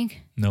I'm saying?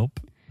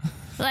 Nope.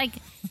 Like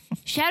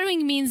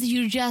shadowing means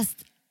you're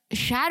just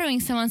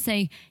shadowing someone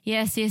saying,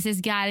 yes,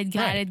 got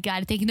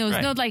it. Take notes.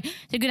 Right. Not like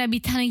they're going to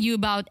be telling you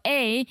about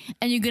A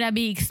and you're going to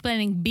be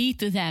explaining B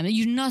to them.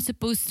 You're not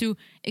supposed to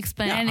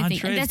explain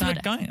anything.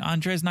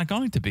 Andre's not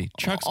going to be.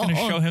 Chuck's going to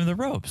show him the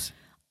ropes.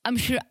 I'm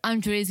sure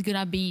Andre is going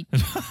to be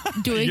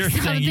doing You're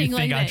something saying you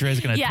like think that. Andre is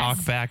going to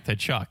talk back to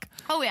Chuck.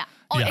 Oh, yeah.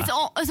 Oh, yeah.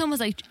 It's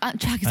almost like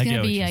Chuck is I going get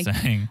to be what like, you're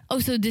saying. oh,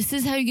 so this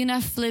is how you're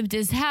going to flip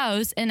this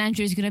house. And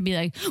Andre is going to be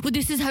like, well,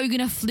 this is how you're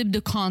going to flip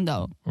the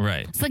condo.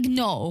 Right. It's like,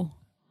 no.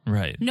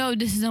 Right. No,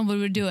 this is not what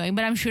we're doing.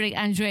 But I'm sure like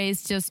Andre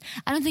is just,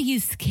 I don't think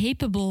he's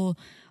capable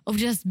of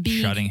just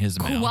being shutting his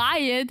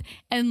quiet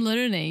and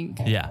learning.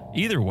 Yeah.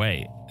 Either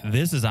way,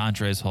 this is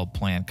Andre's whole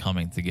plan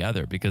coming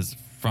together because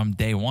from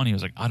day one, he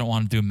was like, I don't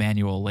want to do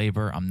manual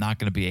labor. I'm not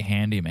going to be a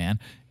handyman.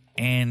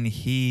 And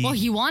he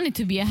wanted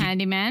to be a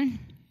handyman.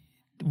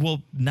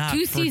 Well, not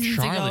 2 for seasons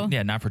Charlie. ago.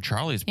 Yeah, not for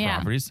Charlie's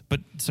properties. But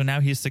so now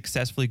he's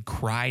successfully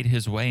cried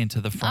his way into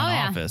the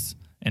front office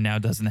and now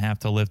doesn't have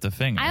to lift a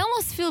finger. I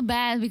almost feel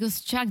bad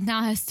because Chuck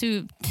now has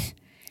to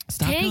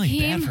Stop feeling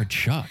bad for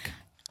Chuck.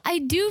 I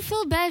do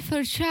feel bad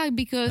for Chuck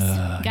because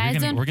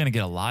we're gonna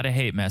get a lot of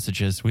hate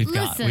messages. We've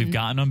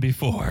gotten them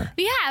before.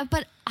 Yeah,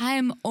 but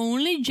I'm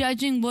only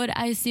judging what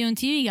I see on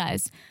TV,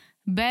 guys.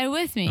 Bear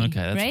with me. Okay,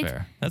 that's right?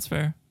 fair. That's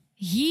fair.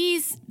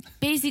 He's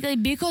basically,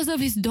 because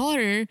of his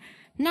daughter,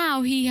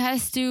 now he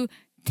has to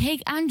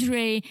take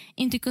Andre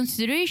into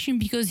consideration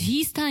because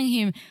he's telling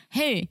him,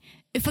 hey,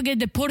 if I get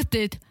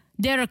deported,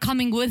 they're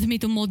coming with me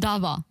to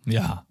Moldova.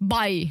 Yeah.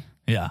 Bye.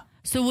 Yeah.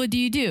 So what do?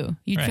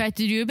 You try to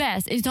do your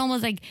best. It's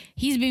almost like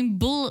he's being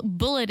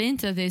bullied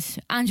into this.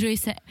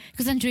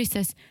 Because Andre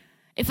says,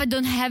 if I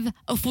don't have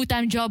a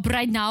full-time job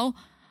right now,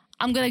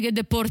 I'm going to get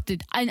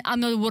deported.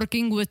 I'm not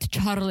working with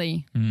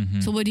Charlie.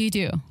 Mm-hmm. So what do you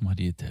do? What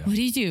do you do? What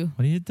do you do?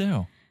 What do you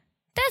do?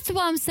 That's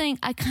why I'm saying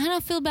I kind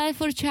of feel bad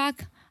for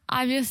Chuck.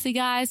 Obviously,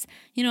 guys,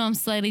 I'm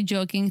slightly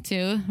joking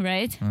too,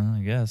 right?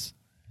 I guess.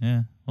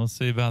 Yeah, we'll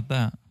see about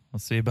that.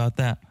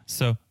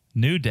 So,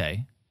 new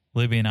day.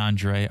 Libby and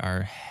Andre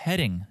are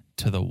heading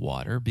to the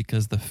water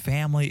because the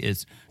family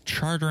is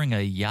chartering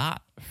a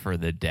yacht for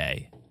the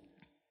day.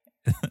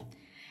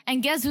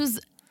 And guess who's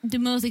the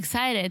most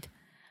excited?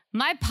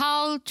 My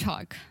pal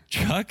Chuck.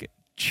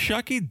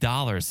 Chucky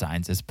dollar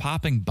signs is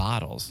popping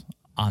bottles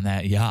on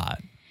that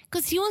yacht.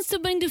 Because he wants to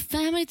bring the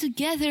family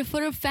together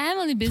for a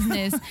family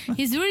business.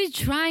 He's really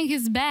trying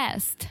his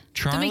best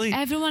to make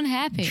everyone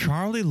happy.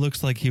 Charlie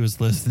looks like he was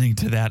listening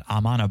to that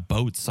I'm on a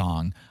boat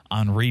song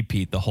on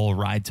repeat the whole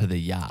ride to the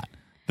yacht.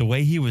 The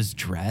way he was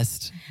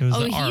dressed, it was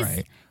all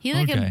right.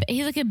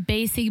 He's like a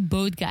basic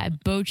boat guy.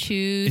 Boat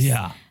shoes.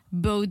 Yeah.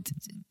 Boat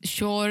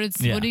shorts.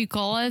 Yeah. What do you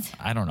call it?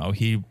 I don't know.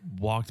 He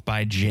walked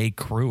by J.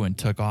 Crew and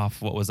took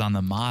off what was on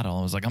the model.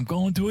 I was like, I'm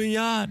going to a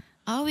yacht.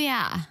 Oh,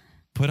 yeah.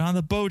 Put on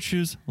the boat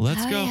shoes.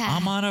 Let's go. Yeah.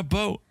 I'm on a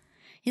boat.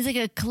 He's like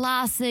a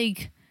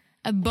classic,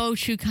 a boat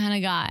shoe kind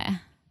of guy.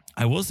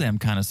 I will say I'm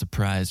kind of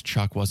surprised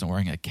Chuck wasn't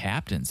wearing a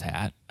captain's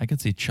hat. I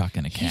could see Chuck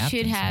in a captain's hat. He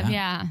should have,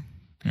 yeah.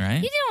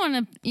 Right? He didn't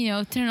want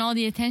to, turn all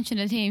the attention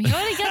at him. He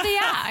already got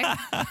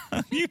the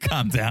yacht. You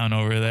calm down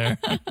over there.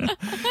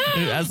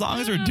 As long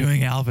as we're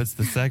doing outfits,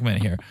 the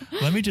segment here.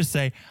 Let me just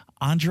say,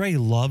 Andre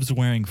loves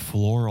wearing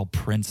floral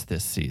prints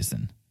this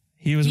season.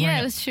 He was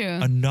wearing that's true.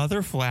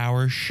 Another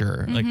flower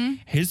shirt. Mm-hmm. Like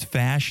his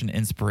fashion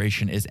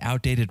inspiration is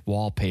outdated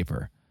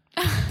wallpaper.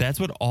 That's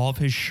what all of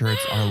his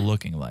shirts are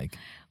looking like.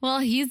 Well,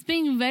 he's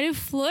being very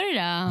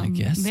Florida. I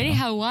guess very so.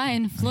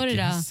 Hawaiian, Florida. I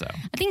guess so.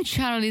 I think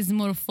Charlie's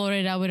more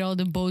Florida with all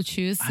the boat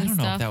shoes and I don't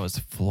know stuff. if that was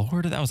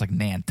Florida. That was like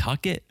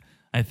Nantucket.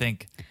 I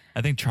think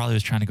Charlie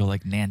was trying to go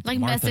like Like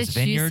Martha's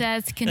Vineyard.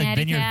 Massachusetts, Like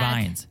Vineyard Connecticut.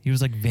 Vines. He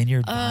was like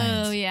Vineyard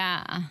Vines. Oh,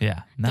 yeah.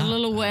 Yeah. The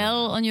little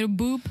whale on your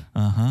boob.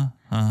 Uh-huh.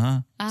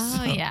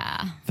 Oh,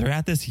 yeah. They're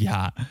at this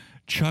yacht.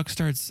 Chuck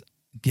starts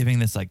giving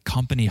this like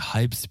company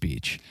hype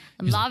speech.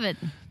 Love it.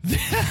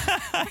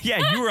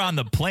 Yeah, you were on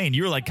the plane.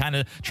 You were like kind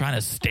of trying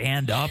to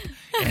stand up,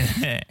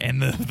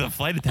 and the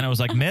flight attendant was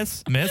like,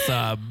 "Miss,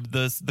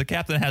 the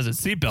captain has a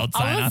seatbelt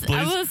sign on, please."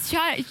 I was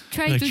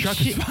trying Like, to.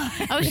 Chuck is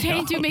fine. I was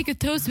trying to make a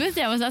toast with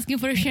it. I was asking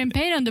for a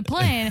champagne on the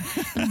plane.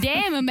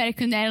 Damn,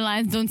 American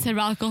Airlines don't serve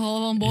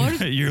alcohol on board.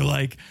 You're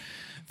like,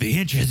 the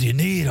inches you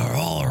need are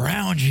all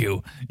around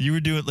you. You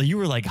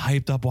were like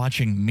hyped up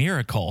watching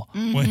Miracle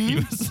when he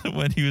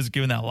was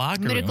giving that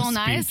locker Miracle room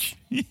on speech.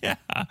 Yeah.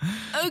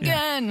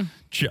 Again.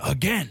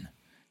 Again.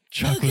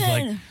 Chuck was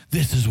like,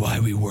 this is why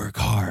we work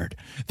hard.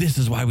 This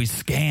is why we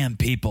scam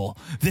people.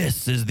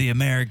 This is the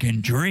American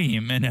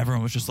dream. And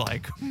everyone was just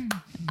like,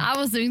 I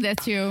was doing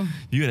that too.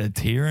 you had a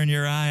tear in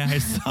your eye, I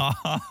saw.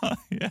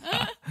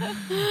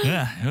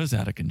 Yeah, it was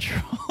out of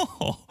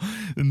control.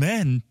 And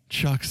then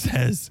Chuck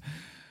says,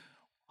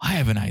 I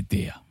have an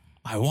idea.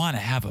 I want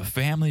to have a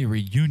family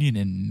reunion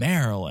in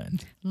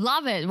Maryland.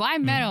 Love it. Why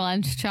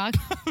Maryland, Chuck?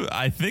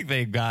 I think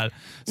they got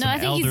some No, I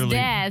think elderly.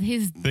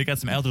 his dad. They got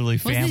some elderly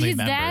Was it family his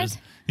members.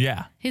 dad?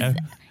 Yeah.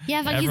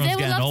 Yeah, but his Everyone's dad would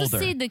getting love older. to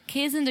see the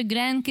kids and the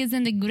grandkids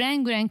and the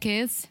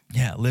grandkids.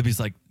 Yeah, Libby's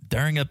like,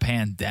 during a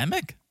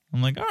pandemic?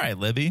 I'm like, all right,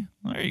 Libby,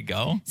 there you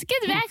go. So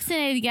get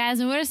vaccinated, guys,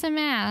 and wear some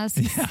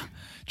masks. Yeah.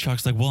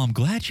 Chuck's like, well, I'm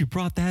glad you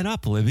brought that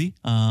up, Libby.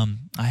 I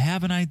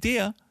have an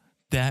idea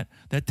that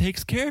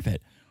takes care of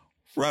it.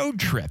 Road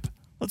trip.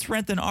 Let's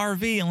rent an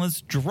RV and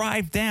let's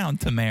drive down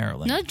to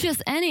Maryland. Not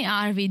just any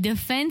RV, the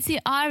fancy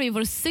RV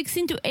for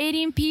 16 to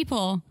 18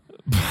 people.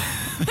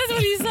 That's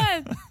what he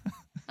said.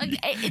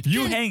 Like,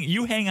 You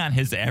hang on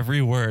his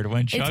every word.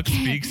 When Chuck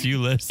speaks, you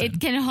listen. It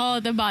can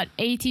hold about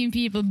 18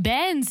 people.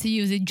 Benz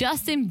uses it.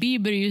 Justin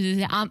Bieber uses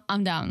it.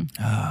 I'm down.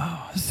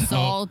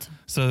 Sold.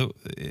 So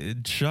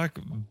Chuck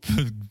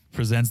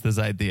presents this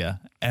idea.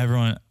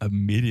 Everyone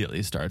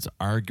immediately starts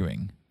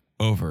arguing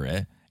over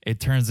it. It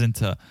turns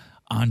into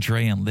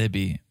Andre and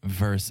Libby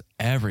versus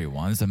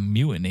everyone. It's a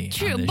mutiny.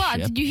 True, on this but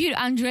ship. did you hear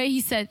Andre? He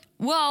said,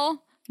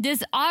 well,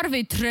 this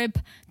RV trip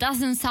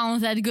doesn't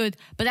sound that good,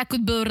 but that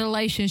could build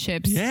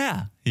relationships.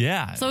 Yeah.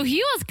 So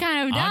he was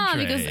kind of down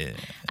Andre, because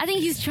I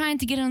think he's trying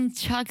to get on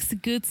Chuck's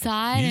good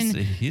side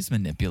he's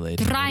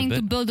manipulated. trying a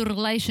to little bit. build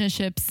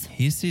relationships.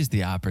 He sees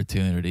the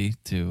opportunity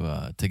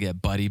to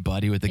get buddy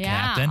with the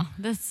captain.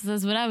 That's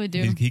what I would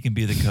do. He can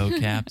be the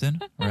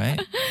co-captain, right?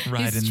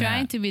 He's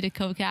trying to be the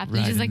co-captain.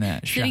 riding Just like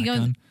that sitting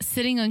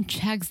shotgun. on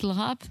Chuck's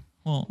lap.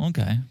 Well,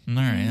 okay. All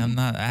right. I'm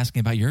not asking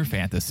about your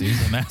fantasies.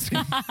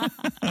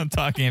 I'm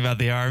talking about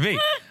the RV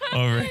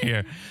over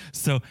here.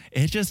 So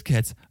it just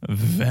gets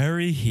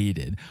very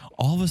heated.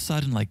 All of a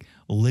sudden, like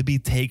Libby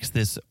takes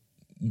this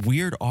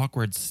weird,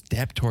 awkward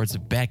step towards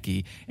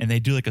Becky and they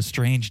do like a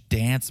strange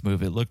dance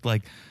move. It looked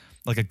like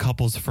a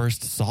couple's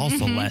first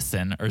salsa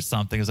lesson or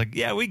something. It's like,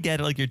 yeah, we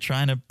get it. Like you're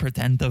trying to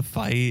pretend to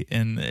fight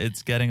and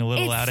it's getting a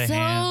little out of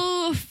hand.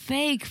 It's so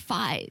fake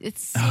fight.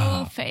 It's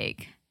so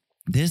fake.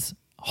 This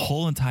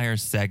whole entire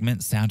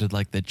segment sounded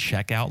like the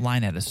checkout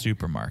line at a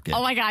supermarket.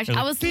 Oh my gosh, They're I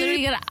like, was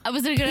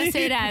literally gonna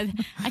say that.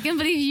 I can't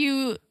believe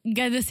you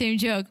got the same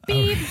joke.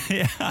 Beep,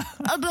 Yeah.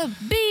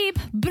 beep,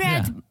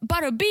 bread, Yeah.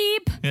 butter,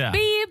 beep, Yeah.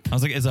 beep. I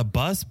was like, is a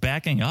bus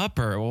backing up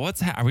or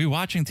are we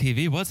watching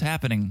TV? What's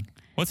happening?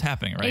 What's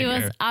happening right It was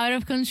here? out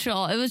of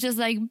control. It was just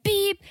like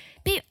beep,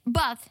 beep,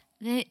 but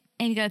it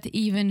got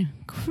even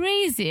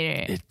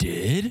crazier. It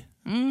did?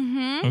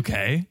 Mm-hmm.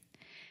 Okay.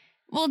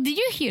 Well, did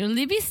you hear?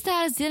 Libby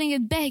starts yelling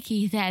at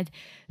Becky that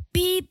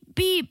beep,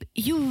 beep,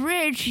 you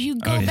rich, you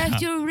go back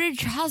to your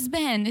rich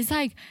husband. It's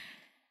like,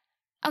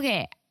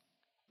 okay,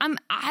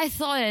 I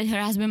thought that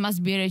her husband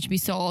must be rich, be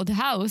sold the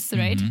house,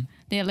 right?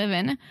 They live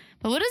in.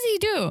 But what does he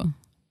do?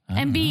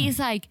 And B is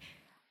like,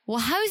 well,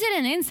 how is it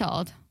an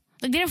insult?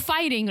 Like they're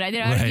fighting, right?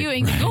 They're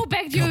arguing. Right. Go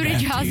back to your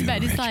rich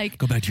husband. It's like,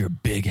 go back to your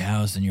big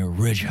house and your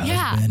rich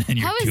husband and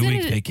your How is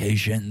 2-week it-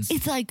 vacations.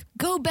 it's like,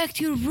 go back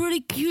to your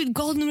really cute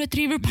golden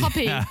retriever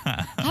puppy.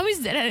 How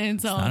is that an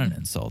insult? Not an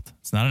insult.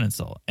 It's not an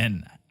insult.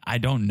 And I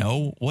don't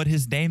know what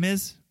his name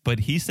is, but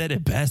he said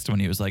it best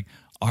when he was like,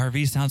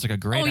 RV sounds like a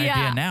great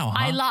idea now,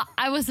 huh?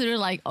 I was sort of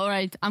like, all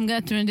right, I'm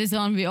going to turn this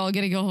on. We all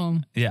got to go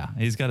home. Yeah,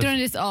 he's got Turn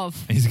his, this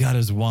off. he's got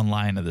his one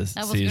line of this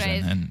That was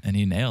season, great. and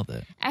he nailed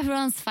it.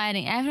 Everyone's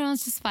fighting.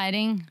 Everyone's just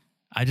fighting.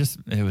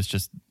 It was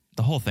just,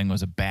 the whole thing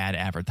was a bad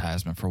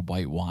advertisement for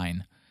white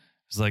wine.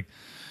 It's like,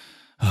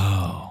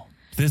 oh,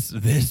 this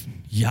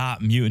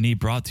yacht mutiny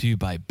brought to you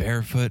by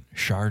Barefoot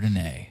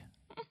Chardonnay.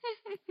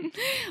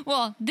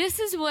 Well, this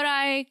is what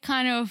I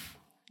kind of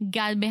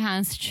got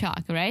behind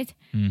Chuck, right?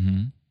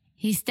 Mm-hmm.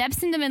 He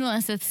steps in the middle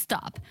and says,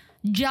 stop.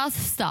 Just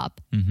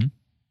stop. Mm-hmm.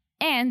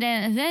 And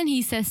then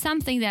he says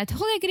something that I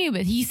totally agree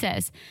with. He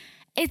says,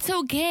 it's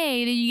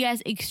okay that you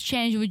guys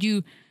exchange what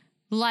you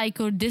like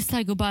or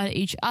dislike about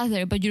each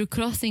other, but you're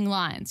crossing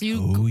lines.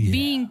 You're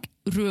being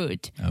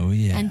rude. Oh,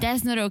 yeah. And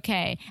that's not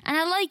okay. And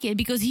I like it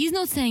because he's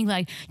not saying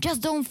like,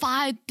 just don't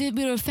fight with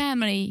your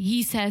family.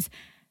 He says,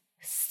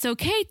 it's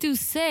okay to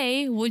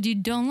say what you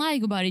don't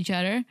like about each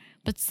other,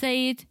 but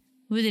say it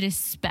with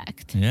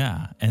respect.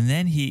 Yeah. And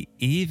then he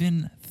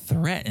even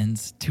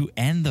threatens to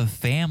end the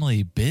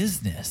family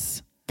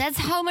business. That's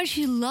how much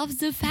he loves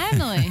the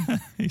family.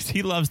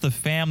 He loves the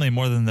family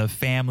more than the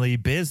family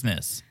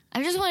business.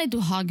 I just wanted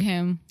to hug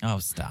him. Oh,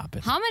 stop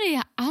it. How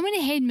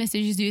many hate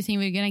messages do you think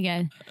we're gonna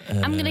get?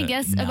 I'm gonna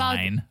guess 9. about.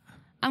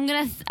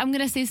 I'm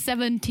gonna say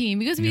 17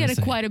 because we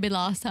had quite a bit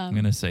last time. I'm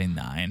gonna say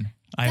 9.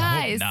 I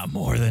Guys, hope not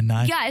more than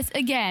 9. Guys,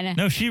 again.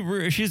 No,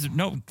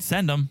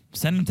 send them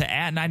to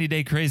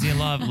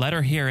 @90daycrazyinlove. Let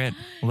her hear it.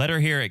 Let her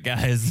hear it,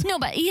 guys. No,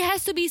 but it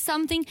has to be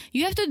something.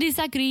 You have to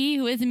disagree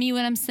with me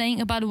when I'm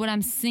saying about what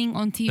I'm seeing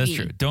on TV. That's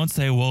true. Don't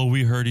say, well,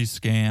 we heard he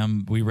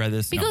scammed. We read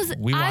this. Because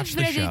we watched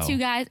I've read the show. it too,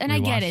 guys, and I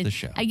get it.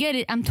 I get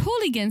it. I'm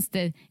totally against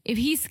it. If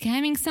he's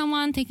scamming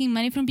someone, taking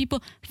money from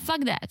people,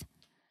 fuck that.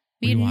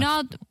 We're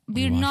not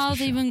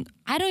even,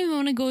 I don't even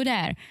want to go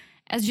there.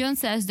 As John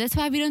says, that's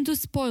why we don't do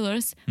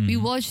spoilers. We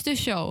watch the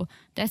show.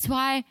 That's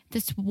what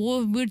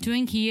we're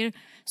doing here.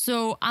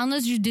 So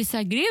unless you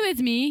disagree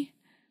with me,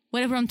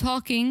 whatever I'm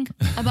talking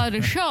about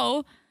the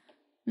show,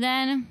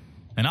 then...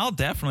 And I'll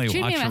definitely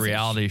watch a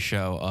reality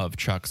show of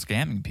Chuck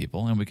scamming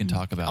people, and we can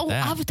talk about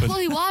that. I would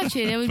totally watch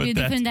it. It would be a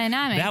different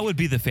dynamic. That would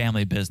be the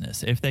family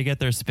business. If they get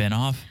their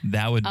spinoff,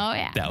 that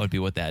would be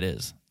what that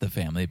is, the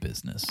family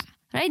business.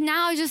 Right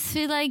now, I just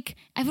feel like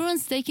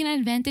everyone's taking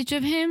advantage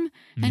of him,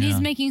 and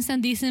he's making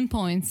some decent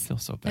points. I feel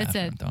so bad, That's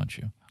it. Don't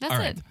you? That's All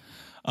right. it.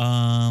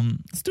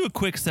 Let's do a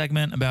quick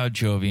segment about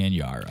Jovi and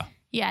Yara.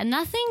 Yeah,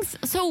 nothing's...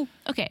 So,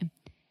 okay.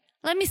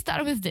 Let me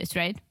start with this,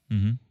 right?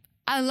 Mm-hmm.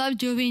 I love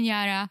Jovi and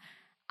Yara.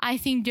 I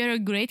think they're a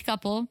great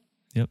couple.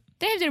 Yep.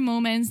 They have their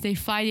moments. They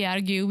fight, they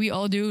argue. We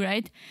all do,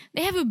 right?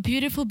 They have a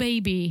beautiful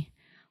baby.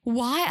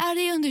 Why are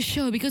they on the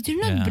show? Because they're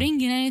not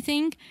bringing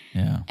anything.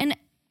 Yeah.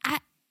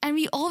 And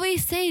we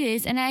always say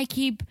this, and I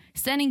keep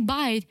standing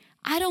by it.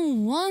 I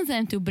don't want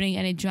them to bring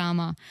any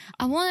drama.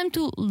 I want them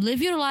to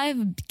live your life,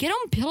 get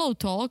on Pillow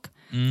Talk,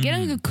 get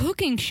on a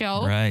cooking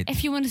show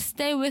if you want to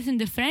stay within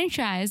the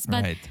franchise.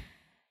 But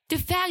the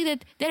fact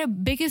that their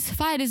biggest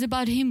fight is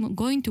about him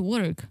going to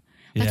work.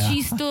 But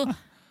she's still...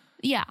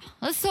 Yeah,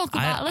 let's talk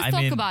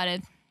about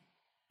it.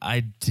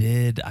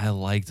 I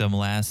liked them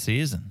last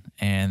season,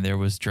 and there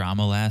was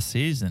drama last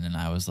season, and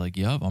I was like,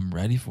 yup, I'm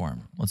ready for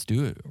him. Let's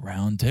do it.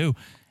 Round 2.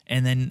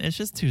 And then it's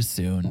just too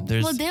soon.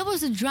 Well, there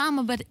was a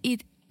drama, but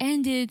it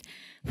ended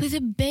with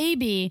a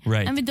baby.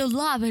 Right. I mean, the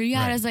love.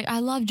 Yara's like, I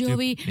love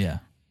Joey. Yeah.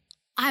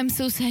 I'm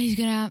so sad he's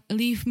going to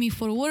leave me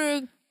for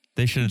work.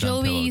 They should have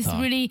done Pillow Joey's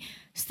Talk. really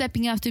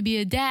stepping up to be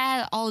a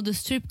dad. All the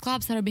strip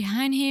clubs are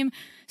behind him.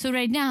 So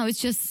right now, it's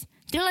just,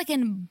 they're like a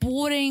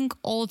boring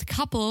old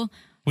couple.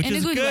 Which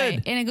is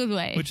good. In a good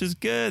way. Which is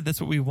good.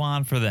 That's what we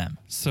want for them.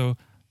 So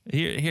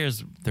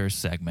here's their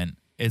segment.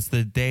 It's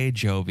the day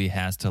Jovi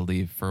has to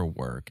leave for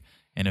work.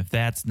 And if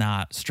that's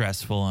not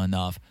stressful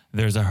enough,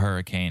 there's a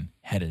hurricane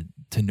headed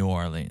to New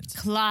Orleans.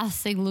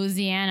 Classic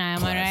Louisiana,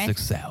 am I right? Classic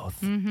South.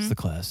 It's the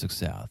classic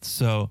South.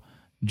 So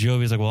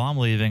Jovi's like, well, I'm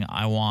leaving.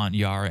 I want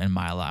Yara and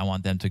Mila. I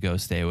want them to go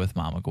stay with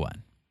Mama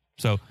Gwen.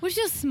 So, which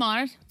is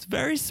smart. It's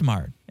very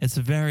smart. It's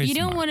very You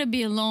don't want to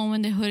be alone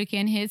when the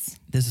hurricane hits.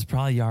 This is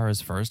probably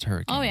Yara's first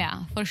hurricane. Oh,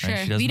 yeah, for sure.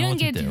 Right? We don't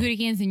get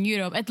hurricanes in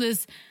Europe, at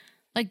least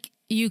like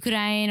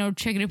Ukraine or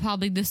Czech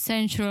Republic, the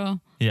central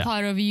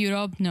part of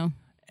Europe. No.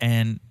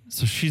 And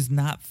so she's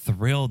not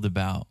thrilled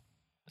about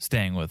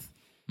staying with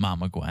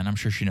Mama Gwen. I'm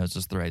sure she knows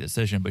it's the right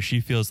decision, but she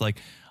feels like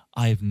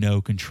I have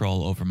no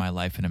control over my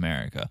life in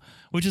America,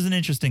 which is an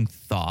interesting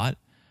thought.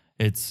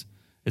 It's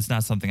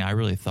not something I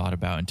really thought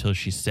about until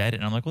she said it.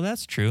 And I'm like, well,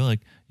 that's true. Like,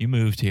 you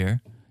moved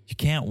here. You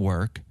can't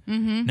work.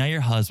 Mm-hmm. Now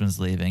your husband's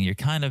leaving.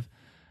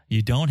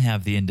 You don't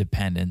have the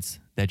independence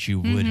that you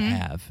would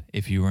have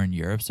if you were in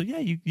Europe. So, yeah,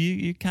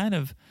 you kind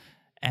of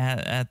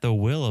at the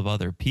will of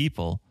other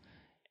people.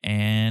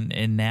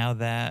 And now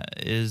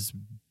that is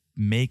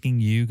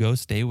making you go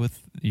stay with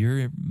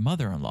your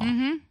mother-in-law,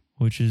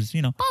 which is,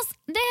 Plus,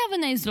 they have a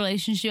nice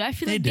relationship. I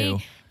feel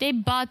like they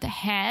butt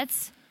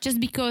heads just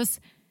because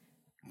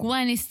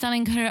Gwen is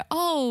telling her,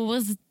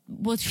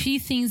 what she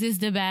thinks is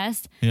the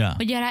best. Yeah.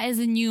 But Yara is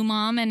a new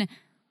mom, and,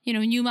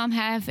 new moms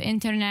have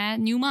internet.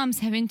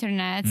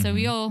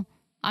 So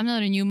I'm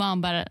not a new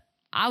mom, but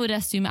I would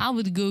assume I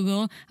would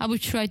Google. I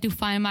would try to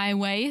find my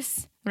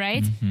ways.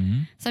 Right? Mm-hmm.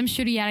 So I'm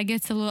sure Yara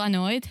gets a little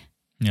annoyed.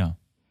 Yeah.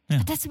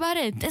 But that's about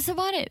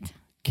it.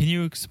 Can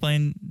you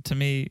explain to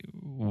me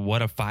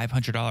what a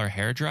 $500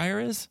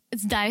 hairdryer is?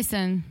 It's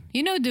Dyson.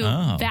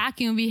 The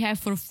vacuum we have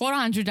for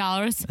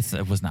 $400.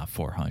 It was not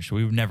 $400.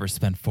 We would never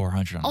spend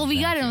 $400 on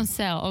we got it on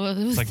sale.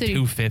 It was like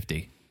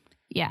 $250.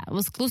 Yeah, it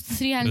was close to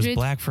 $300. It was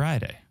Black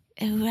Friday.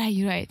 Right,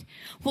 you're right.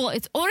 Well,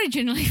 it's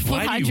originally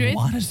 400. Why do you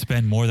want to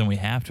spend more than we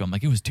have to? I'm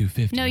like, it was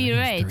 $250. No, you're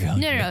right. No,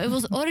 300. it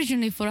was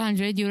originally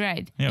 400. You're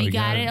right. Yeah, we we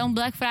got got it it. on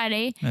Black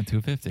Friday. Yeah,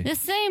 $250. The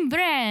same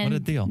brand. What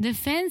a deal. The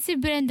fancy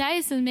brand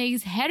Dyson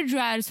makes hair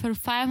dryers for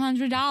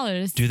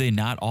 $500. Do they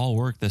not all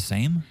work the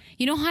same?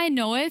 You know how I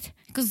know it?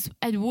 Because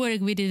at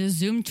work we did a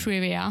Zoom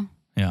trivia.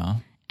 Yeah.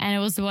 And it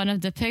was one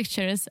of the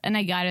pictures, and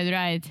I got it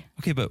right.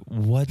 Okay, but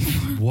what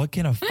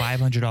can a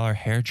 $500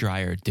 hair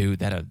dryer do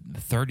that a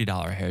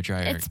 $30 hair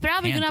dryer It's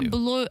probably can't gonna do?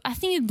 blow. I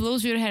think it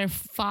blows your hair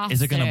faster.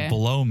 Is it going to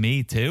blow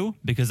me too?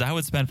 Because I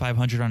would spend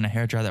 $500 on a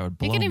hair dryer that would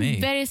blow You're getting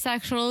me. very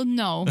sexual.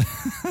 No,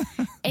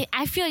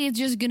 I feel like it's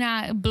just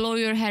gonna blow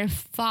your hair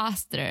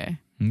faster.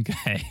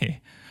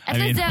 Okay. I At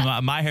mean,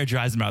 least my hair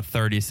dries in about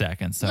 30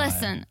 seconds. So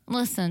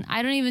Listen.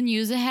 I don't even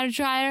use a hair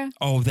dryer.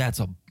 oh, that's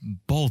a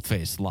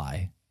bold-faced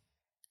lie.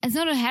 It's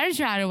not a hair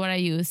dryer what I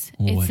use.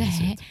 What is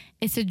it?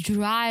 It's a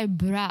dry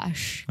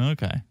brush.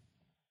 Okay.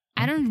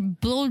 I don't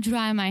blow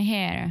dry my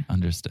hair.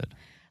 Understood.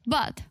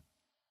 But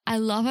I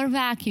love our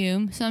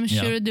vacuum, so I'm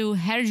Yeah. sure the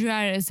hair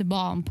dryer is a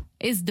bomb.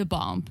 Is the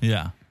bomb.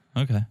 Yeah.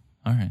 Okay.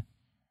 All right.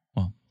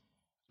 Well,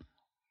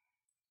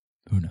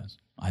 who knows?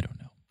 I don't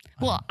know.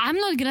 Well, I'm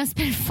not gonna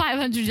spend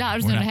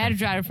 $500 on a hair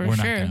dryer for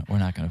sure. We're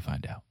not going to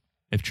find out.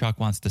 If Chuck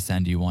wants to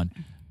send you one,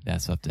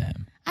 that's up to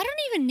him. I don't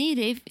even need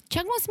it. If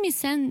Chuck wants me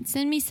send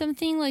me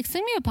something, like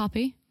send me a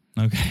puppy.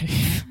 Okay.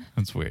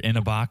 That's weird. In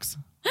a box?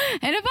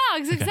 In a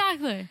box,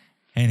 exactly.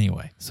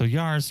 Anyway, so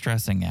Yar's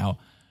stressing out.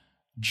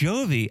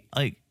 Jovi,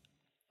 like,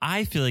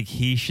 I feel like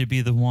he should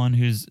be the one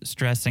who's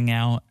stressing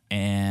out,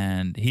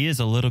 and he is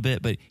a little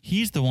bit, but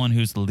he's the one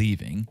who's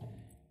leaving.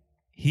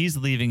 He's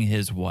leaving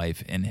his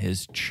wife and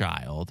his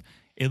child.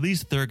 At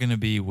least they're going to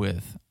be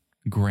with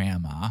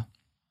grandma.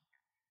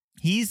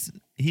 He's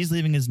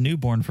leaving his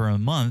newborn for a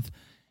month,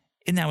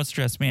 and that would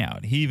stress me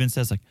out. He even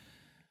says, like,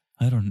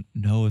 I don't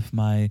know if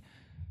my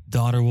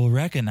daughter will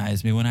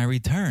recognize me when I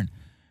return.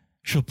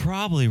 She'll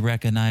probably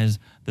recognize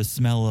the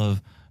smell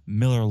of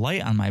Miller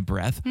Lite on my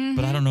breath,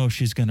 but I don't know if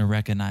she's going to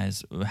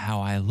recognize how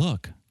I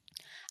look.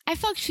 I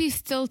thought she's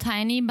still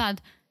tiny,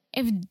 but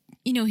if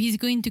he's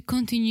going to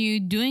continue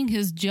doing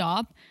his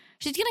job,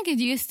 she's gonna get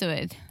used to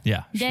it.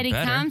 Yeah, Daddy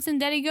better. comes and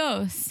daddy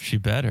goes. She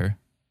better.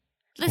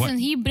 Listen, What?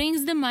 he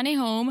brings the money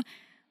home,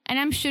 and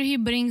I'm sure he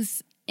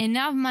brings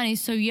enough money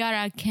so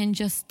Yara can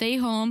just stay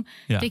home,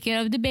 Yeah. take care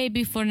of the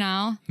baby for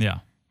now, Yeah.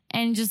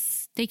 and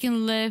just they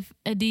can live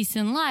a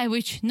decent life,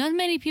 which not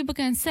many people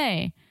can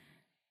say.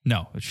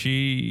 No,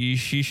 she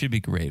should be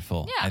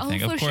grateful. Yeah, I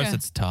think. for Of course, sure.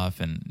 it's tough,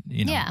 and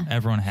Yeah.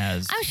 everyone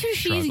has. I'm sure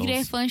she's struggles.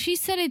 grateful, and she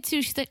said it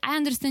too. She's like, I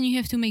understand you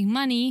have to make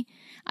money.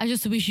 I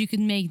just wish you could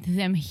make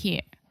them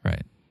here.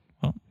 Right.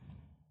 Well,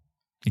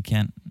 you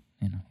can't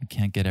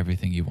get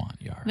everything you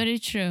want, Yara. Very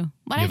true.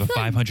 But You I have a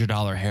feel like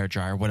 $500 hair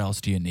dryer. What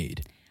else do you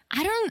need?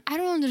 I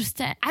don't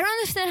understand. I don't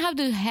understand how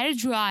the hair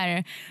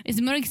dryer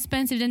is more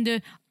expensive than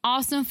the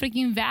awesome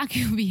freaking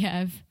vacuum we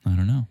have. I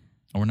don't know.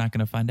 We're not going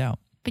to find out.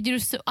 But I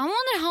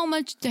wonder how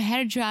much the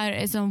hair dryer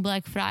is on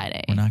Black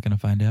Friday. We're not going to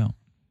find out.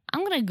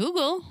 I'm gonna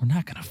Google. We're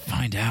not going to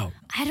find out.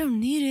 I don't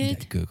need Yeah,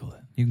 it. Google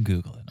it. You can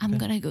Google it. I'm okay?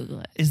 gonna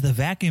Google it. Is the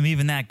vacuum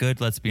even that good?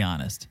 Let's be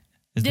honest.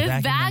 Is The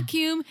vacuum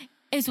vacuum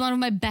is one of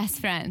my best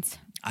friends.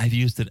 I've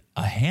used it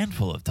a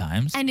handful of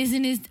times. And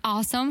isn't it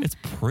awesome? It's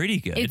pretty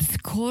good. It's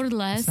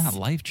cordless. It's not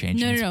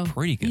life-changing. No. It's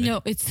pretty good.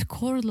 No, it's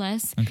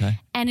cordless. Okay.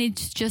 And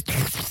it's just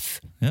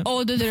Yep.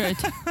 all the dirt.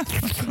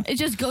 It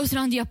just goes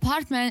around the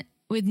apartment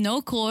with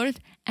no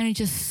cord, and it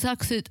just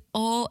sucks it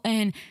all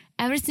in.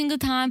 Every single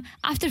time,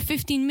 after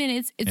 15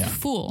 minutes, it's Yeah.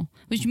 full,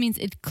 which means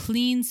it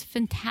cleans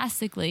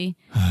fantastically.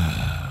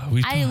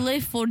 We I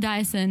live for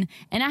Dyson,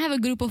 and I have a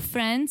group of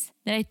friends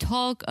that I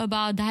talk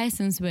about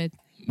Dysons with.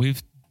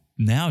 We've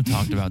now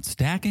talked about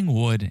stacking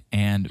wood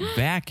and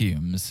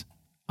vacuums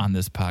on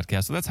this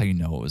podcast. So that's how you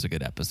know it was a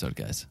good episode,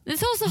 guys.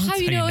 That's also That's how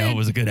you know, it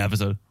was a good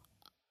episode.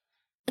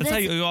 That's how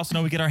That's- you also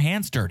know we get our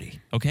hands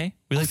dirty, okay?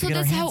 We like Also, to get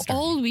our that's how hands dirty.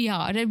 old we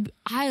are.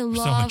 I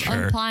love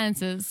mature.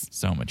 appliances.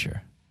 So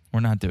mature. We're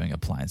not doing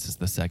appliances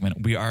this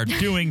segment. We are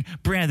doing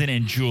Brandon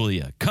and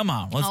Julia. Come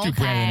on, let's do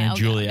Okay, Brandon and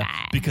okay, Julia.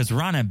 okay. Because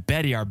Ron and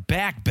Betty are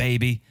back,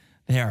 baby.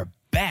 They are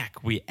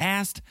back. We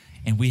asked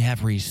and we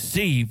have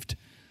received.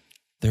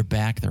 They're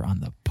back. They're on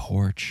the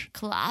porch.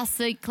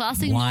 Classic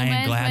Wine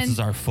moment. glasses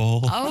when, are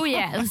full. Oh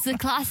yeah, it's a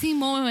classic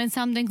moment when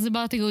something's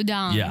about to go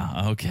down.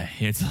 Yeah, okay.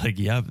 It's like,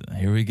 yep,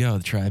 here we go.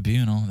 The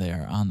tribunal. They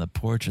are on the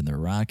porch in their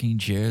rocking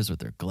chairs with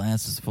their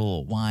glasses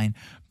full of wine.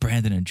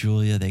 Brandon and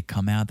Julia, they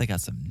come out. They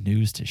got some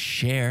news to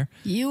share.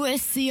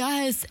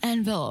 USCIS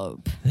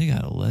envelope. They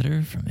got a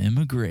letter from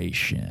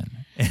immigration.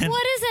 And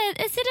What is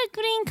it? Is it a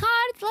green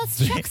card?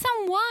 Let's check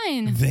some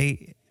wine.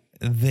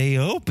 they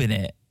open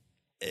it.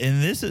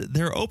 And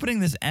they're opening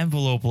this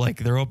envelope like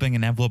they're opening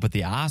an envelope at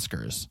the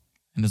Oscars.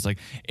 And it's like,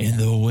 and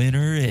the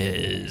winner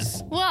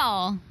is.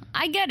 Well,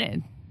 I get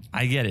it.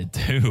 I get it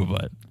too,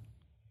 but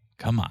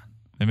come on.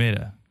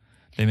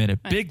 They They made a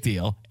big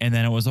deal, and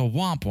then it was a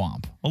womp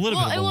womp. A little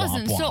bit of a it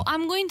wasn't. womp womp. So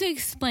I'm going to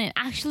explain.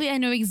 Actually, I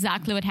know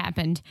exactly what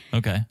happened.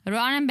 Okay.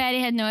 Ron and Betty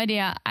had no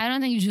idea. I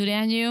don't think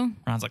Julia knew.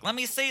 Ron's like, let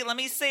me see.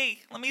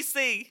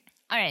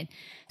 All right.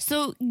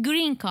 So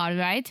green card,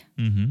 right?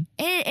 Mm-hmm.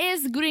 It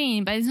is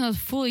green, but it's not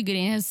fully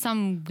green. It has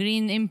some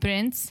green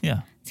imprints.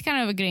 Yeah. It's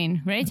kind of a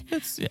green, right?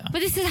 Yeah. But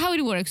this is how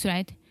it works,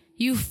 right?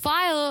 You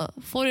file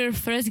for your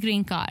first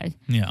green card.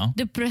 Yeah.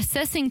 The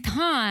processing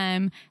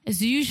time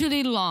is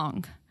usually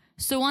long.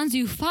 So once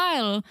you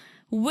file,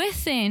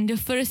 within the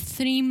first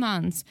 3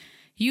 months,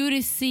 you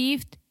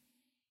received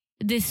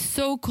this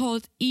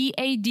so-called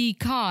EAD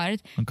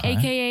card,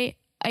 aka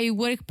a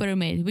work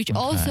permit, which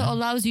also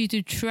allows you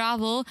to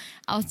travel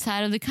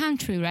outside of the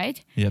country,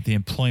 right? You have the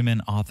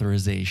employment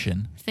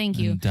authorization. Thank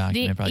you. Document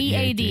The about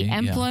EAD,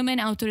 Employment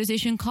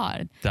Authorization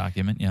Card.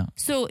 Document, yeah.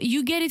 So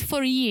you get it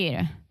for a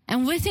year.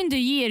 And within the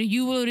year,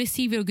 you will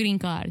receive your green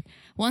card.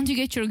 Once you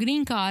get your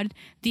green card,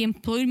 the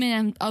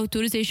employment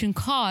authorization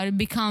card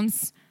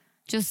becomes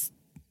just,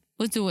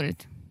 what's the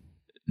word?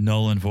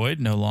 Null and void,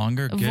 no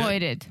longer good.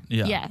 Voided.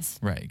 Yeah. Yes.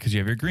 Right, because you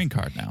have your green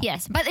card now.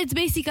 Yes, but it's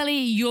basically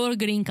your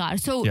green card.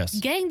 So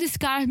getting this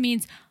card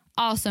means,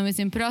 awesome, it's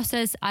in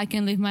process, I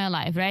can live my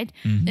life, right?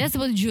 Mm-hmm. That's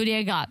what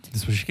Julia got.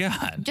 That's what she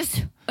got.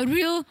 Just a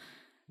real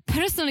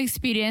personal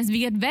experience.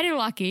 We got very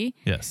lucky.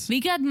 Yes. We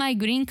got my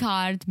green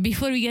card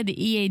before we got the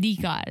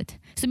EAD card.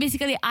 So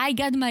basically, I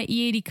got my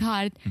EAD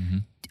card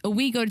a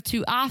week or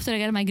two after I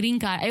got my green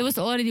card. It was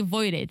already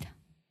voided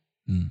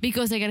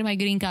because I got my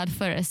green card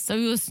first. So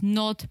it was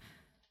not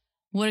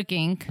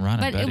working.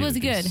 But it was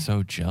good.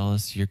 So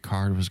jealous. Your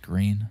card was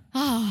green.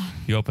 Oh.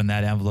 You opened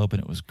that envelope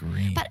and it was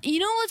green. But you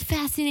know what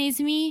fascinates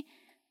me?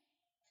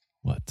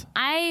 What?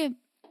 I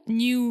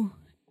knew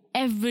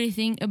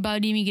everything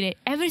about immigration.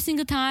 Every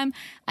single time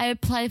I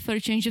applied for a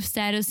change of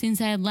status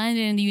since I had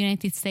landed in the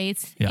United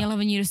States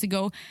 11 years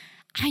ago,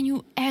 I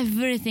knew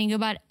everything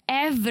about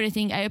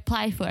everything I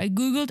applied for. I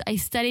Googled, I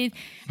studied,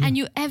 I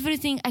knew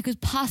everything I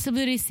could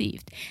possibly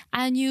receive.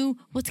 I knew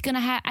what's going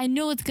to happen. I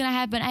know what's going to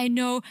happen. I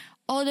know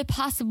all the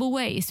possible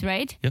ways,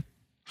 right? Yep.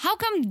 How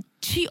come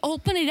she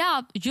opened it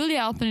up,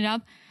 Julia opened it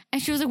up,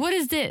 and she was like, what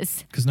is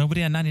this? Because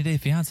nobody on 90 Day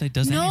Fiance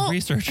does any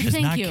research. Is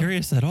not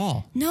curious at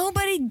all.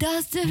 Nobody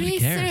does the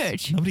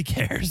research. Nobody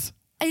cares.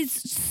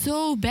 It's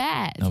so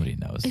bad. Nobody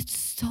knows. It's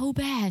so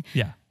bad.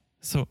 Yeah.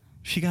 So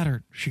she got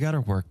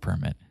her work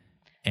permit.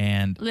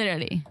 And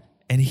literally.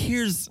 And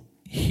here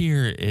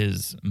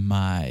is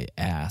my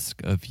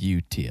ask of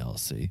you,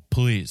 TLC.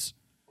 Please.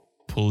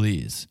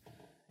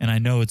 And I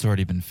know it's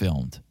already been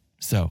filmed.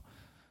 So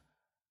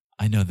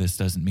I know this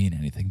doesn't mean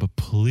anything, but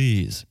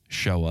please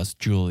show us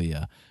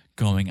Julia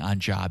going on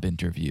job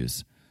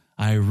interviews.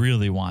 I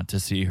really want to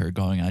see her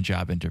going on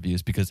job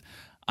interviews because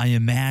I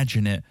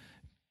imagine it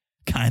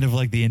kind of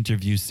like the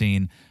interview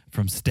scene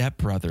from Step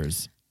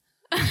Brothers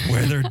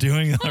where they're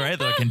doing, right?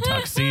 They're like in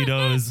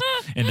tuxedos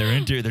and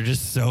they're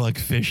just so like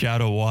fish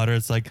out of water.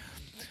 It's like,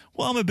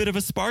 well, I'm a bit of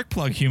a spark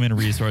plug human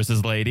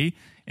resources lady.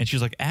 And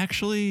she's like,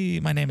 actually,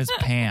 my name is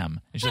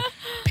Pam. And she's like,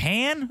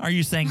 Pan? Are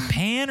you saying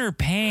Pan or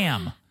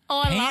Pam? Oh,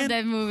 I love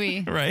that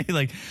movie. Right?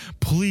 Like,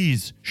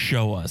 please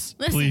show us.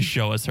 Listen, please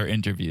show us her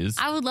interviews.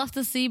 I would love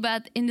to see,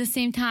 but in the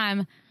same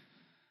time,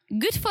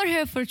 good for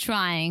her for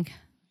trying.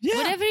 Yeah.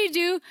 Whatever you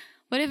do,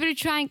 whatever you're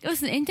trying.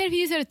 Listen,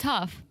 interviews are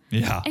tough.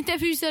 Yeah.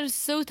 Interviews are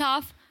so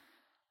tough.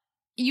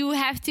 You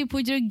have to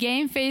put your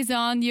game face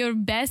on, your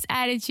best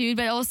attitude,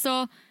 but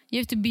also you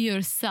have to be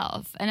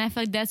yourself. And I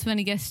feel like that's when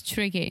it gets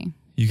tricky.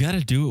 You got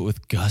to do it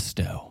with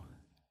gusto.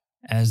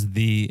 As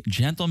the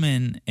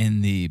gentleman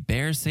in the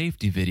bear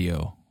safety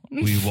video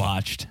we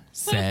watched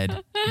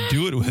said,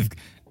 do it with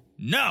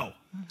no.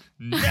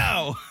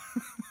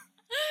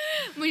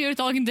 When you're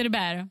talking to the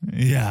bear.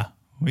 Yeah.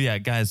 Well, yeah,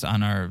 guys,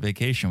 on our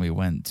vacation, we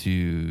went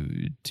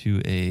to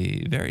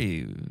a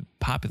very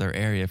popular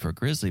area for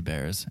grizzly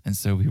bears. And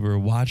so we were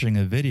watching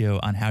a video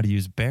on how to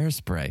use bear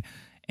spray.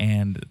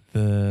 And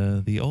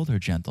the older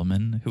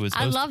gentleman who was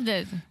I loved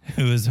it.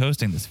 Who was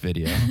hosting this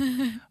video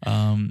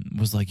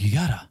was like, you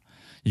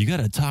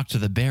gotta talk to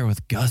the bear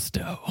with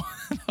gusto.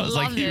 I was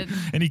Loved it.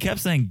 And he kept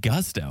saying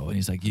gusto, and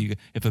he's like,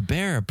 if a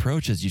bear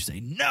approaches, you say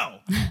no.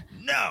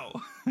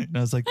 And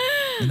I was like,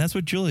 and that's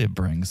what Julia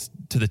brings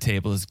to the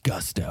table is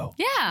gusto.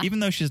 Yeah. Even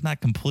though she's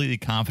not completely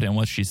confident in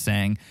what she's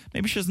saying,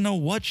 maybe she doesn't know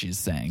what she's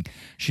saying.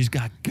 She's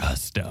got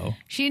gusto.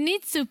 She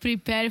needs to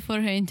prepare for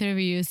her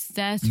interviews.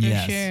 That's for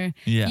sure.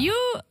 Yeah.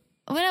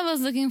 When I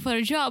was looking for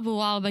a job a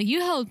while back,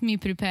 you helped me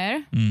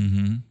prepare.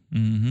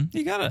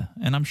 You gotta,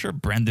 and I'm sure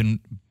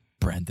Brandon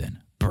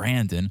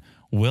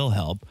will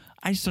help.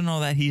 I just don't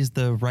know that he's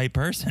the right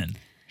person.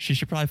 She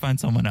should probably find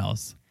someone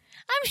else.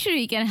 I'm sure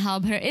he can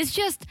help her. It's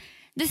just,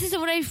 this is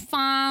what I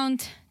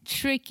found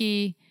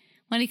tricky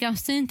when it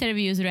comes to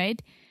interviews,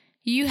 right?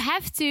 You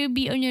have to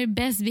be on your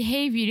best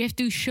behavior. You have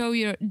to show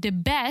the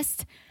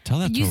best. Tell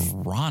that to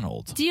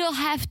Ronald. Still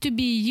have to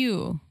be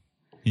you.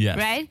 Yes.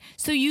 Right?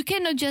 So you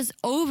cannot just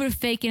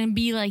overfake and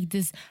be like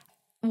this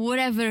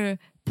whatever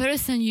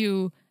person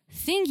you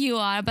think you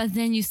are, but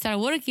then you start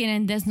working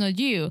and that's not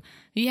you.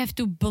 You have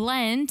to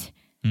blend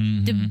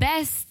the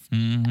best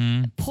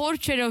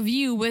portrait of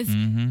you with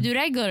the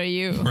regular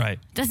you. Right.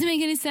 Doesn't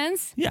make any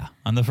sense. Yeah.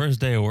 On the first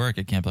day of work,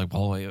 it can't be like,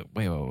 well,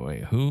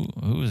 wait. Who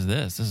is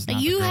this? This is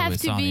not You the girl have we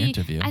to saw in the be.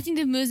 interview. I think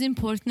the most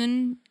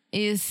important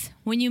is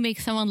when you make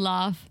someone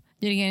laugh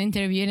during an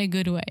interview in a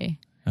good way.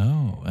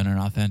 Oh, in an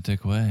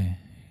authentic way.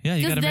 Yeah,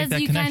 you got to make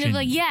that you connection. kind of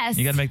like, yes.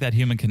 You got to make that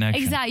human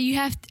connection. Exactly. You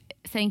have to,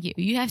 thank you.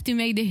 You have to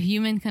make the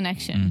human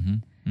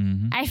connection.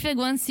 I feel like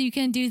once you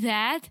can do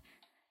that,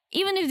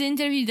 even if the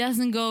interview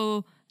doesn't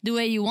go the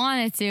way you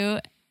want it to,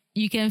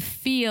 you can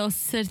feel a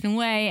certain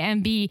way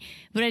and be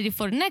ready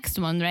for the next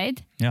one,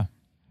 right? Yeah.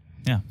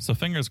 Yeah. So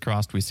fingers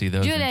crossed we see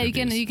those Julia,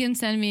 interviews. you can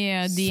send me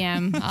a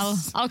DM.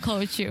 I'll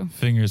coach you.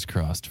 Fingers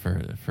crossed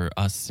for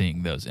us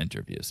seeing those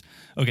interviews.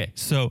 Okay,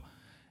 so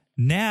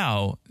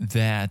now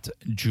that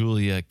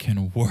Julia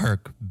can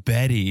work,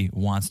 Betty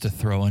wants to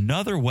throw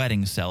another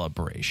wedding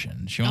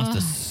celebration. She wants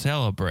to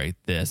celebrate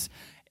this.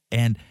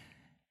 And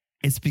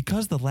it's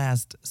because the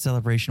last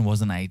celebration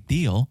wasn't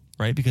ideal,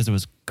 right? Because it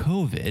was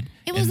COVID.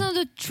 It was not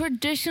a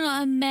traditional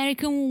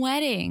American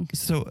wedding.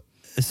 So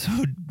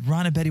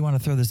Ron and Betty want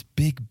to throw this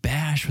big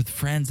bash with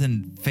friends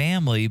and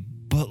family,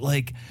 but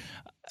like,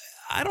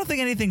 I don't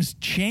think anything's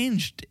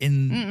changed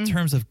in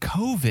terms of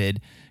COVID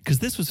because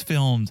this was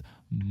filmed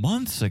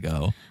months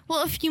ago.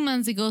 Well, a few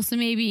months ago, so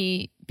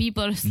maybe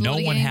people are slowly No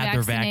one getting had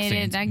their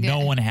vaccinated. vaccines. No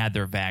one had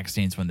their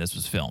vaccines when this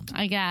was filmed.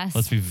 I guess.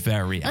 Let's be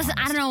very honest.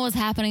 Listen, I don't know what's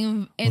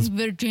happening in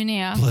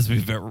Virginia. Let's be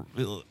very.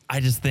 I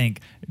just think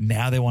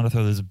now they want to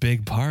throw this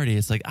big party.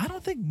 It's like I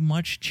don't think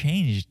much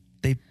changed.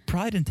 They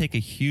probably didn't take a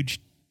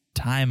huge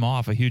time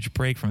off, a huge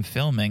break from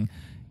filming.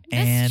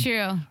 That's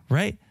true.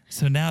 Right?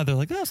 So now they're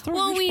like, let's throw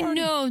a huge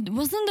party. Know.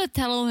 Wasn't the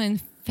Halloween in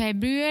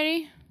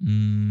February?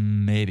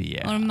 Maybe,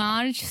 yeah. Or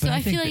March. So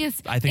I feel like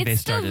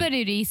it's still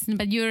very recent,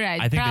 but you're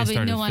right. I think probably they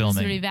started no one filming,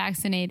 is really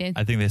vaccinated.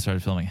 I think they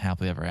started filming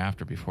Happily Ever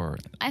After before.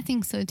 I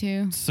think so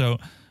too. So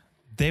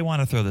they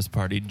want to throw this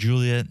party.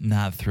 Julia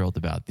not thrilled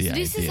about the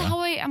idea. This is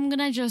how I'm going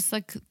to just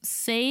like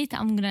say it.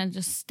 I'm going to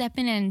just step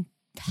in and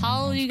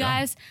tell you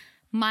guys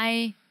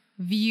my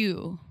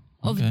view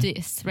of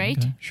this, right?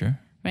 Okay, sure.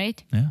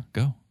 Right? Yeah,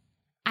 go.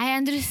 I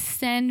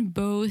understand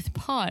both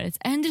parts.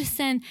 I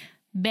understand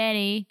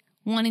Betty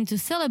wanting to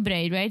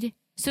celebrate, right?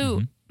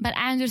 So, but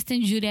I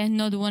understand Julia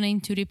not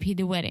wanting to repeat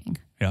the wedding.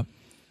 Yep.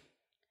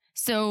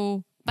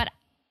 So, but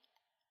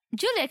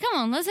Julia, come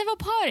on, let's have a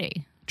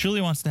party.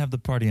 Julia wants to have the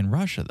party in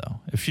Russia,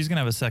 though. If she's going to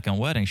have a second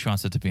wedding, she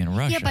wants it to be in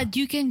Russia. Yeah, but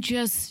you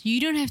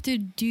don't have to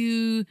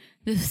do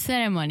the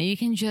ceremony. You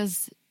can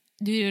just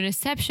do the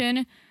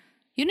reception.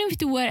 You don't have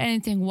to wear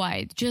anything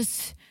white.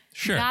 Just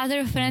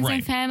gather friends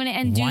and family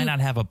and do... Why not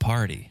have a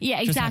party? Yeah,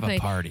 just exactly. have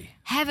a party.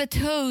 Have a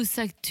toast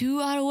like to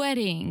our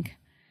wedding.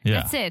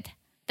 Yeah. That's it.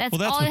 That's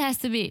all it has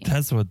to be.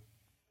 That's what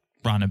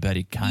Ron and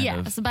Betty kind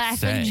of Yes, but I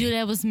think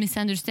Julia was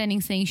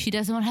misunderstanding, saying she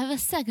doesn't want to have a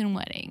second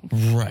wedding.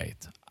 Right.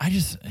 I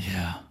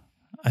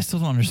still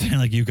don't understand.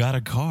 Like, you got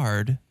a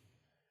card.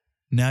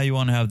 Now you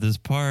want to have this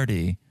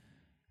party.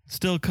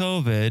 Still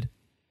COVID.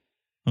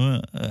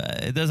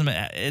 It doesn't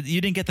matter.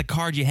 You didn't get the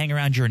card you hang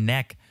around your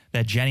neck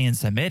that Jenny and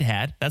Samit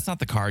had. That's not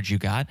the card you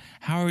got.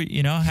 How are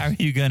you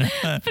going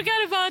to...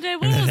 Forgot about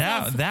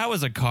it. That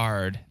was a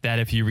card that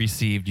if you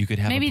received, you could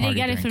have Maybe a party they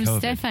got it from COVID.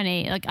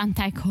 Stephanie, like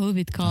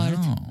anti-COVID card.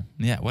 Oh,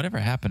 yeah. Whatever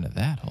happened to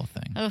that whole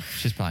thing? Ugh.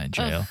 She's probably in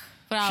jail.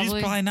 Probably.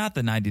 She's probably not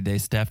the 90-day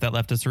Steph that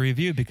left us a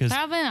review because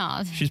Probably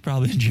not. she's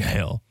probably in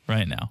jail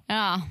right now.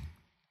 Yeah.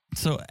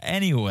 So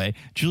anyway,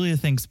 Julia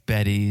thinks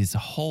Betty's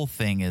whole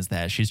thing is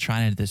that she's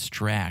trying to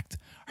distract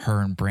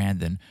her and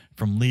Brandon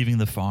from leaving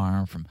the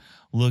farm, from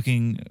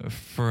looking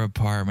for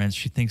apartments.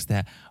 She thinks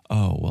that,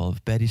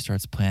 if Betty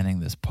starts planning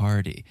this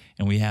party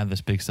and we have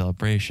this big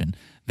celebration,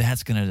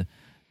 that's going to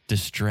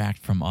distract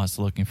from us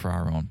looking for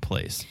our own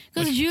place.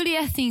 Because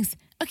Julia thinks,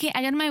 okay,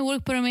 I got my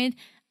work permit.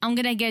 I'm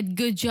going to get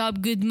good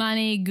job, good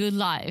money, good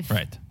life.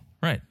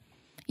 Right.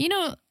 You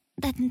know,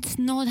 that's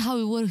not how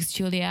it works,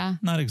 Julia.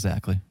 Not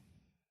exactly.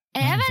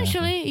 And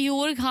eventually, you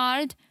work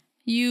hard,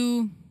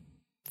 you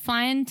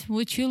find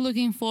what you're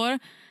looking for,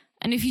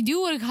 and if you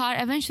do work hard,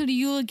 eventually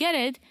you will get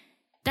it.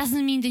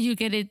 Doesn't mean that you'll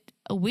get it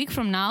a week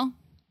from now.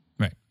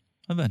 Right.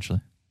 Eventually.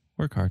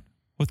 Work hard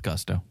with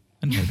gusto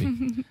and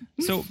maybe.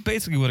 So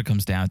basically what it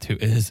comes down to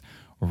is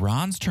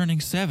Ron's turning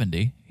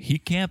 70. He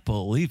can't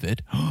believe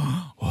it.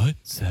 What?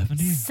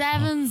 70?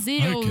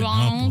 70, I Ron.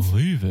 cannot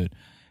believe it.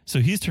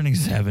 So he's turning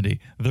 70.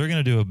 They're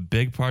going to do a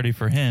big party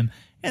for him.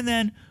 And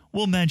then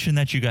we'll mention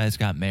that you guys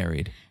got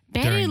married.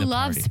 Betty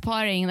loves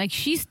partying. Like,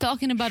 she's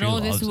talking about all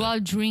this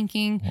while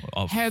drinking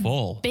her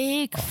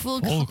big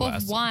full cup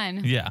of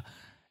wine. Yeah.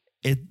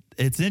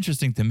 It's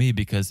interesting to me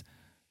because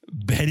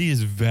Betty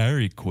is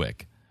very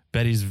quick.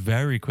 Betty's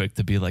very quick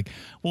to be like,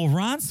 well,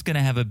 Ron's going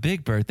to have a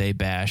big birthday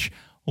bash.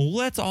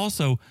 Let's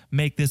also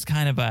make this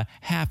kind of a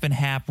half and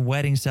half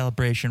wedding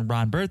celebration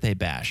Ron birthday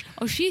bash.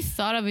 Oh, she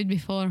thought of it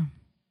before.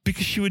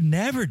 Because she would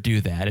never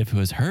do that if it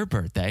was her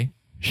birthday.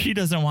 She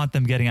doesn't want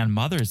them getting on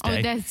Mother's Day.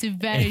 Oh, that's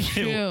very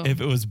true. If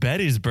it was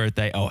Betty's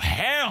birthday, oh,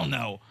 hell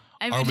no.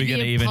 I'm are going we to going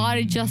to be a even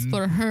party just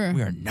for her.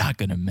 We are not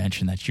going to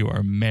mention that you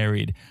are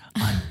married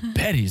on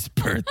Betty's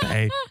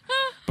birthday.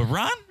 But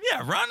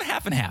Ron,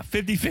 half and half,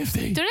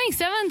 50-50. Turning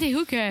 70,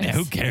 who cares? Yeah,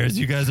 who cares?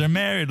 You guys are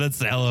married. Let's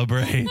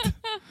celebrate.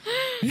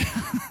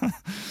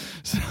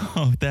 So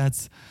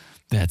that's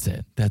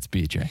it. That's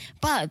BJ.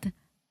 But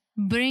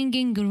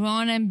bringing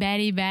Ron and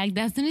Betty back,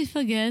 doesn't it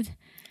feel good?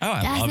 Oh,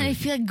 I love Doesn't it. it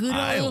feel good?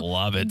 I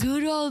love it.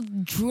 Good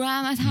old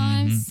drama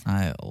times.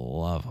 I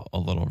love a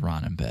little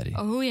Ron and Betty.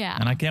 Oh, yeah.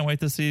 And I can't wait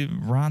to see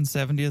Ron's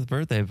 70th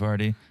birthday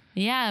party.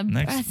 Yeah,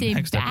 birthday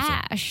next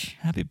bash. episode.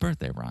 Happy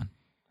birthday, Ron.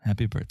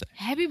 Happy birthday.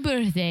 Happy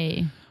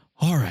birthday.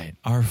 All right,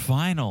 our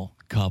final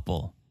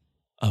couple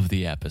of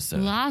the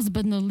episode. Last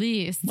but not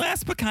least.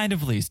 Last but kind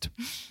of least.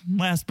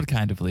 Last but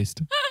kind of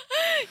least.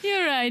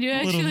 You're right. You're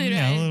actually right.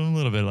 Yeah, a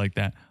little bit like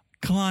that.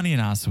 Kalani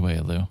and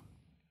Asuelu,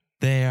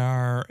 they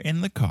are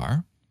in the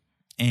car,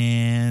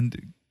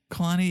 and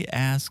Kalani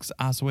asks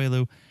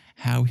Asuelu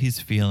how he's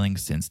feeling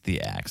since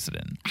the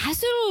accident.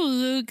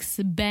 Asuelu looks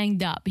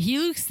banged up. He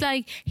looks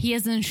like he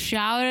hasn't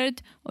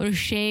showered or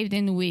shaved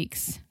in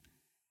weeks.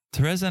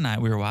 Teresa and I,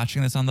 we were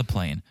watching this on the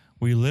plane.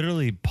 We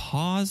literally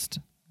paused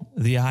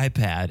the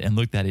iPad and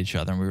looked at each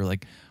other, and we were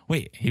like,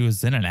 wait, he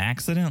was in an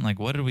accident? Like,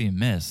 what did we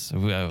miss?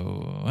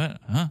 What?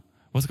 Huh?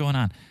 What's going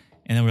on?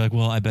 And then we're like,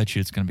 well, I bet you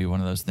it's going to be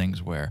one of those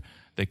things where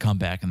they come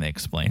back and they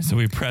explain. So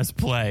we press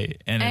play,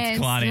 and it's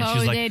Kalani. So and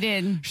she's like, they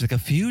did. She's like, a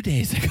few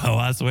days ago,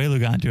 Asuelu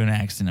got into an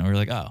accident. And we were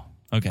like, oh,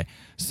 okay.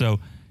 So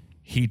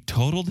he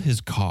totaled his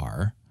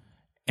car,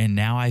 and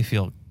now I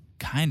feel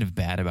kind of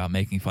bad about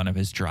making fun of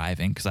his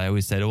driving, because I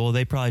always said, well,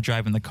 they probably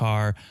drive in the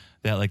car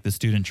that like the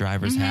student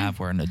drivers have,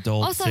 where an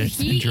adult Also, sits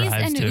and he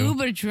drives is an too.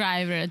 Uber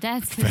driver.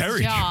 That's his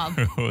Very job.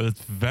 true.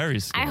 It's very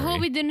scary. I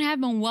hope it didn't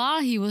happen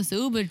while he was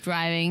Uber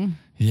driving.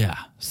 Yeah.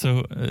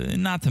 So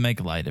not to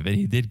make light of it,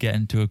 he did get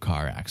into a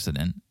car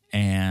accident,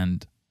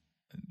 and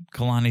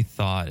Kalani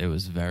thought it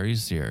was very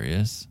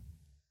serious.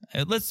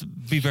 Let's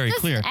be very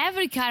clear.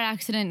 Every car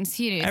accident is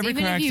serious. Every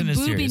Even car if you accident is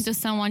boob serious. into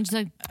someone, just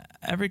like,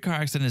 Every car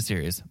accident is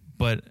serious,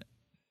 but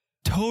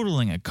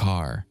totaling a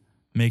car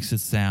makes it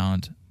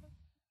sound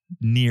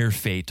near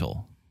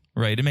fatal,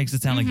 right? It makes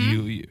it sound like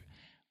you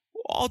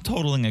all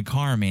totaling a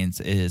car means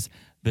is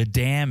the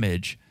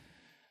damage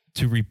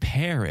to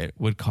repair it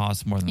would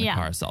cost more than the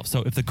car itself.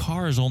 So if the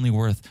car is only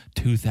worth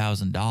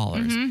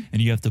 $2,000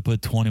 and you have to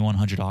put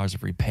 $2,100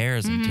 of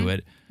repairs into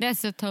it,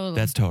 that's a total.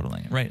 that's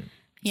totaling, right?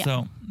 Yeah.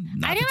 So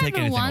not I to take remember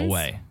anything once-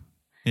 away.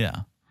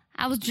 Yeah.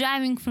 I was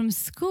driving from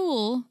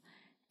school,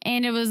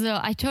 and it was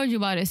I told you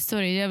about a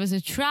story. There was a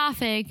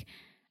traffic,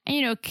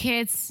 and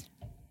kids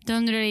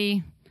don't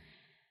really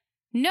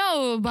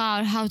know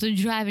about how to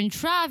drive in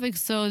traffic.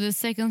 So the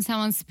second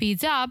someone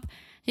speeds up,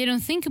 they don't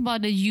think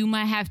about that you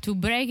might have to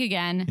brake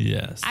again.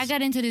 Yes. I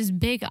got into this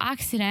big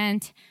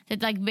accident that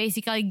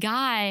basically a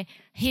guy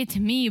hit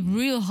me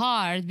real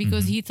hard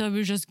because he thought we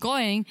were just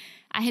going.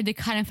 I hit the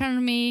car in front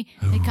of me.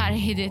 The car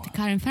hit the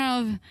car in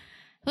front of. It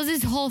was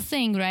this whole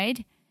thing,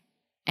 right?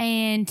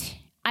 And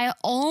I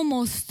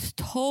almost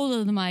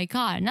totaled my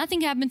car.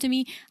 Nothing happened to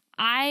me.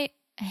 I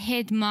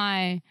hit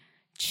my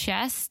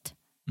chest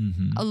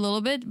a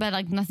little bit,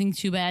 but nothing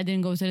too bad. I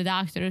didn't go to the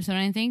doctors or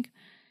anything.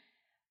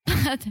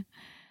 But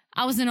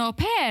I was in au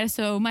pair,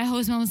 so my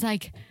host mom was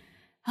like,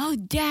 oh,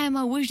 damn,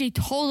 I wish they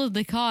totaled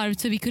the car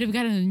so we could have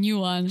gotten a new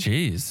one.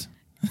 Jeez.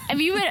 And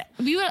we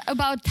were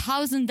about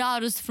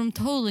 $1,000 from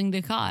totaling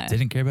the car.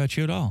 Didn't care about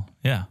you at all.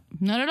 Yeah.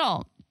 Not at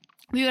all.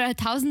 We were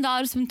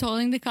 $1,000 from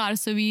totaling the car,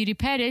 so we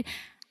repaired it.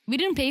 We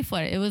didn't pay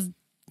for it. It was,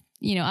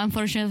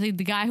 unfortunately,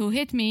 the guy who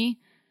hit me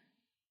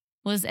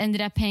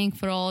ended up paying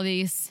for all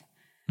these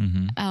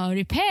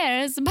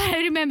repairs. But I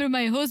remember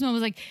my host mom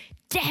was like,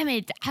 damn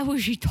it, I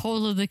wish he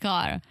totaled the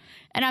car.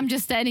 And I'm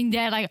just standing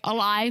there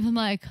alive. I'm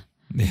like,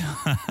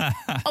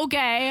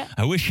 okay.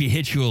 I wish he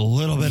hit you a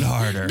little bit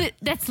harder.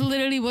 That's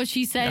literally what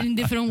she said in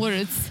different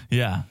words.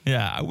 Yeah.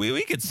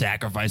 We could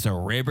sacrifice a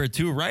rib or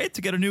two, right,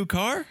 to get a new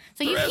car? It's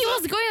like if he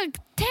was going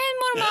 10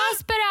 more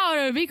miles per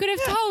hour, we could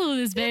have totaled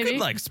this, baby. You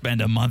could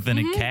spend a month in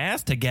a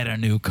cast to get a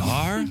new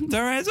car. It's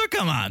all right. So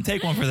come on,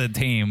 take one for the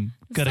team.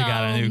 Could have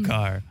got a new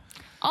car.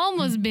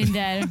 Almost been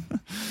there.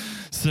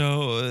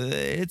 So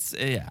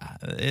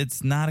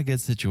it's not a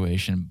good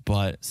situation,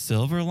 but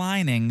silver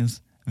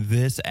linings.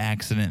 This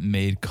accident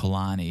made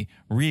Kalani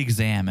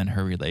re-examine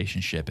her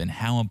relationship and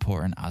how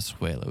important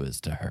Asuelu is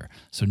to her.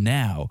 So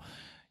now,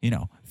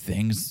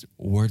 things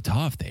were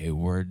tough. They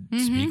were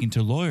speaking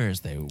to lawyers.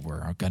 They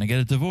were going to get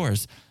a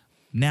divorce.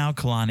 Now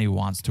Kalani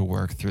wants to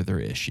work through their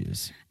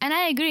issues. And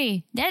I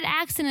agree. That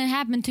accident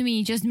happened to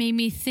me just made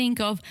me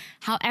think of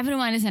how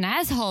everyone is an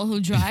asshole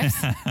who drives.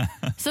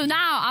 So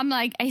now I'm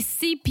like, I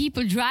see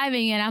people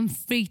driving and I'm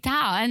freaked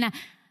out.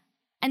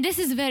 And this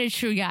is very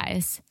true,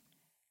 guys.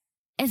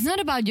 It's not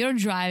about your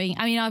driving.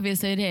 I mean,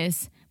 obviously it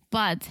is.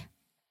 But,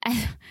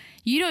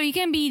 you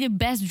can be the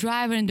best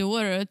driver in the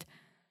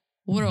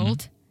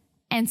world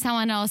and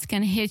someone else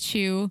can hit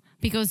you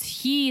because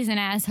he is an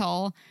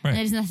asshole and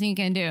there's nothing you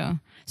can do.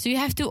 So you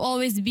have to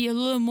always be a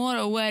little more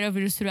aware of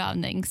your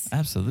surroundings.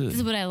 Absolutely. This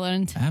is what I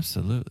learned.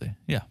 Absolutely.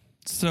 Yeah.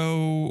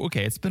 So,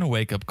 okay, it's been a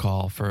wake-up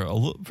call for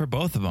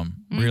both of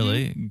them,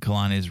 really.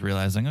 Kalani's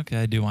realizing,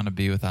 okay, I do want to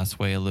be with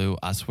Asuelu.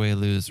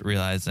 Asuelu's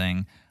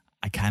realizing,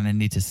 I kind of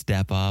need to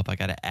step up. I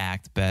got to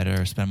act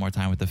better, spend more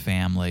time with the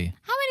family.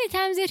 How many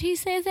times did he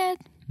say that?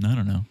 I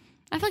don't know.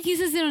 I feel like he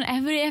says it on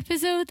every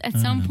episode at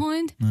some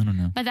point. I don't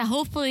know. But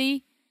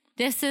hopefully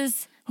this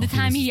is the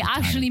time he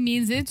actually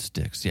means it. It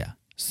sticks, yeah.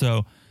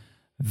 So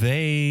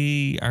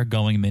they are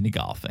going mini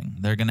golfing.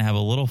 They're going to have a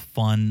little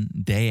fun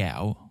day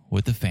out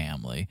with the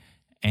family.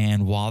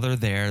 And while they're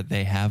there,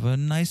 they have a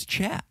nice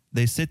chat.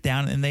 They sit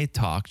down and they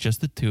talk,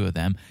 just the two of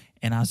them.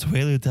 And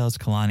Asuelu tells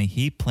Kalani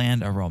he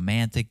planned a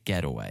romantic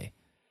getaway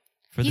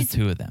for the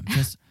two of them.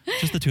 Just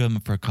the two of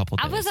them for a couple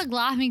days. I was like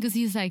laughing because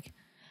he's like,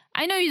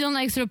 I know you don't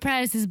like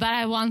surprises, but I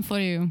have one for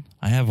you.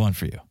 I have one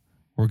for you.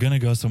 We're going to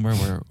go somewhere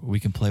where we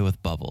can play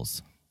with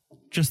bubbles.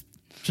 Just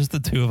the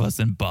two of us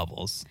in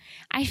bubbles.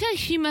 I feel like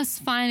she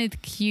must find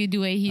it cute the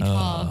way he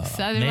talks.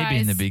 Otherwise, maybe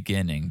in the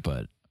beginning,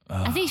 but...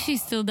 I think she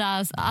still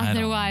does.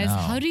 Otherwise,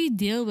 how do you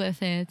deal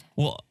with it?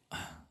 Well,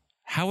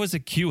 how is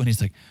it cute when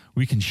he's like,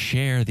 we can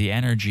share the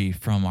energy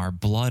from our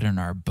blood and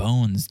our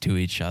bones to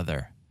each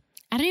other?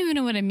 I don't even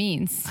know what it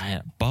means.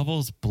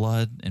 Bubbles,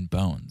 blood, and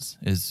bones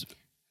is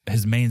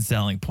his main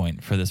selling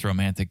point for this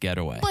romantic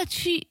getaway. But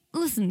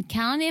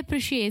Kalani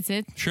appreciates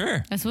it.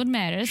 Sure. That's what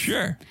matters.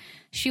 Sure.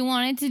 She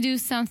wanted to do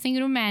something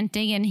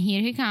romantic, and here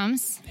he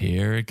comes.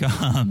 Here it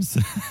comes.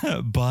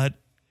 But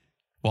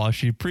while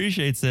she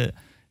appreciates it,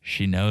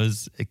 she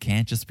knows it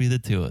can't just be the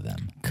two of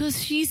them.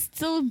 Because she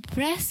still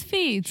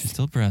breastfeeds. She's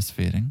still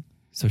breastfeeding.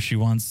 So she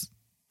wants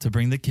to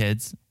bring the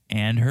kids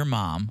and her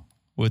mom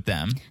with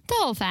them. The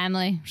whole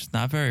family. Which is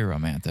not very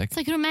romantic. It's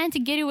like a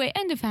romantic getaway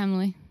and the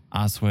family.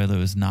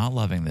 Asuelu is not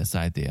loving this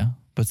idea,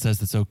 but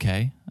says it's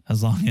okay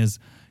as long as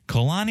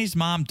Kalani's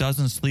mom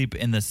doesn't sleep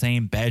in the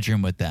same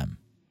bedroom with them.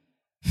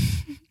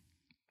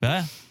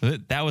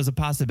 That was a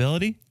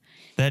possibility?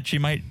 That she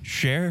might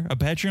share a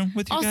bedroom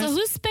with you guys? Also,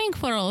 who's paying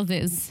for all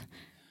this?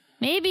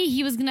 Maybe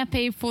he was going to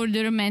pay for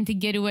the romantic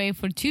getaway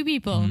for two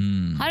people.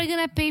 How are you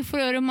going to pay for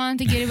a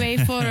romantic getaway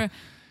for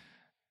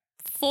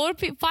 5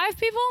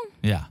 people?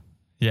 Yeah.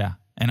 Yeah.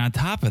 And on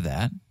top of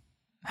that,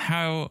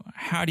 how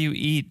do you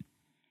eat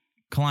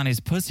Kalani's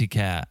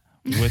pussycat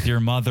with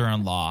your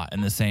mother-in-law in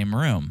the same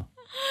room?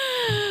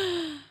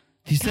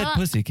 He said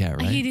pussycat,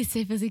 right? He did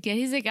say pussycat.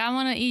 He's like, I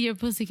want to eat your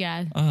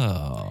pussycat.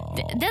 Oh.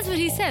 That's what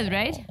he said,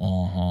 right?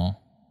 Uh-huh.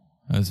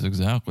 That's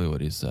exactly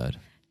what he said.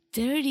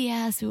 Dirty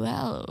ass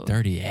Welu.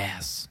 Dirty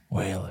ass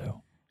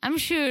Welu. I'm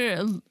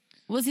sure,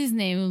 what's his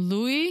name?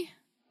 Louis?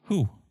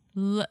 Who?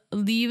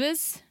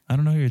 Levis? I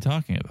don't know who you're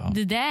talking about.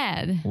 The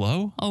dad.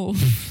 Lo? Oh.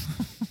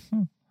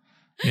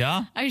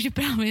 Yeah? I should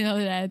probably know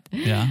that.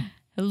 Yeah.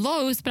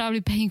 Lo is probably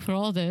paying for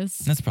all this.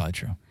 That's probably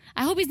true.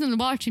 I hope he's not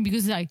watching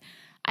because like,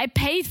 I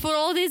paid for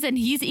all this and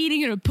he's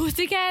eating a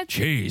pussycat?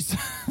 Jeez.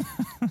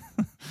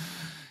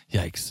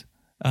 Yikes.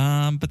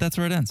 But that's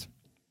where it ends.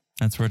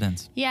 That's where it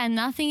ends. Yeah,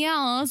 nothing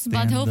else.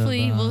 But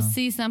hopefully we'll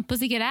see some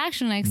pussycat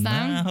action next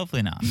time. Nah,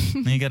 hopefully not.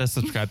 You got to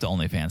subscribe to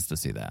OnlyFans to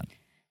see that.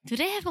 Do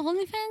they have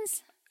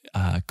OnlyFans?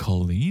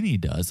 Colini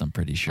does, I'm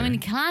pretty sure. I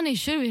mean, Kalani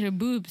should with her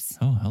boobs.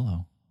 Oh,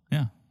 hello.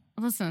 Yeah.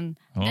 Listen,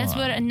 that's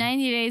what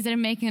 90 days they're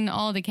making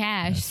all the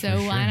cash. So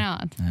why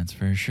not? That's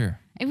for sure.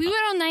 If we were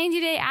on 90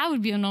 Day, I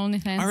would be on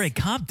OnlyFans. All right,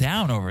 calm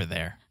down over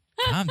there.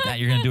 Calm down.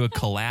 You're going to do a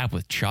collab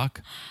with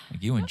Chuck?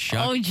 Like you and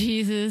Chuck? Oh,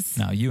 Jesus.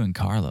 No, you and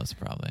Carlos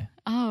probably.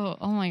 Oh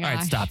my gosh. All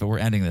right, stop it. We're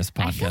ending this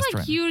podcast I feel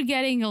like you're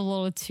getting a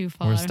little too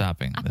far. We're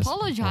stopping.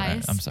 Apologize.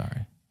 Right, I'm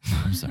sorry.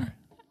 I'm sorry.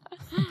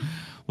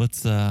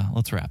 Let's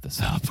wrap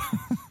this up.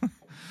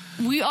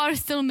 We are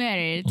still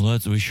married.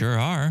 We sure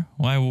are.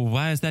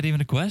 Why is that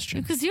even a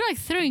question? Because you're like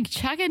throwing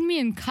Chuck at me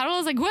and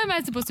Carlos. Like, what am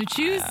I supposed to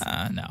choose?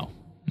 No.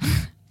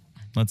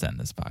 Let's end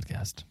this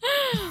podcast.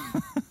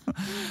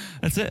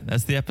 That's it.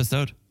 That's the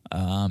episode.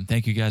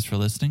 Thank you guys for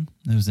listening.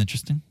 It was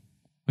interesting.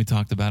 We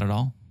talked about it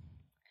all.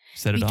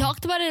 We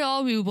talked about it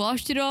all. We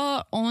watched it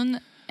all on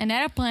an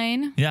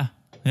airplane. Yeah.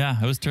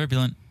 It was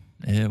turbulent.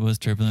 It was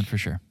turbulent for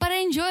sure. But I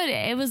enjoyed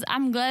it.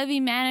 I'm glad we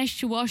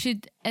managed to watch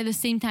it at the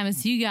same time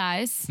as you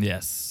guys.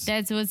 Yes.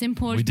 That's what's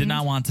important. We did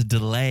not want to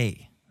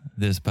delay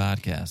this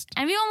podcast.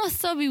 And we almost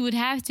thought we would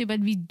have to,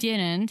 but we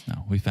didn't.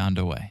 No, we found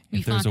a way.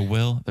 If there's a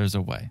will, there's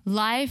a way.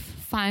 Life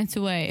finds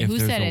a way. If Who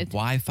said it? there's a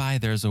Wi-Fi,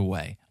 there's a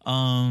way.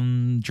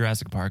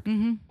 Jurassic Park.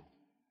 Mm-hmm.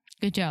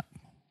 Good job.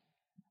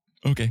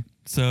 Okay,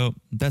 so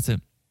that's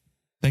it.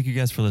 Thank you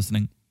guys for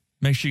listening.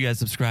 Make sure you guys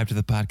subscribe to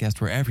the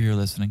podcast wherever you're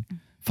listening.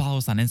 Follow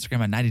us on Instagram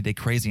at 90 Day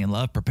Crazy in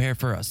Love. Prepare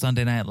for a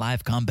Sunday Night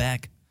Live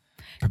comeback.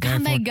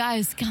 Come back,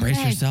 guys.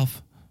 Brace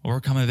yourself.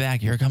 We're coming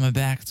back. You're coming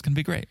back. It's going to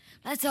be great.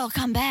 Let's all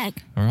come back.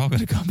 We're all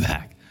going to come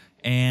back.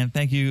 And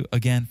thank you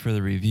again for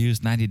the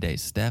reviews. 90 Day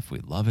Steph. We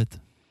love it.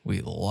 We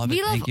love it.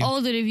 We love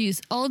all the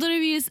reviews. All the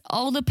reviews,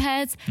 all the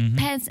pets. Mm-hmm.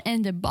 Pets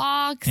in the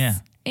box. Yeah.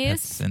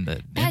 Pets in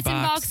the pets inbox.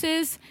 In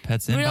boxes.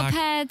 Pets in real box.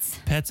 pets.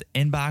 Pets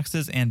in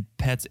boxes and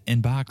pets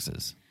in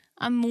boxes.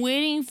 I'm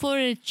waiting for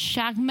the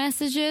chat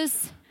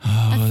messages.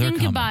 Oh,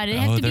 think about it. It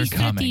has to be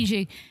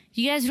strategic. Coming.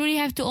 You guys really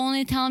have to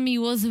only tell me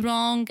what's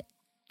wrong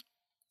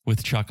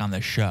with Chuck on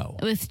the show.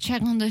 With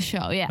Chuck on the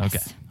show, yes. Okay.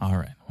 All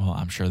right. Well,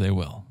 I'm sure they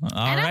will. All and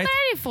right. I'm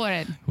ready for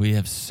it. We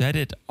have said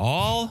it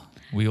all.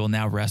 We will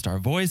now rest our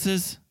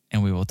voices,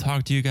 and we will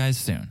talk to you guys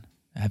soon.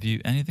 Have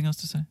you anything else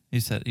to say? You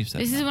said. This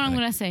is what I'm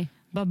going to say.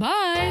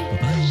 Bye-bye.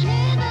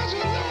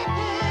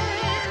 Bye-bye.